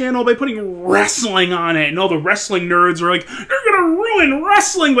Sci-Fi Channel by putting wrestling on it. And all the wrestling nerds were like, they're gonna ruin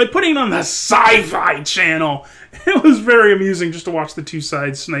wrestling by putting it on the Sci-Fi Channel. It was very amusing just to watch the two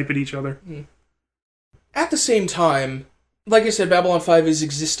sides snipe at each other. At the same time, like I said, Babylon 5 is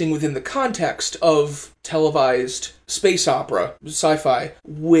existing within the context of televised space opera, sci-fi,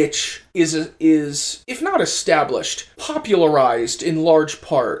 which is, if not established, popularized in large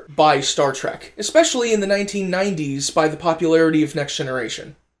part by Star Trek, especially in the 1990s by the popularity of Next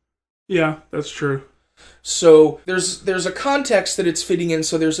Generation. Yeah, that's true. So there's a context that it's fitting in,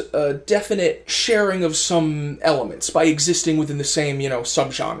 so there's a definite sharing of some elements by existing within the same,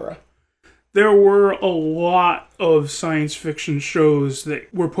 subgenre. There were a lot of science fiction shows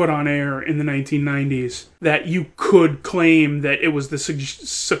that were put on air in the 1990s that you could claim that it was the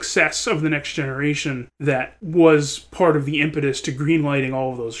success of the Next Generation that was part of the impetus to greenlighting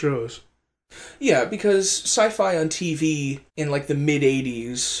all of those shows. Yeah, because sci-fi on TV in the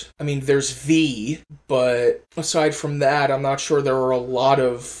mid-80s, I mean, there's V, but aside from that, I'm not sure there were a lot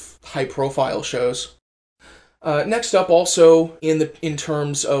of high-profile shows. Next up, also in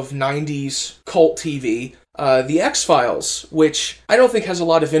terms of 90s cult TV, The X-Files, which I don't think has a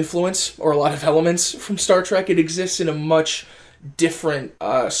lot of influence or a lot of elements from Star Trek. It exists in a much different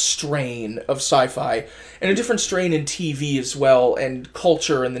strain of sci-fi, and a different strain in TV as well, and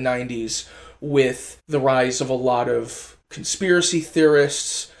culture in the 90s, with the rise of a lot of conspiracy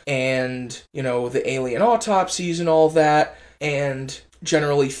theorists, and, the alien autopsies and all that, and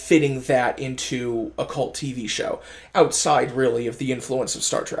generally fitting that into a cult TV show, outside, really, of the influence of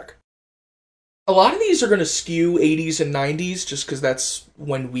Star Trek. A lot of these are going to skew 80s and 90s, just because that's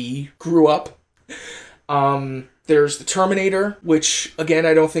when we grew up. There's The Terminator, which, again,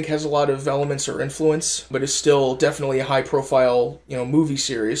 I don't think has a lot of elements or influence, but is still definitely a high-profile, movie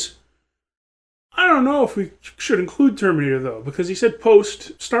series. I don't know if we should include Terminator, though, because he said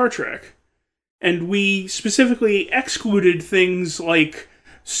post-Star Trek. And we specifically excluded things like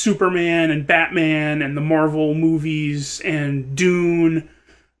Superman and Batman and the Marvel movies and Dune,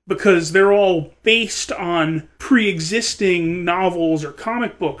 because they're all based on pre-existing novels or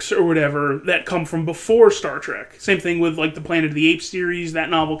comic books or whatever that come from before Star Trek. Same thing with the Planet of the Apes series. That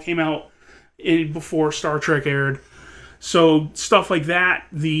novel came out before Star Trek aired. So stuff like that,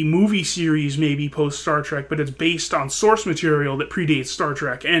 the movie series may be post-Star Trek, but it's based on source material that predates Star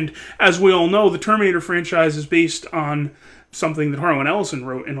Trek. And as we all know, the Terminator franchise is based on something that Harlan Ellison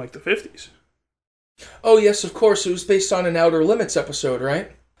wrote in the 50s. Oh yes, of course. It was based on an Outer Limits episode,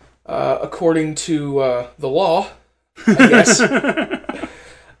 right? According to the law, I guess. The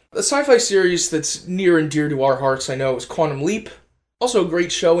sci-fi series that's near and dear to our hearts, I know, is Quantum Leap. Also a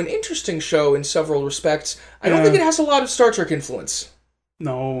great show, an interesting show in several respects. I don't think it has a lot of Star Trek influence.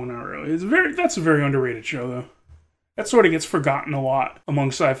 No, not really. That's a very underrated show, though. That sort of gets forgotten a lot among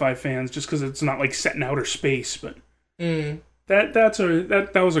sci-fi fans, just because it's not set in outer space. But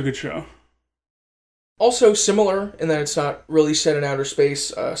that was a good show. Also similar in that it's not really set in outer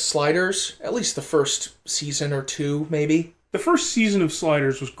space. Sliders, at least the first season or two, maybe. The first season of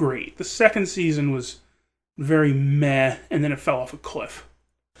Sliders was great. The second season was very meh, and then it fell off a cliff.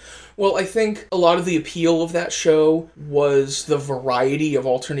 Well, I think a lot of the appeal of that show was the variety of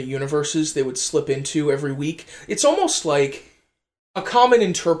alternate universes they would slip into every week. It's almost like A common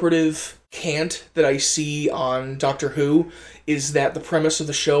interpretive cant that I see on Doctor Who is that the premise of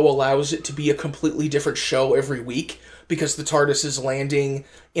the show allows it to be a completely different show every week, because the TARDIS is landing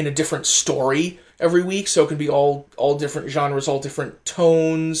in a different story every week, so it can be all different genres, all different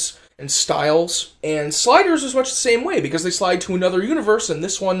tones and styles. And Sliders is much the same way, because they slide to another universe, and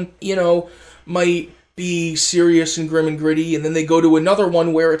this one, might be serious and grim and gritty, and then they go to another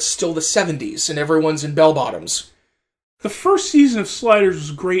one where it's still the 70s, and everyone's in bell-bottoms. The first season of Sliders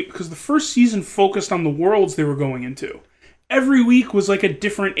was great, because the first season focused on the worlds they were going into. Every week was like a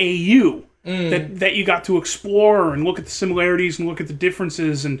different AU. That you got to explore and look at the similarities and look at the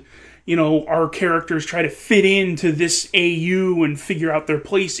differences, and our characters try to fit into this AU and figure out their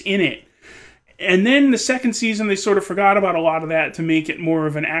place in it. And then the second season they sort of forgot about a lot of that to make it more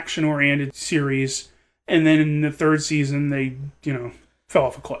of an action-oriented series. And then in the third season they, fell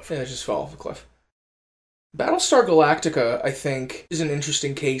off a cliff. Yeah, it just fell off a cliff. Battlestar Galactica, I think, is an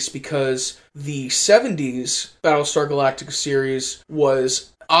interesting case because the 70s Battlestar Galactica series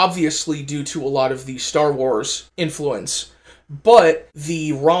was obviously due to a lot of the Star Wars influence, but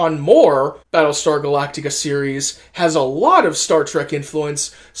the Ron Moore Battlestar Galactica series has a lot of Star Trek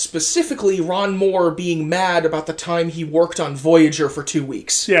influence, specifically Ron Moore being mad about the time he worked on Voyager for 2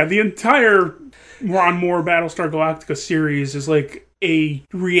 weeks. Yeah, the entire Ron Moore Battlestar Galactica series is like a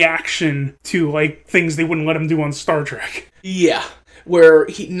reaction to like things they wouldn't let him do on Star Trek. Yeah. Where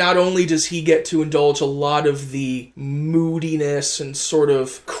not only does he get to indulge a lot of the moodiness and sort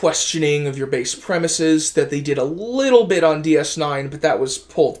of questioning of your base premises that they did a little bit on DS9, but that was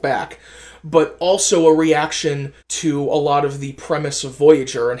pulled back, but also a reaction to a lot of the premise of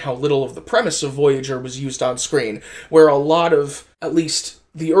Voyager and how little of the premise of Voyager was used on screen, where a lot of, at least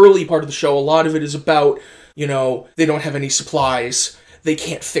the early part of the show, a lot of it is about, they don't have any supplies, they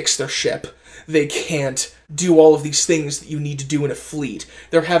can't fix their ship, they can't do all of these things that you need to do in a fleet.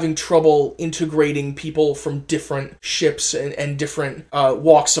 They're having trouble integrating people from different ships and different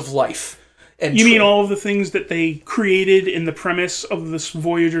walks of life. And you mean all of the things that they created in the premise of this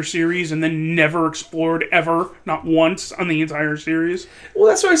Voyager series and then never explored ever, not once, on the entire series? Well,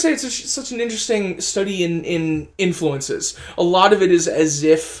 that's why I say it's such an interesting study in influences. A lot of it is as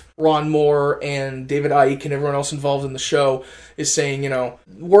if Ron Moore and David Icke and everyone else involved in the show is saying,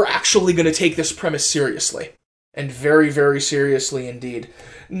 we're actually going to take this premise seriously. And very, very seriously indeed.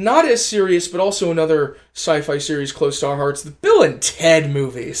 Not as serious, but also another sci-fi series close to our hearts, the Bill and Ted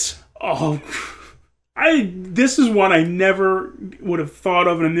movies. Oh, this is one I never would have thought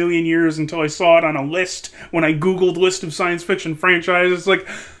of in a million years until I saw it on a list. When I Googled list of science fiction franchises, it's like,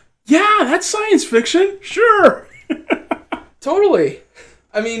 yeah, that's science fiction, sure. Totally.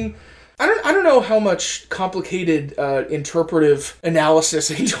 I mean, I don't know how much complicated interpretive analysis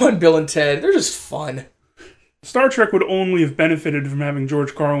they do on Bill and Ted. They're just fun. Star Trek would only have benefited from having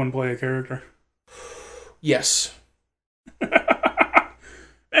George Carlin play a character. Yes.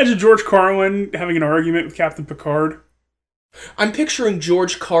 Imagine George Carlin having an argument with Captain Picard. I'm picturing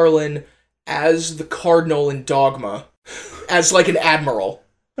George Carlin as the Cardinal in Dogma, as like an admiral.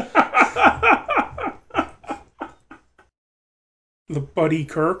 The Buddy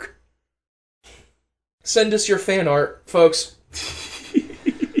Kirk. Send us your fan art, folks.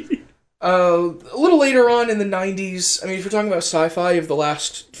 A little later on in the 90s, I mean, if you're talking about sci-fi of the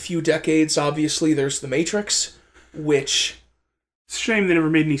last few decades, obviously there's The Matrix, which... It's a shame they never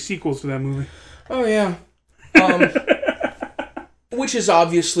made any sequels to that movie. Oh, yeah. Which is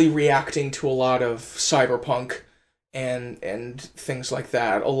obviously reacting to a lot of cyberpunk and things like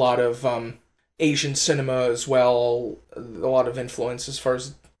that. A lot of Asian cinema as well. A lot of influence as far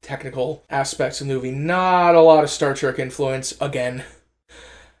as technical aspects of the movie. Not a lot of Star Trek influence, again.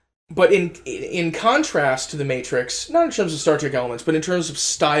 But in contrast to The Matrix, not in terms of Star Trek elements, but in terms of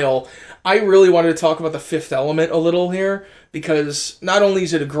style, I really wanted to talk about The Fifth Element a little here, because not only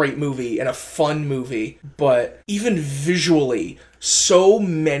is it a great movie and a fun movie, but even visually, so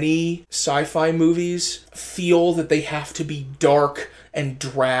many sci-fi movies feel that they have to be dark and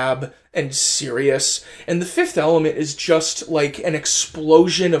drab and serious, and The Fifth Element is just like an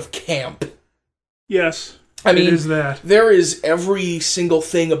explosion of camp. Yes. I mean, it is that. There is every single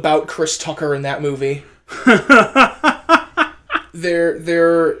thing about Chris Tucker in that movie.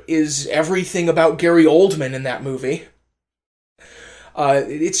 There is everything about Gary Oldman in that movie.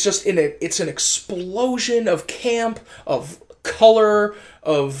 It's just it's an explosion of camp, of color,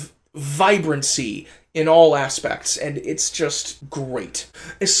 of vibrancy in all aspects, and it's just great.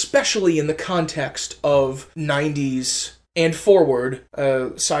 Especially in the context of 90s and forward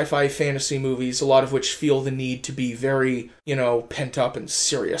sci-fi fantasy movies, a lot of which feel the need to be very, pent up and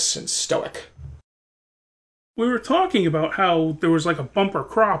serious and stoic. We were talking about how there was like a bumper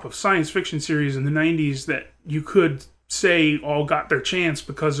crop of science fiction series in the 90s that you could say all got their chance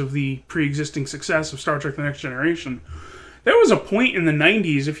because of the pre-existing success of Star Trek The Next Generation. There was a point in the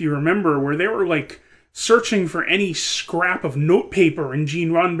 90s, if you remember, where they were like searching for any scrap of notepaper in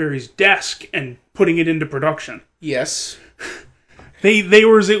Gene Roddenberry's desk and putting it into production. Yes. There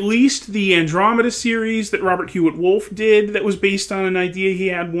was at least the Andromeda series that Robert Hewitt Wolf did that was based on an idea he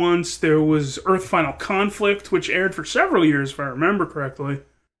had once. There was Earth Final Conflict, which aired for several years, if I remember correctly.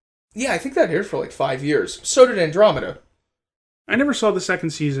 Yeah, I think that aired for like 5 years. So did Andromeda. I never saw the second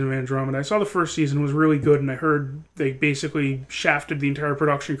season of Andromeda. I saw the first season, it was really good, and I heard they basically shafted the entire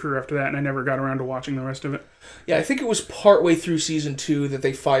production crew after that, and I never got around to watching the rest of it. Yeah, I think it was partway through season 2 that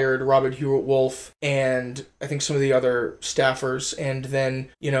they fired Robert Hewitt Wolf and I think some of the other staffers, and then,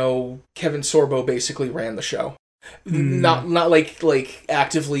 Kevin Sorbo basically ran the show. Not like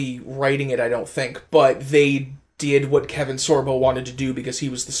actively writing it, I don't think, but they did what Kevin Sorbo wanted to do because he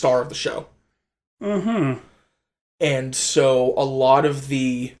was the star of the show. Uh-huh. And so a lot of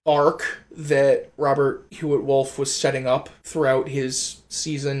the arc that Robert Hewitt Wolf was setting up throughout his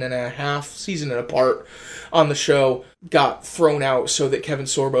season and a part on the show got thrown out so that Kevin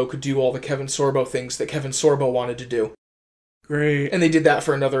Sorbo could do all the Kevin Sorbo things that Kevin Sorbo wanted to do. Great. And they did that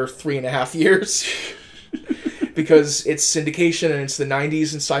for another 3.5 years. Because it's syndication and it's the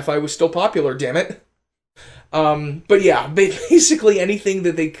 90s and sci-fi was still popular, damn it. But yeah, basically anything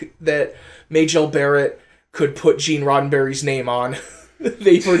that Majel Barrett could put Gene Roddenberry's name on,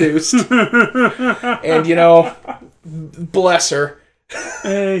 they produced. And, bless her.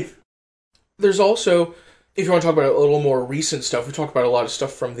 Hey. There's also, if you want to talk about a little more recent stuff, we talk about a lot of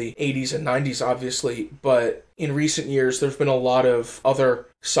stuff from the 80s and 90s, obviously, but in recent years, there's been a lot of other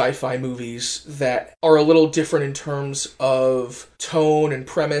sci-fi movies that are a little different in terms of tone and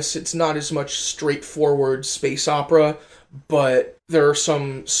premise. It's not as much straightforward space opera, but there are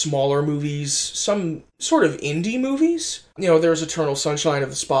some smaller movies, some sort of indie movies. There's Eternal Sunshine of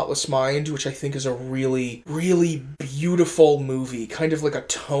the Spotless Mind, which I think is a really, really beautiful movie. Kind of like a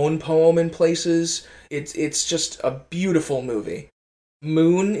tone poem in places. It's just a beautiful movie.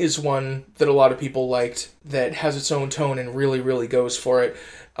 Moon is one that a lot of people liked that has its own tone and really, really goes for it.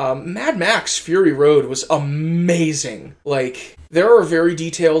 Mad Max Fury Road was amazing. There are very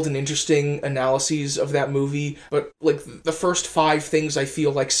detailed and interesting analyses of that movie, but, the first 5 things I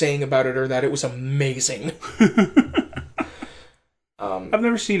feel like saying about it are that it was amazing. I've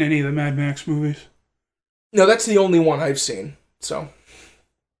never seen any of the Mad Max movies. No, that's the only one I've seen, so...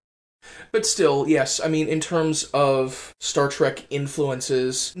 But still, yes, I mean, in terms of Star Trek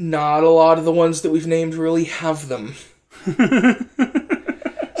influences, not a lot of the ones that we've named really have them.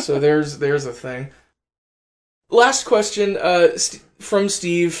 So there's a thing. Last question from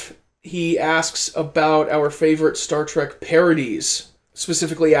Steve. He asks about our favorite Star Trek parodies,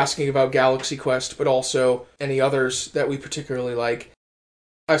 specifically asking about Galaxy Quest, but also any others that we particularly like.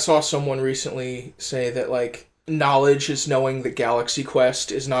 I saw someone recently say that, knowledge is knowing that Galaxy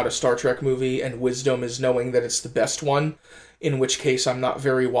Quest is not a Star Trek movie, and wisdom is knowing that it's the best one, in which case I'm not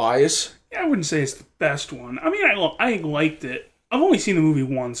very wise. Yeah, I wouldn't say it's the best one. I mean, I liked it. I've only seen the movie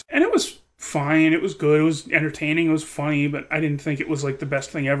once, and it was fine, it was good, it was entertaining, it was funny, but I didn't think it was, the best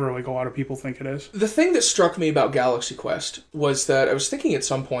thing ever, like a lot of people think it is. The thing that struck me about Galaxy Quest was that I was thinking at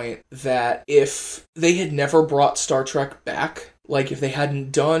some point that if they had never brought Star Trek back, if they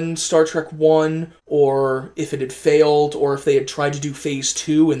hadn't done Star Trek 1, or if it had failed, or if they had tried to do Phase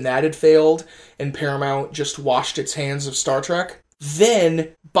 2 and that had failed, and Paramount just washed its hands of Star Trek, then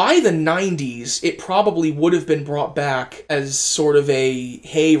by the 90s, it probably would have been brought back as sort of a,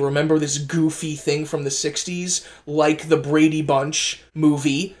 hey, remember this goofy thing from the 60s? Like the Brady Bunch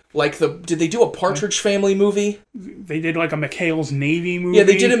movie. Did they do a Partridge Family movie? They did a McHale's Navy movie. Yeah,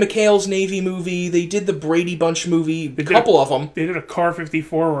 they did a McHale's Navy movie. They did the Brady Bunch movie, a couple of them. They did a Car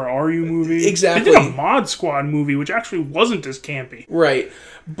 54 Where Are You movie. Exactly. They did a Mod Squad movie, which actually wasn't as campy. Right.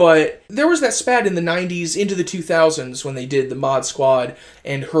 But there was that spat in the 90s into the 2000s when they did the Mod Squad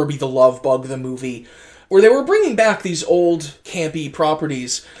and Herbie the Love Bug, the movie, where they were bringing back these old campy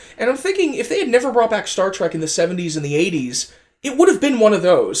properties. And I'm thinking, if they had never brought back Star Trek in the 70s and the 80s, it would have been one of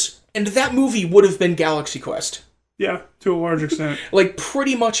those. And that movie would have been Galaxy Quest. Yeah, to a large extent.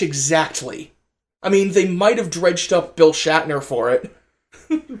 Pretty much exactly. I mean, they might have dredged up Bill Shatner for it.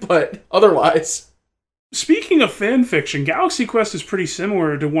 But otherwise... Speaking of fan fiction, Galaxy Quest is pretty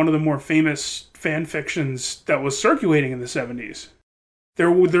similar to one of the more famous fan fictions that was circulating in the 70s.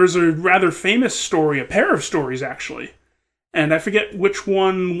 There's a rather famous story, a pair of stories actually, and I forget which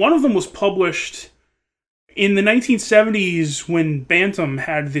one. One of them was published in the 1970s when Bantam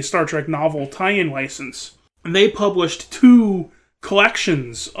had the Star Trek novel tie-in license. they published 2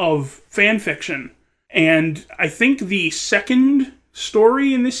 collections of fan fiction. And I think the second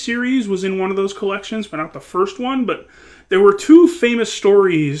story in this series was in one of those collections, but not the first one. But there were 2 famous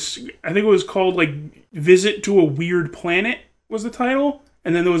stories. I think it was called, like, Visit to a Weird Planet was the title.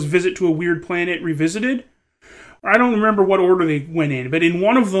 And then there was Visit to a Weird Planet Revisited. I don't remember what order they went in, but in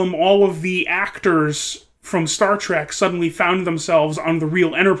one of them, all of the actors from Star Trek suddenly found themselves on the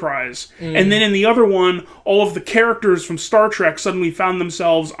real Enterprise. And then in the other one, all of the characters from Star Trek suddenly found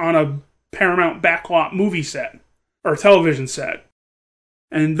themselves on a Paramount backlot movie set, or television set.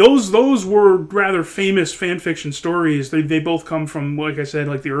 And those were rather famous fanfiction stories. They both come from, like I said,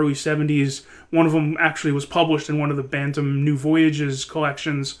 like the early 70s. One of them actually was published in one of the Bantam New Voyages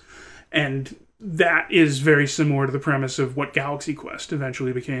collections, and that is very similar to the premise of what Galaxy Quest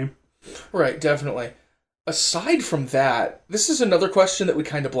eventually became. Right, definitely. Aside from that, this is another question that we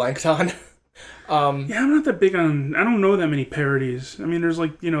kind of blanked on. Yeah, I'm not that big on... I don't know that many parodies. I mean, there's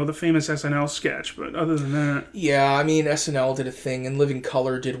like, the famous SNL sketch, but other than that... Yeah, I mean, SNL did a thing, and Living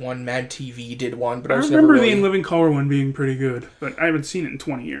Color did one, Mad TV did one, but I was remember never really... the In Living Color one being pretty good, but I haven't seen it in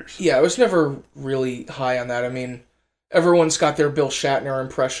 20 years. Yeah, I was never really high on that. I mean, everyone's got their Bill Shatner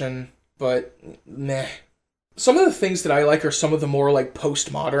impression, but meh. Some of the things that I like are some of the more, like,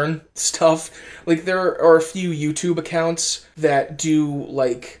 postmodern stuff. Like, there are a few YouTube accounts that do,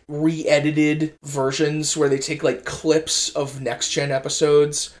 like, re-edited versions where they take, like, clips of next-gen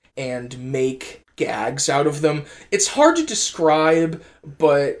episodes and make gags out of them. It's hard to describe,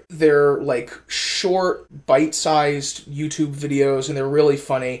 but they're, like, short, bite-sized YouTube videos, and they're really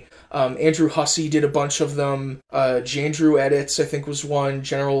funny. Andrew Hussey did a bunch of them. Jandrew Edits, I think, was one.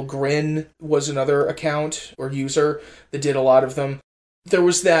 General Grin was another account or user that did a lot of them. There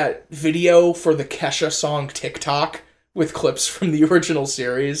was that video for the Kesha song TikTok with clips from the original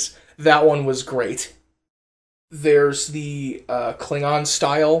series. That one was great. There's the Klingon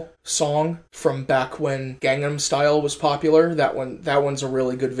Style song from back when Gangnam Style was popular. That one's a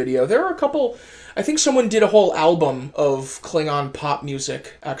really good video. There are a couple... I think someone did a whole album of Klingon pop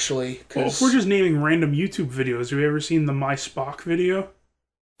music, actually. Well, if we're just naming random YouTube videos, have you ever seen the My Spock video?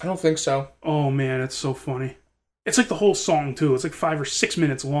 I don't think so. Oh man, it's so funny. It's like the whole song, too. It's like 5 or 6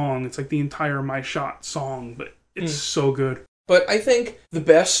 minutes long. It's like the entire My Shot song, but it's so good. But I think the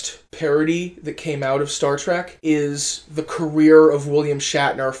best parody that came out of Star Trek is the career of William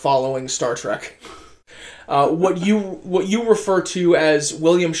Shatner following Star Trek. What you refer to as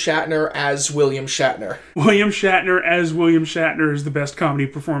William Shatner as William Shatner. William Shatner as William Shatner is the best comedy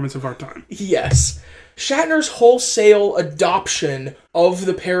performance of our time. Yes. Shatner's wholesale adoption of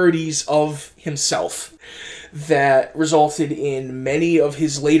the parodies of himself that resulted in many of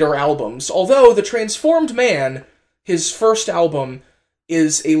his later albums. Although The Transformed Man, his first album,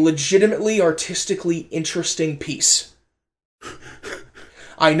 is a legitimately artistically interesting piece.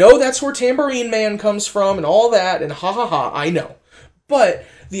 I know that's where Tambourine Man comes from and all that, and ha ha ha, I know. But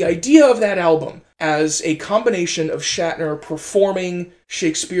the idea of that album as a combination of Shatner performing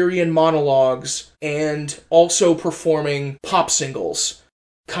Shakespearean monologues and also performing pop singles,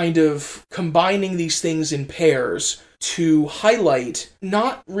 kind of combining these things in pairs to highlight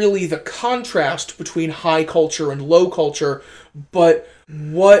not really the contrast between high culture and low culture, but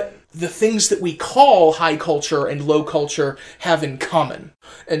what the things that we call high culture and low culture have in common.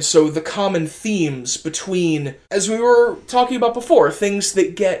 And so the common themes between, as we were talking about before, things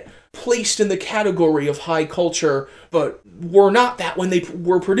that get placed in the category of high culture, but were not that when they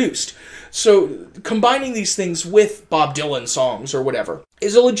were produced. So combining these things with Bob Dylan songs or whatever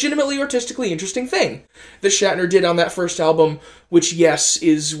is a legitimately artistically interesting thing that Shatner did on that first album, which, yes,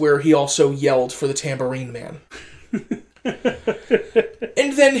 is where he also yelled for the Tambourine Man.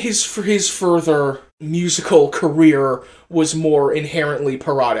 And then his further musical career was more inherently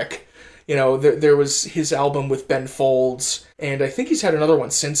parodic. You know, there was his album with Ben Folds, and I think he's had another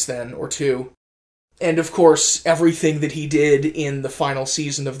one since then, or two. And, of course, everything that he did in the final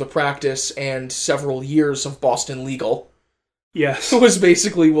season of The Practice and several years of Boston Legal. Yes. Was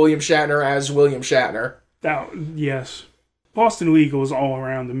basically William Shatner as William Shatner. Yes. Boston Legal is all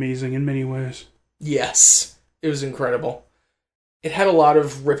around amazing in many ways. Yes. It was incredible. It had a lot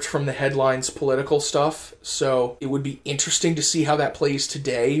of ripped from the headlines political stuff, so it would be interesting to see how that plays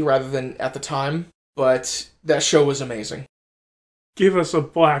today rather than at the time, but that show was amazing. Give us a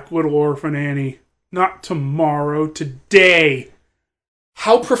Black Little Orphan Annie. Not tomorrow, today.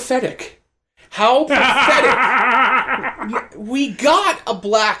 How prophetic. How pathetic. We got a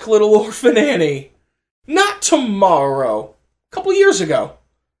Black Little Orphan Annie. Not tomorrow. A couple years ago.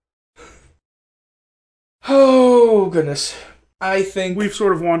 Oh, goodness. I think... We've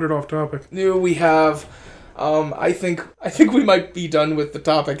sort of wandered off topic. We have. I think we might be done with the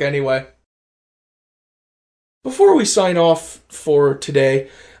topic anyway. Before we sign off for today,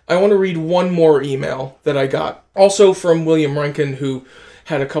 I want to read one more email that I got, also from William Rankin, who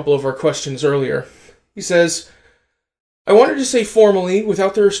had a couple of our questions earlier. He says, I wanted to say formally,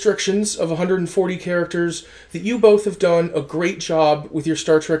 without the restrictions of 140 characters, that you both have done a great job with your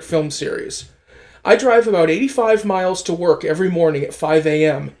Star Trek film series. I drive about 85 miles to work every morning at 5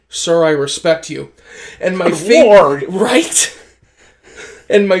 a.m. Sir, I respect you. And my favorite... Right?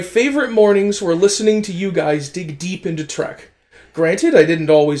 And my favorite mornings were listening to you guys dig deep into Trek. Granted, I didn't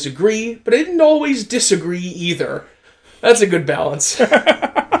always agree, but I didn't always disagree either. That's a good balance.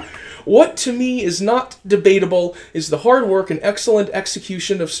 What to me is not debatable is the hard work and excellent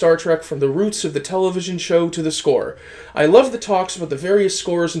execution of Star Trek from the roots of the television show to the score. I love the talks about the various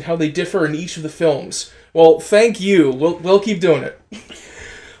scores and how they differ in each of the films. Well, thank you. We'll keep doing it.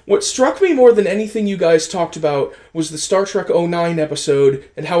 What struck me more than anything you guys talked about was the Star Trek 09 episode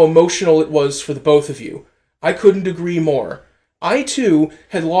and how emotional it was for the both of you. I couldn't agree more. I, too,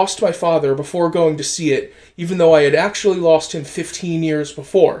 had lost my father before going to see it, even though I had actually lost him 15 years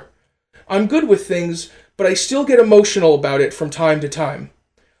before. I'm good with things, but I still get emotional about it from time to time.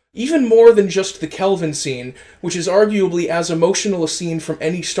 Even more than just the Kelvin scene, which is arguably as emotional a scene from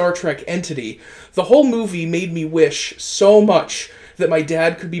any Star Trek entity, the whole movie made me wish so much that my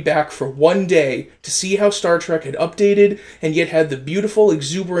dad could be back for one day to see how Star Trek had updated and yet had the beautiful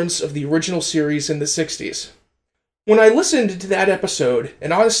exuberance of the original series in the 60s. When I listened to that episode,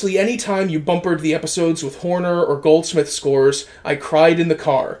 and honestly any time you bumpered the episodes with Horner or Goldsmith scores, I cried in the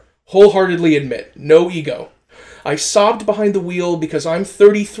car. Wholeheartedly admit, no ego. I sobbed behind the wheel because I'm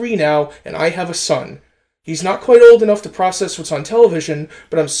 33 now and I have a son. He's not quite old enough to process what's on television,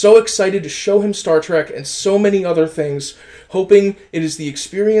 but I'm so excited to show him Star Trek and so many other things, hoping it is the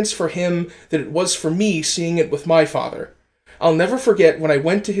experience for him that it was for me seeing it with my father. I'll never forget when I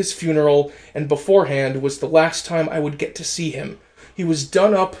went to his funeral, and beforehand was the last time I would get to see him. He was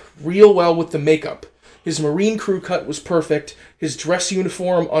done up real well with the makeup. His Marine crew cut was perfect, his dress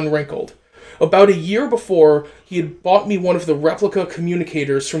uniform unwrinkled. About a year before, he had bought me one of the replica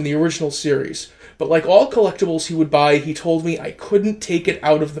communicators from the original series, but like all collectibles he would buy, he told me I couldn't take it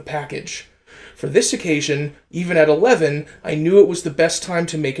out of the package. For this occasion, even at 11, I knew it was the best time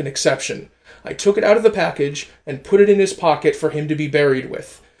to make an exception. I took it out of the package and put it in his pocket for him to be buried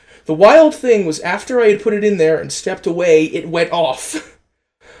with. The wild thing was after I had put it in there and stepped away, it went off.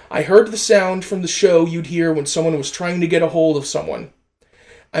 I heard the sound from the show you'd hear when someone was trying to get a hold of someone.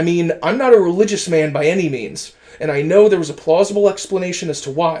 I mean, I'm not a religious man by any means, and I know there was a plausible explanation as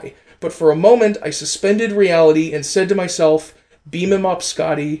to why, but for a moment I suspended reality and said to myself, beam him up,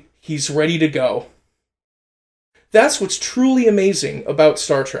 Scotty, he's ready to go. That's what's truly amazing about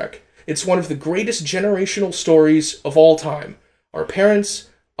Star Trek. It's one of the greatest generational stories of all time. Our parents,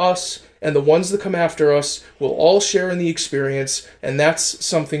 us, and the ones that come after us will all share in the experience, and that's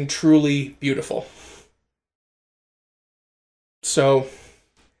something truly beautiful. So,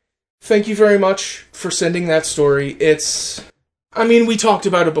 thank you very much for sending that story. We talked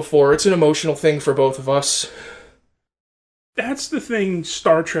about it before. It's an emotional thing for both of us. That's the thing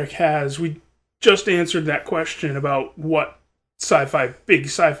Star Trek has. We just answered that question about what big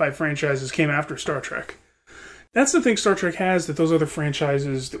sci-fi franchises came after Star Trek. That's the thing Star Trek has that those other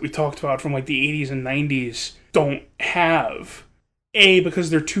franchises that we talked about from like the 80s and 90s don't have. A, because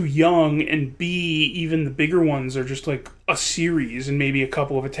they're too young, and B, even the bigger ones are just like a series and maybe a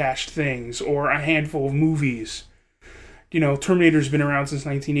couple of attached things, or a handful of movies. You know, Terminator's been around since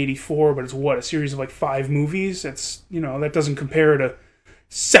 1984, but it's a series of like 5 movies? That's, that doesn't compare to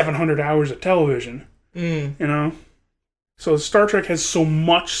 700 hours of television. You know? So Star Trek has so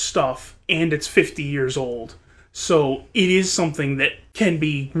much stuff, and it's 50 years old. So it is something that can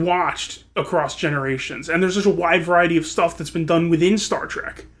be watched across generations. And there's such a wide variety of stuff that's been done within Star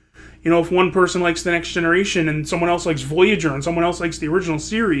Trek. You know, if one person likes The Next Generation, and someone else likes Voyager, and someone else likes the original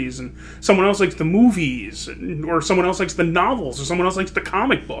series, and someone else likes the movies, or someone else likes the novels, or someone else likes the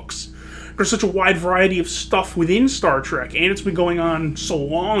comic books. There's such a wide variety of stuff within Star Trek, and it's been going on so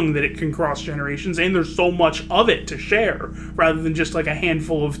long that it can cross generations, and there's so much of it to share, rather than just like a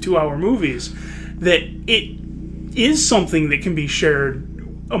handful of 2-hour movies, that it is something that can be shared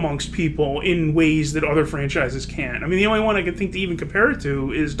amongst people in ways that other franchises can't. I mean, the only one I can think to even compare it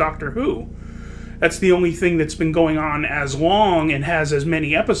to is Doctor Who. That's the only thing that's been going on as long and has as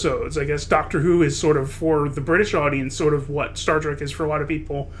many episodes. I guess Doctor Who is sort of, for the British audience, sort of what Star Trek is for a lot of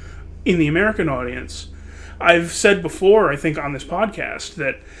people in the American audience. I've said before, I think on this podcast,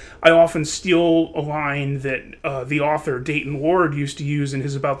 that I often steal a line that the author Dayton Ward used to use in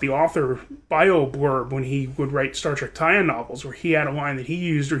his About the Author bio blurb when he would write Star Trek tie-in novels, where he had a line that he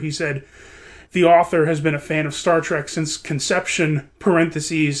used where he said, the author has been a fan of Star Trek since conception,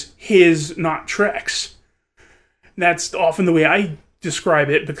 parentheses, his, not Trek's. That's often the way I describe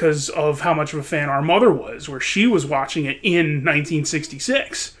it because of how much of a fan our mother was, where she was watching it in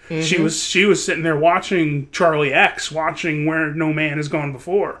 1966. Mm-hmm. She was sitting there watching Charlie X, watching Where No Man Has Gone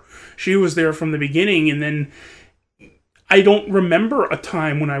Before. She was there from the beginning, and then I don't remember a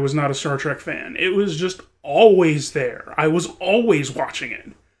time when I was not a Star Trek fan. It was just always there. I was always watching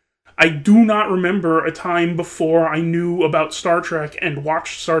it. I do not remember a time before I knew about Star Trek and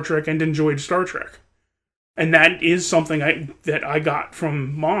watched Star Trek and enjoyed Star Trek. And that is something that I got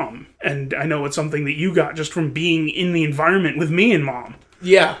from Mom. And I know it's something that you got just from being in the environment with me and Mom.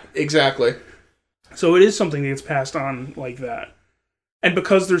 Yeah, exactly. So it is something that gets passed on like that. And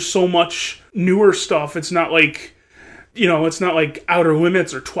because there's so much newer stuff, it's not like, it's not like Outer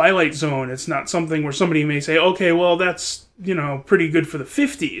Limits or Twilight Zone. It's not something where somebody may say, okay, well, that's, pretty good for the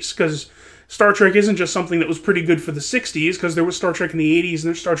 50s. Because Star Trek isn't just something that was pretty good for the 60s, because there was Star Trek in the 80s, and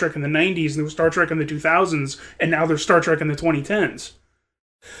there's Star Trek in the 90s, and there was Star Trek in the 2000s, and now there's Star Trek in the 2010s.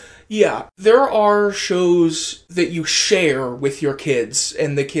 Yeah, there are shows that you share with your kids,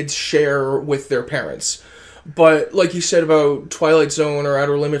 and the kids share with their parents. But like you said about Twilight Zone or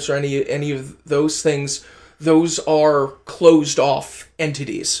Outer Limits or any of those things, those are closed-off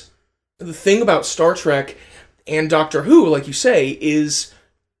entities. The thing about Star Trek and Doctor Who, like you say, is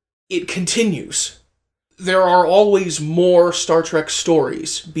it continues. There are always more Star Trek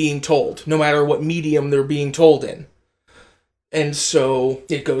stories being told, no matter what medium they're being told in. And so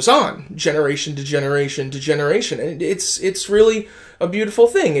it goes on, generation to generation to generation. And it's really a beautiful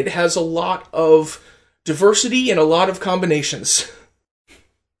thing. It has a lot of diversity and a lot of combinations.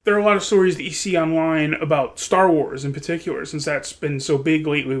 There are a lot of stories that you see online about Star Wars in particular, since that's been so big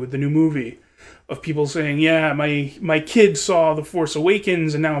lately with the new movie, of people saying, yeah, my kid saw The Force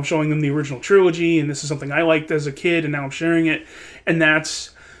Awakens, and now I'm showing them the original trilogy, and this is something I liked as a kid, and now I'm sharing it. And that's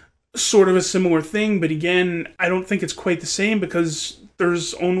sort of a similar thing, but again, I don't think it's quite the same, because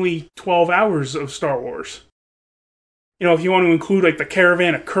there's only 12 hours of Star Wars. If you want to include, like, the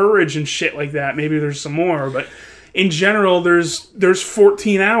Caravan of Courage and shit like that, maybe there's some more, but in general, there's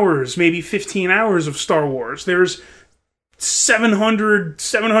 14 hours, maybe 15 hours of Star Wars. There's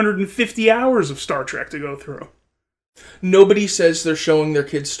 750 hours of Star Trek to go through. Nobody says they're showing their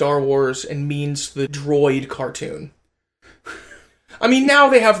kids Star Wars and means the droid cartoon. I mean, now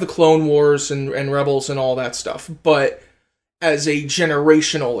they have the Clone Wars and Rebels and all that stuff, but as a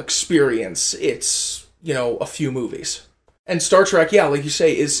generational experience, it's, a few movies. And Star Trek, yeah, like you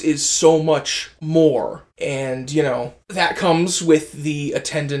say, is so much more. And, that comes with the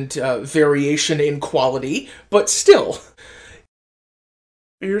attendant variation in quality, but still.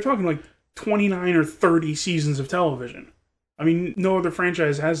 You're talking like 29 or 30 seasons of television. I mean, no other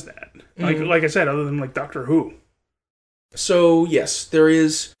franchise has that. Like I said, other than like Doctor Who. So, yes, there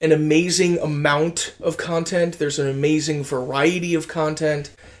is an amazing amount of content. There's an amazing variety of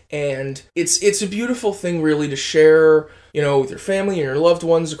content. And it's a beautiful thing, really, to share, with your family and your loved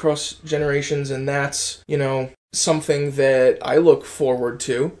ones across generations. And that's, something that I look forward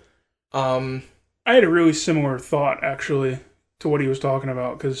to. I had a really similar thought, actually, to what he was talking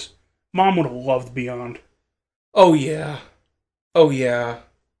about, because Mom would have loved Beyond. Oh, yeah. I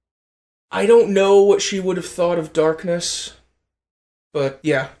don't know what she would have thought of Darkness, but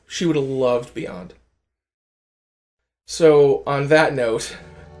yeah, she would have loved Beyond. So, on that note,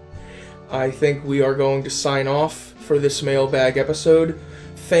 I think we are going to sign off for this Mailbag episode.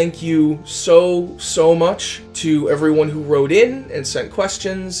 Thank you so much to everyone who wrote in and sent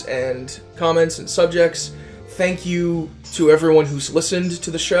questions and comments and subjects. Thank you to everyone who's listened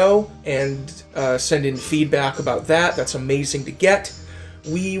to the show and send in feedback about that. That's amazing to get.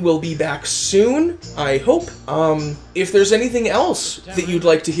 We will be back soon, I hope. If there's anything else that you'd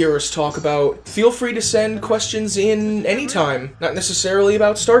like to hear us talk about, feel free to send questions in anytime, not necessarily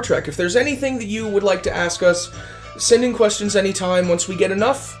about Star Trek. If there's anything that you would like to ask us, send in questions anytime. Once we get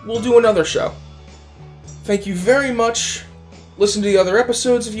enough, we'll do another show. Thank you very much. Listen to the other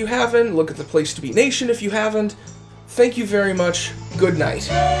episodes if you haven't. Look at the Place to Be Nation if you haven't. Thank you very much. Good night.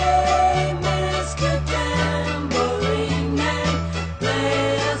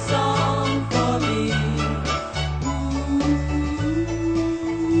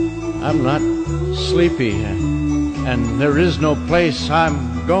 I'm not sleepy, and there is no place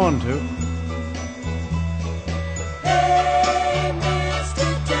I'm going to. Hey,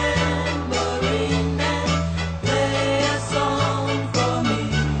 Mr. Tambourine Man,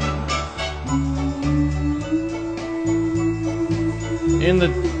 in the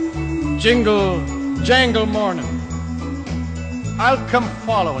jingle jangle morning, I'll come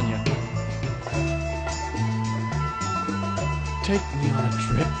following you. Take me on a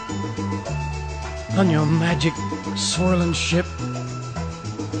trip, on your magic swirling ship.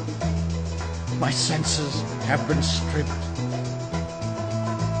 My senses have been stripped.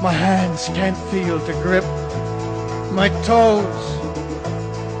 My hands can't feel to grip. My toes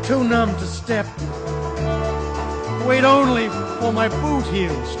too numb to step. Wait only for my boot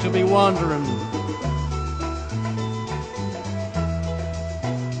heels to be wandering.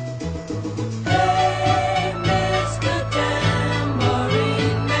 Hey, Mr.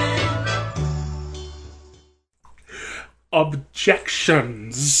 Tambourine Man.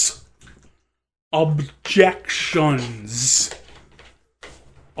 Objections. Objections.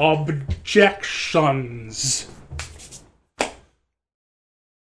 Objections.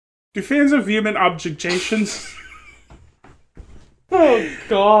 Do fans have vehement objections? Oh,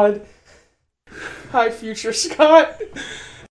 God. Hi, future Scott.